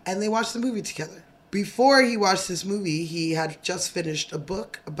 Yeah. And they watched the movie together. Before he watched this movie, he had just finished a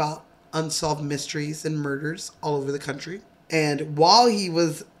book about unsolved mysteries and murders all over the country. And while he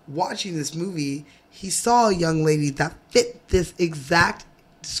was watching this movie, he saw a young lady that fit this exact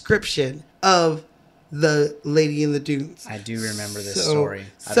description of the Lady in the Dunes. I do remember this story.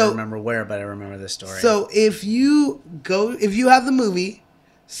 I don't remember where, but I remember this story. So if you have the movie,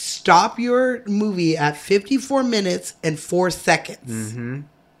 stop your movie at 54 minutes and 4 seconds. Mm-hmm.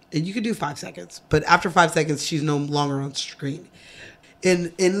 And you could do 5 seconds, but after 5 seconds, she's no longer on screen.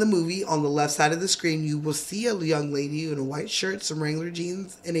 In the movie, on the left side of the screen, you will see a young lady in a white shirt, some Wrangler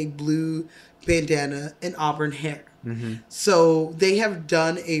jeans, and a blue bandana and auburn hair. Mm-hmm. So they have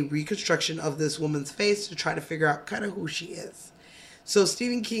done a reconstruction of this woman's face to try to figure out kind of who she is. So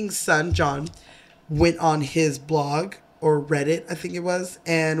Stephen King's son, John, went on his blog, or Reddit, I think it was,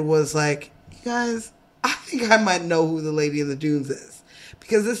 and was like, you guys, I think I might know who the Lady in the Dunes is.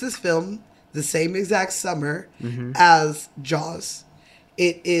 Because this is filmed the same exact summer as Jaws.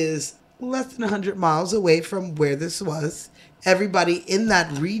 It is less than 100 miles away from where this was. Everybody in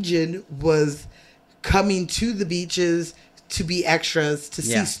that region was coming to the beaches to be extras, to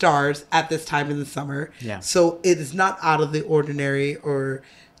see stars at this time in the summer. Yeah. So it is not out of the ordinary or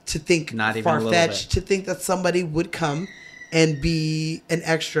to think far-fetched to think that somebody would come and be an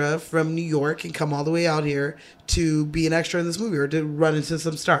extra from New York and come all the way out here to be an extra in this movie or to run into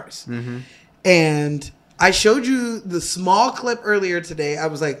some stars. Mm-hmm. And I showed you the small clip earlier today. I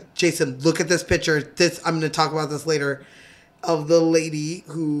was like, Jason, look at this picture. I'm going to talk about this later, of the lady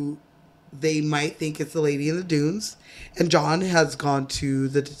who they might think it's the Lady in the Dunes. And John has gone to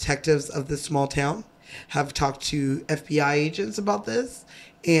the detectives of this small town, have talked to FBI agents about this,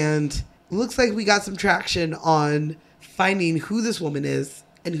 and it looks like we got some traction on finding who this woman is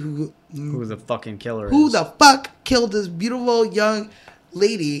and who the fucking killer is. Who the fuck killed this beautiful young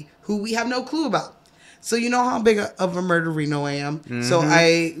lady who we have no clue about. So you know how big of a murderino I am. Mm-hmm. So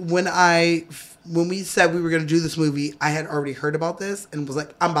when we said we were going to do this movie, I had already heard about this and was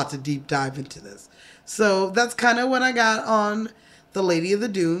like, I'm about to deep dive into this. So that's kind of what I got on the Lady of the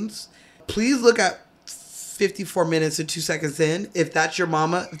Dunes. Please look at 54 minutes and 2 seconds in. If that's your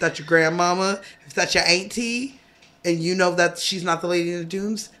mama, if that's your grandmama, if that's your auntie, and you know that she's not the Lady in the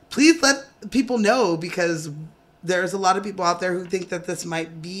Dunes, please let people know, because there's a lot of people out there who think that this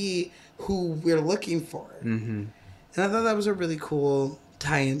might be who we're looking for. Mm-hmm. And I thought that was a really cool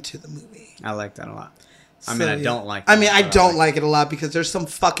tie-in to the movie. I like that a lot. I don't like it. I don't like it a lot because there's some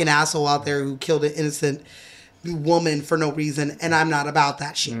fucking asshole out there who killed an innocent woman for no reason, and I'm not about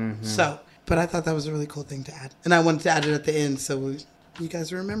that shit. Mm-hmm. So, but I thought that was a really cool thing to add. And I wanted to add it at the end, so you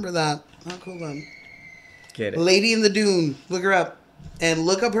guys remember that. How cool, man. Get it. Lady in the Dune. Look her up. And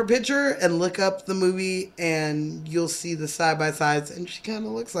look up her picture and look up the movie, and you'll see the side-by-sides, and she kind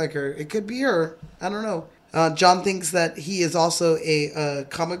of looks like her. It could be her. I don't know. John thinks that he is also a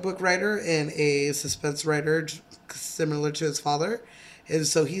comic book writer and a suspense writer, similar to his father. And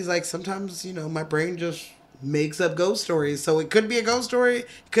so he's like, sometimes, my brain just makes up ghost stories. So it could be a ghost story.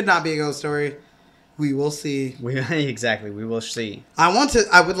 It could not be a ghost story. We will see. Exactly. We will see.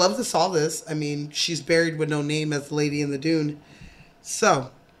 I would love to solve this. I mean, she's buried with no name as the Lady in the Dune. So,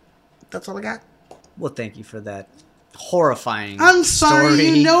 that's all I got. Well, thank you for that horrifying I'm sorry. story.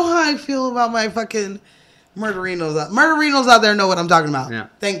 You know how I feel about my fucking murderinos. Murderinos out there know what I'm talking about. Yeah.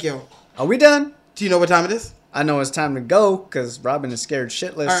 Thank you. Are we done? Do you know what time it is? I know it's time to go because Robin is scared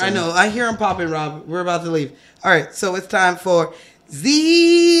shitless. All right, I know. I hear him popping, Rob. We're about to leave. All right, so it's time for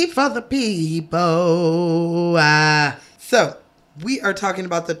Z for the people. So, we are talking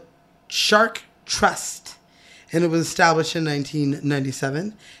about the Shark Trust. And it was established in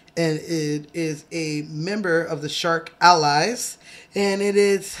 1997. And it is a member of the Shark Allies. And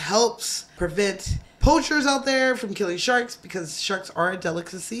it helps prevent poachers out there from killing sharks, because sharks are a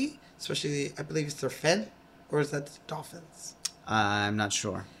delicacy. Especially, I believe it's their fin. Or is that dolphins? I'm not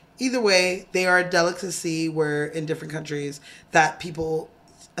sure. Either way, they are a delicacy where in different countries that people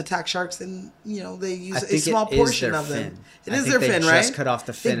attack sharks, and they use a small portion of them. It is their fin, right? They just cut off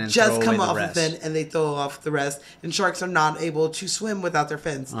the fin and just throw come away off the rest. the fin and they throw off the rest. And sharks are not able to swim without their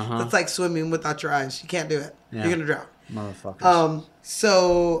fins. That's like swimming without your eyes. You can't do it. Yeah. You're gonna drown. Motherfuckers.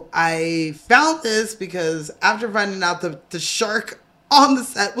 So I found this because after finding out the shark on the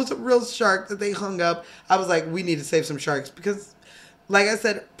set was a real shark that they hung up, I was like, we need to save some sharks, because, like I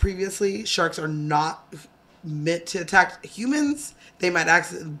said previously, sharks are not meant to attack humans. They might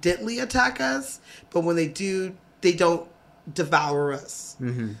accidentally attack us, but when they do, they don't devour us.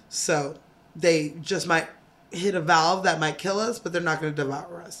 Mm-hmm. So they just might hit a valve that might kill us, but they're not going to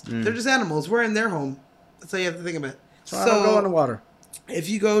devour us. They're just animals. We're in their home. That's all you have to think about. So I don't go in the water. If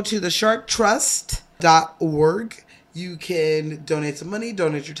you go to the sharktrust.org, you can donate some money,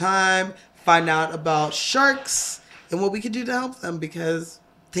 donate your time, find out about sharks and what we can do to help them, because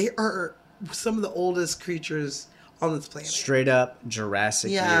They are some of the oldest creatures on this planet. Straight up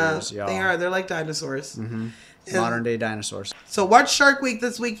Jurassic years, y'all. They are. They're like dinosaurs. Mm-hmm. Modern day dinosaurs. So watch Shark Week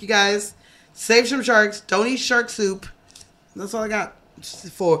this week, you guys. Save some sharks. Don't eat shark soup. That's all I got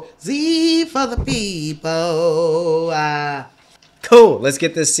for Z for the people. Cool. Let's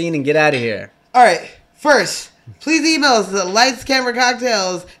get this scene and get out of here. All right. First, please email us at Lights Camera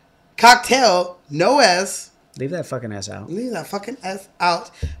Cocktails. Cocktail, no S. Leave that fucking S out. Leave that fucking S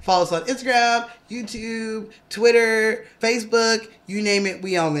out. Follow us on Instagram, YouTube, Twitter, Facebook, you name it,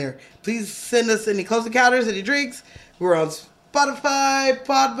 we on there. Please send us any close encounters, any drinks. We're on Spotify,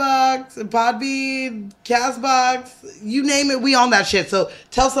 Podbox, Podbean, Castbox, you name it, we on that shit. So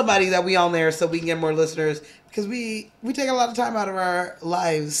tell somebody that we on there so we can get more listeners. Because we take a lot of time out of our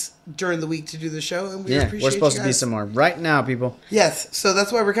lives during the week to do the show. And we appreciate we're supposed you to be somewhere right now, people. Yes, so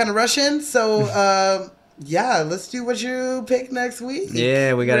that's why we're kind of rushing. So, yeah, let's do what you pick next week.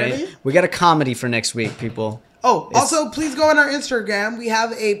 Yeah, we got a comedy for next week, people. Oh, also, please go on our Instagram. We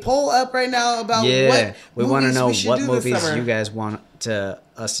have a poll up right now about what we want to know what movies you guys want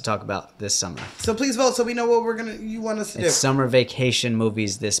us to talk about this summer. So please vote so we know what you want us to do. It's summer vacation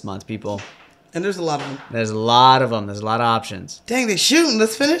movies this month, people. And there's a lot of them. There's a lot of them. There's a lot of options. Dang, they're shooting.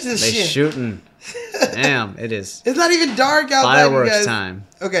 Let's finish this shit. They're shooting. Damn, it is. It's not even dark out there, Fireworks time.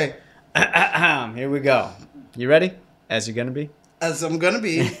 Okay. Here we go. You ready? As you're going to be? As I'm going to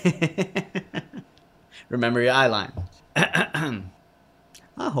be. Remember your eye line.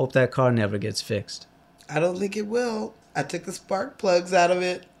 I hope that car never gets fixed. I don't think it will. I took the spark plugs out of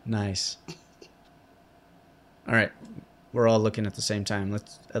it. Nice. All right. We're all looking at the same time.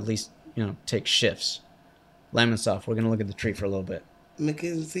 Let's at least, take shifts. Lemonsoft, we're going to look at the tree for a little bit.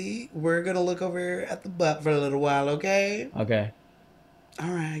 Mackenzie, we're going to look over at the butt for a little while, okay? Okay.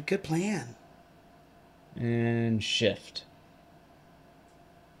 All right. Good plan. And shift.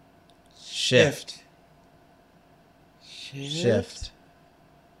 Shift.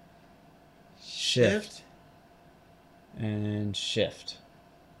 And shift.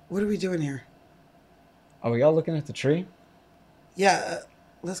 What are we doing here? Are we all looking at the tree? Yeah,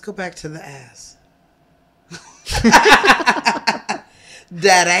 let's go back to the ass.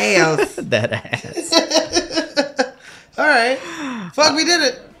 That ass. That ass. All right. Fuck, we did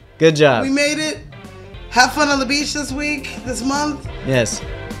it. Good job. We made it. Have fun on the beach this month. Yes,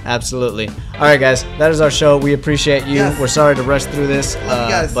 absolutely. All right, guys, that is our show. We appreciate you. Yes. We're sorry to rush through this,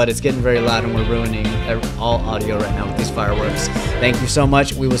 guys. but it's getting very loud and we're ruining all audio right now with these fireworks. Thank you so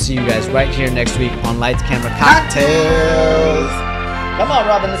much. We will see you guys right here next week on Lights, Camera, Cocktails. Come on,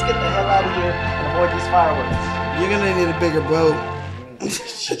 Robin, let's get the hell out of here and avoid these fireworks. You're going to need a bigger boat.